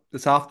like, nope,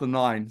 it's after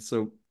 9,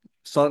 so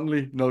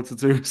suddenly no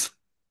tattoos.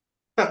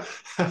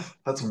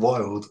 That's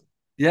wild.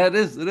 Yeah, it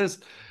is. It is.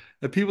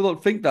 And people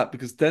don't think that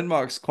because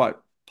Denmark's quite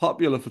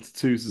popular for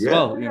tattoos as Yeah,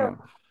 well, you yeah. know.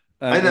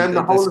 And And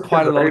the there's whole of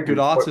quite a lot of Scandinavia good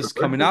is quite artists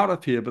coming progressive. out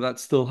of here, but that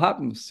still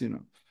happens, you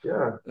know.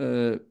 Yeah.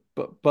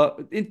 But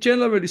in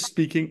generally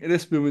speaking, it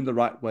is moving the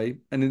right way.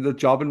 And in the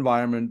job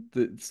environment,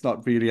 it's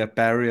not really a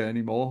barrier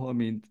anymore. I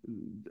mean,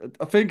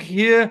 I think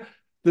here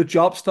the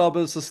job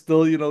stoppers are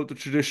still, the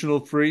traditional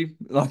three.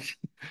 Like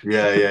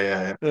Yeah, yeah,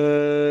 yeah,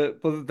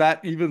 but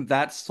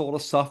that's sort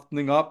of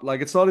softening up.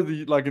 Like it's not in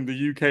the like in the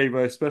UK,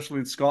 but especially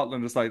in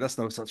Scotland, it's like there's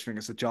no such thing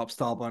as a job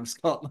stopper in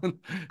Scotland.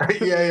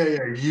 yeah, yeah,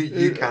 yeah.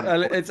 You can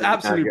And it's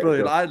absolutely absolutely get a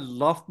brilliant. job. I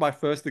loved my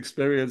first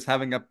experience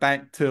having a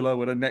bank teller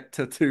with a neck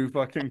tattoo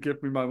fucking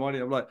give me my money.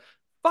 I'm like,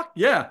 fuck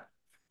yeah,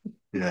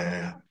 Yeah,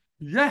 yeah,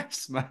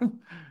 yes, man.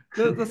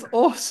 That's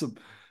awesome.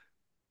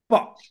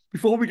 But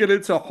before we get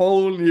into a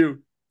whole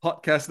new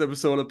podcast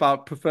episode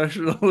about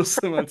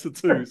professionalism and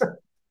tattoos,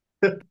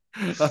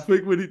 yeah. I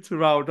think we need to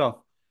round off.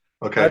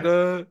 And Okay.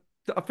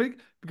 I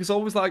think because I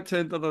always like to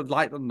end on a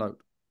lighter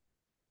note,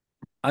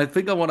 I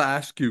think I want to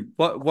ask you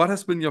what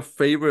has been your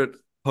favorite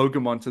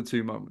Pokemon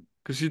tattoo moment?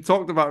 Because you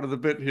talked about it a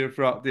bit here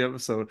throughout the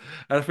episode,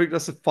 and I think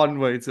that's a fun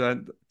way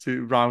to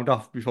round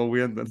off before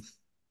we end it.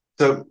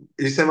 So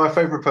you say my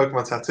favorite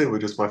Pokemon tattoo or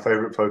just my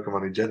favorite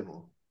Pokemon in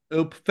general?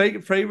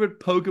 Favorite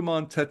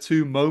Pokemon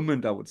tattoo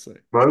moment, I would say.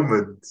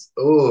 Moments.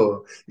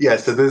 Oh, yeah.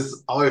 So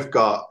I've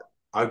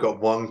got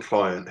one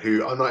client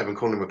who I'm not even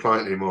calling him a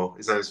client anymore.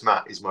 His name's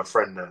Matt. He's my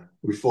friend now.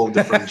 We formed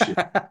a friendship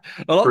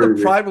I love the through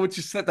this. pride with which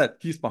you said that.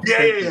 He's my Yeah,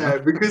 friend, yeah, you yeah. know.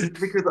 Because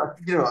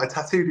I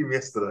tattooed him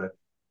yesterday,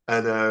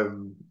 and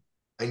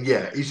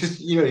yeah, it's just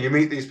you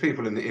meet these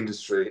people in the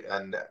industry,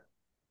 and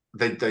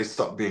they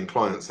stop being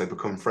clients, they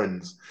become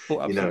friends,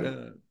 Oh, you know.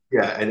 absolutely.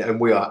 Yeah, and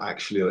we are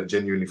actually like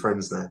genuinely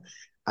friends now.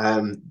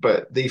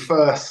 But the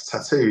first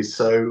tattoo,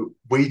 so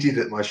we did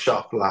at my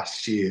shop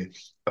last year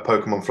a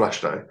Pokemon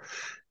Flash Day.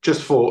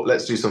 Just thought,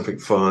 let's do something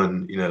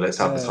fun, let's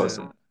advertise Uh,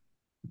 something.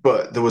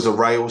 But there was a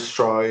rail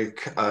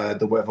strike.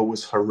 The weather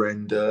was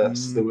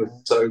horrendous. There mm, were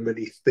so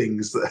many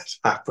things that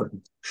had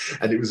happened,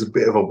 and it was a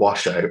bit of a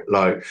washout.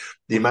 Like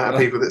the amount of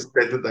people that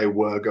said that they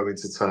were going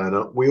to turn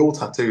up. We all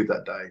tattooed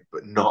that day,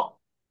 but not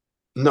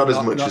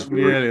as much not as we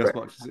were nearly as expecting.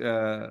 much as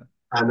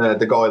And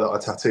the guy that I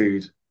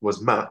tattooed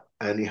was Matt,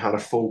 and he had a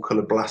full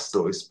color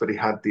Blastoise, but he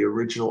had the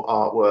original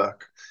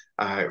artwork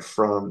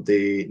from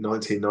the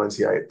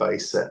 1998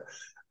 base set.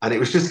 And it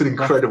was just an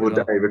incredible fucking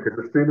day hell. because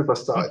as soon as I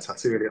started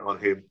tattooing it on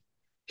him,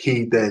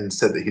 he then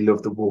said that he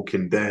loved The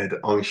Walking Dead.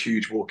 I'm a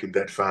huge Walking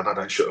Dead fan. I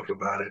don't shut up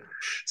about it.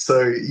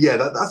 So yeah,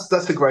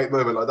 that's a great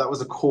moment. Like that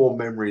was a core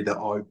memory that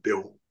I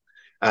built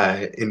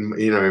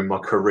in my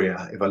career.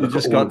 If I You look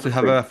at just all got of the to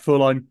have things. a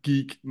full-on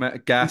geek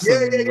Yeah,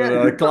 yeah, gasm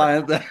with yeah. a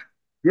client there.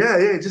 Yeah,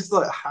 yeah, just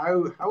like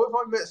how have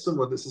I met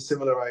someone that's a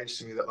similar age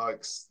to me that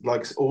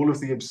likes all of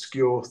the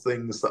obscure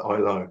things that I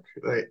like?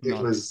 It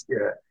Nice. was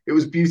yeah, it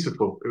was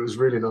beautiful. It was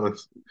really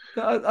nice.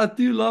 I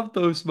do love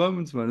those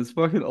moments, man. It's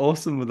fucking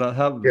awesome when that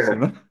happens, Yeah, you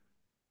know?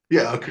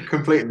 yeah, I could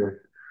completely.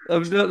 I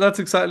mean, that's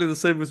exactly the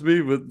same with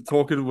me with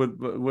talking with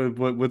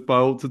my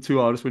old tattoo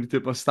artist when he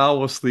did my Star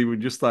Wars sleeve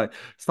and just like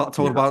start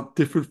talking Yeah, about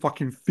different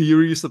fucking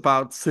theories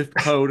about Sith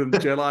code and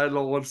Jedi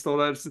law and stuff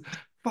like that.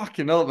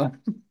 Fucking hell,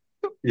 man.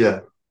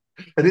 yeah,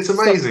 and it's Stuff,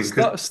 amazing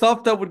because stuff,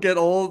 stuff that would get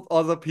all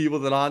other people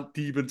that aren't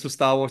deep into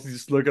Star Wars to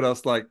just look at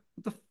us like,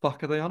 what the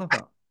fuck are they on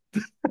about?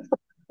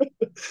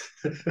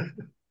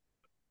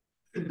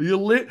 You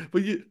live,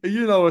 but you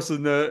know as a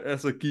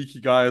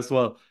geeky guy as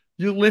well.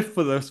 You live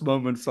for those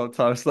moments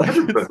sometimes. Like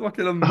it's 100%,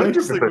 fucking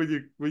amazing 100%.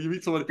 when you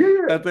meet someone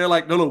Yeah, and they're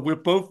like, no, we're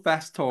both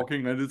fast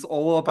talking and it's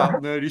all yeah,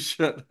 about nerdy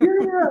shit. yeah,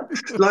 yeah.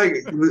 Like,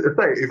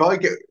 say, if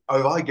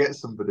I get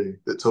somebody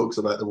that talks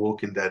about The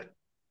Walking Dead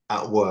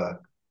at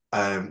work,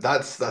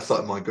 that's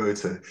like my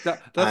go-to.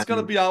 That's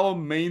gonna And be our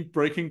main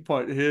breaking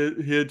point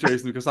here,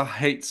 Jason, because I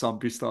hate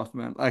zombie stuff,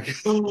 man. Like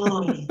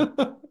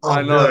oh,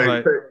 I oh know, no.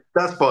 mate.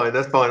 That's fine.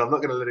 That's fine. I'm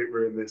not going to let it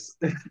ruin this.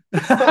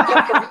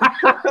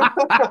 I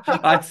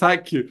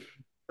thank you.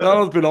 That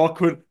would have been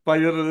awkward by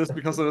the end of this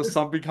because of the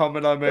zombie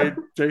comment I made.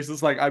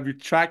 Jason's like, I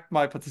retract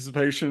my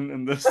participation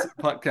in this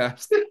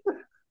podcast.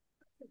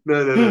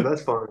 No, no, no.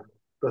 That's fine.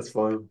 That's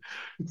fine.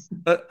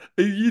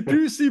 You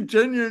do seem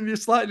genuinely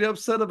slightly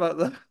upset about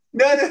that.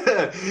 No, no,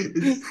 no.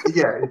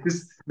 It's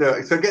just no.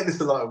 So I get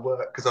this a lot at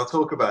work because I'll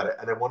talk about it,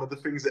 and then one of the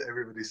things that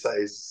everybody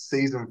says,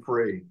 season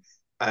three,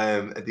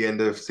 at the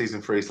end of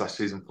season three slash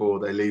season four,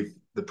 they leave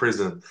the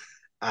prison,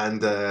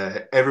 and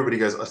everybody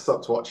goes, "I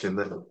stopped watching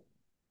them,"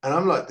 and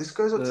I'm like, "This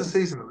goes up to Uh,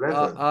 season 11."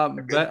 Okay.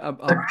 I'm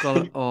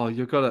gonna. Oh,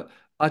 you're gonna.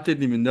 I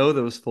didn't even know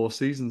there was 4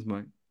 seasons,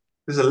 mate.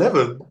 There's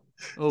 11.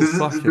 Oh, There's,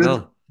 fucking there's,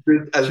 hell.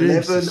 there's 11.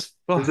 Jesus.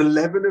 There's Fuck.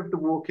 11 of The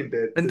Walking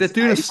Dead. And they're There's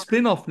doing a 8.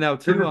 spin-off now No,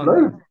 too, there's aren't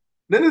they? loads.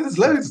 No, no, there's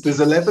Oh, loads. There's Jesus.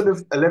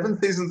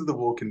 11 seasons of The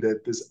Walking Dead.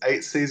 There's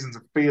 8 seasons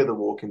of Fear the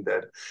Walking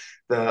Dead.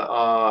 There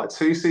are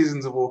 2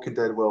 seasons of Walking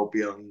Dead World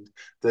Beyond.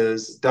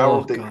 There's Oh,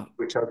 Daryl Dixon, God.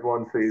 which has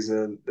 1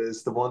 season.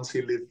 There's The Ones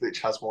Who Live,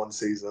 which has 1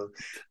 season.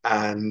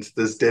 And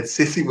there's Dead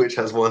City, which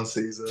has 1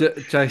 season.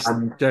 Jason,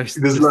 And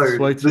Jason, there's this is loads.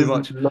 way too There's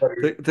much.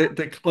 loads.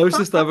 The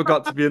closest I ever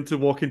got to be into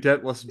Walking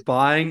Dead was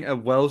buying a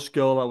Welsh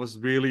girl I was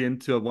really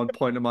into at one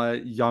point in my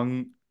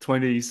young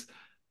 20s,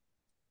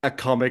 a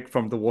comic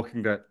from The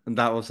Walking Dead, and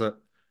that was it.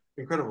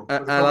 Incredible. And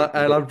There's a comic from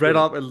I Dead read City.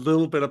 up a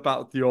little bit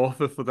about the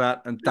author for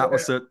that, and that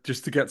was Yeah, it,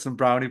 just to get some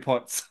brownie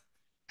points.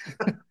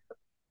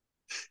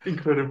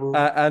 incredible.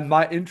 And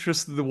my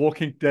interest in The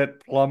Walking Dead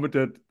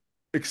plummeted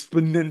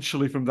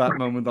exponentially from that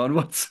moment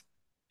onwards.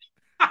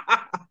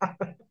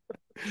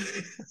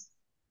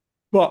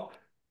 But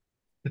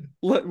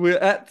look, we're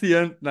at the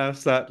end now,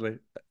 sadly.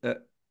 Uh,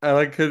 and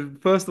I can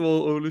first of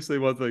all only say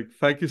one thing.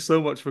 Thank you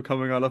so much for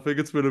coming on. I think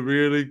it's been a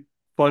really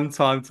fun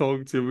time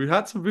talking to you. We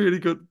had some really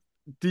good,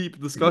 deep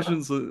Yeah.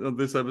 discussions on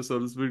this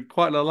episode. It's been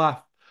quite a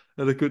laugh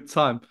and a good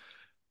time.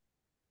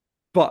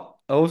 But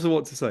I also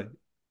want to say,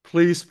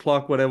 please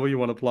plug whatever you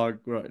want to plug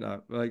right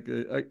now.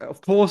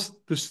 Of course,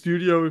 the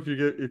studio. If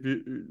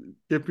you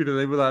give me the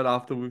name of that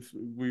after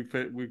we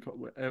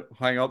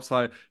hang up,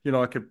 so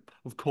I could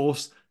of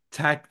course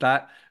tag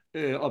that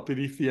up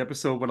beneath the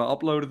episode when I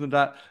upload it and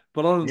that.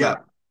 But other than Yeah.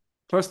 that,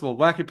 first of all,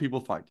 where can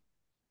people find you?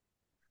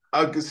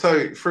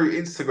 So through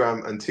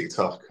Instagram and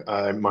TikTok,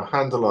 my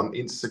handle on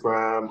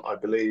Instagram, I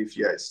believe,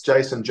 yeah, it's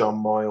Jason John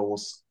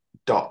Miles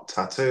dot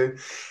tattoo,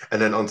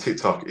 and then on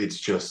TikTok, it's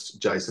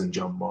just Jason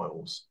John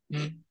Miles.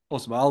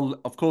 Awesome.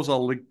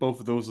 I'll link both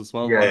of those as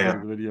well Yeah, under yeah,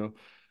 the video.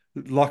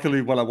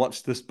 Luckily, when I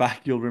watch this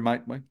back, you'll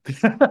remind me.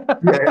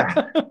 yeah,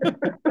 yeah.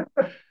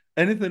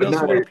 Anything But else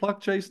no, you want to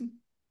plug, Jason?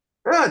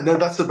 no,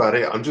 that's about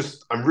it.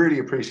 I'm really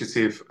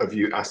appreciative of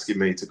you asking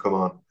me to come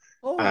on.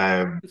 Oh,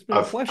 it's been a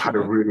I've pleasure, had a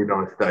man. really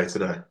nice day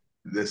today.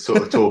 This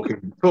sort of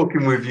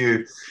talking with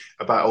you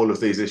about all of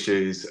these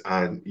issues,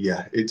 and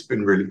yeah, it's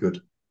been really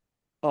good.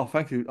 Oh,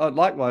 thank you.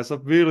 Likewise,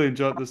 I've really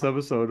enjoyed this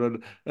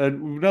episode,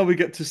 and now we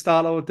get to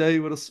start our day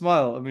with a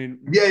smile. I mean,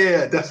 Yeah, yeah,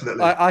 yeah,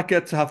 definitely. I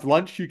get to have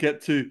lunch. You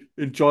get to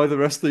enjoy the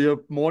rest of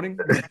your morning.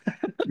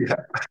 Yeah,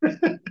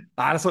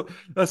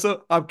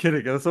 I'm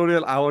kidding. There's only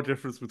an hour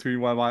difference between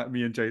where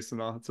me and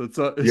Jason are, so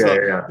yeah, yeah,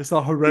 yeah. it's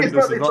not It's horrendous.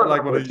 not It's it's not not like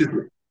that what much, I is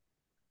it?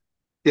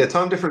 Yeah, the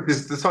time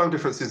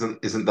difference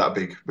isn't that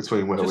big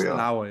between where we just an are.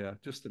 hour, yeah,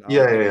 just an hour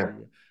Yeah, yeah, between yeah.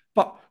 you.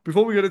 But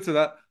before we get into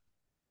that,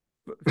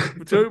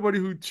 to everybody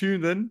who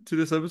tuned in to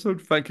this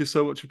episode, thank you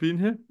so much for being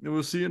here, and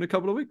we'll see you in a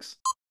couple of weeks.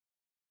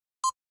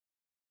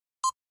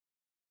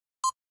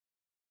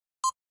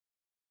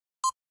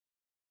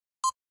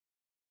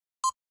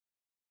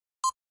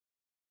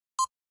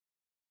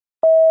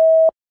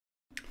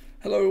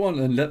 Hello, everyone,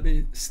 and let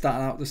me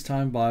start out this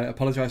time by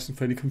apologizing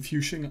for any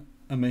confusion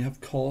I may have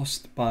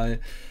caused by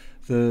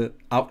the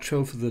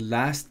outro for the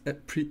last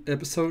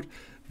episode,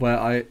 where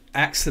I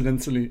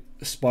accidentally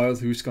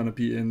spoiled who's going to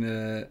be in,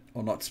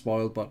 or not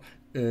spoiled, but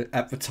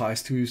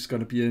advertised who's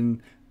going to be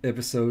in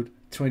episode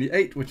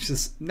 28, which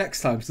is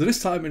next time. So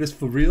this time it is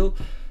for real.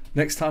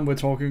 Next time we're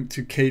talking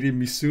to Katie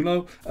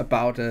Misuno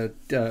about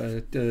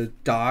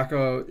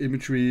darker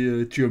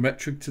imagery,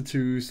 geometric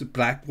tattoos,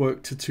 black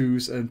work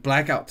tattoos, and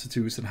blackout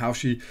tattoos, and how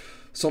she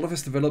sort of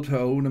has developed her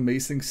own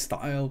amazing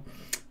style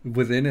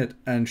within it,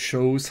 and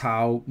shows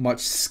how much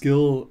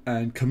skill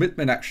and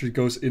commitment actually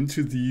goes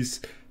into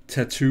these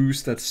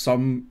tattoos that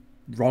some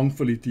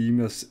wrongfully deem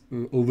as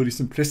overly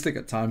simplistic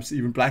at times.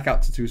 Even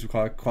blackout tattoos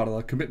require quite a lot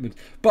of commitment.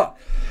 But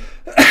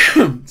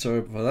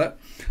sorry for that.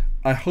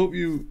 I hope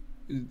you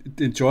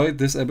enjoyed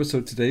this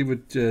episode today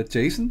with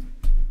Jason.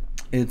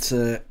 It's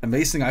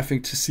amazing, I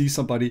think, to see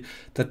somebody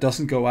that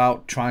doesn't go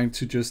out trying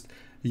to just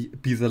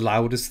be the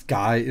loudest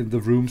guy in the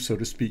room, so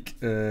to speak,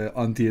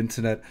 on the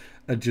internet,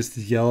 and just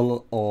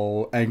yell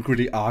or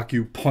angrily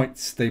argue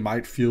points they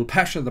might feel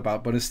passionate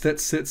about, but instead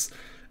sits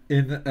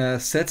in a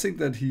setting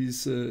that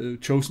he's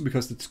chosen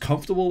because it's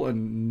comfortable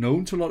and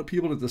known to a lot of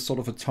people, and there's sort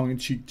of a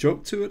tongue-in-cheek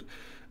joke to it,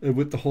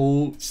 with the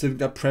whole sitting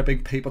there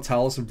prepping paper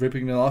towels and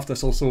ripping it off.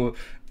 There's also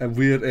a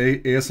weird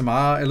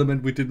ASMR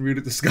element we didn't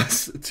really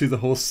discuss to the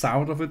whole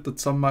sound of it that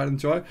some might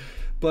enjoy.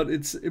 But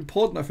it's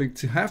important, I think,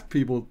 to have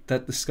people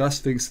that discuss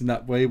things in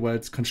that way where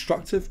it's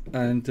constructive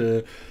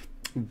and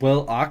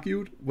well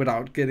argued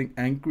without getting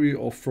angry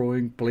or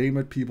throwing blame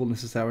at people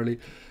necessarily.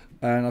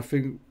 And I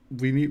think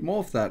we need more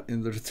of that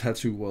in the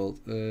tattoo world,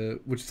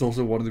 which is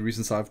also one of the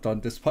reasons I've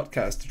done this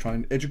podcast, to try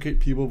and educate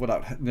people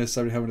without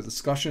necessarily having a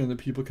discussion, and that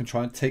people can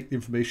try and take the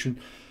information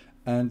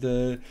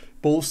and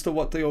bolster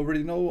what they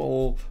already know,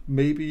 or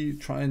maybe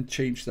try and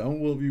change their own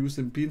worldviews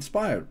and be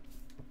inspired.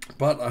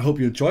 But I hope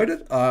you enjoyed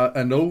it.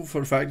 I know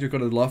for a fact you're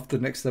going to love the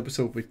next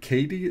episode with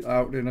Katie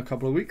out in a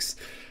couple of weeks.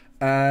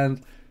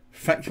 And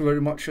thank you very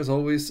much, as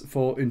always,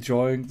 for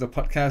enjoying the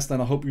podcast.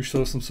 And I hope you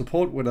show some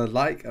support with a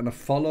like and a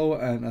follow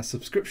and a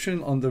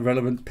subscription on the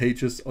relevant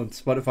pages on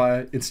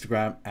Spotify,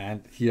 Instagram,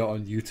 and here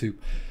on YouTube.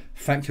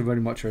 Thank you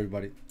very much,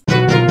 everybody.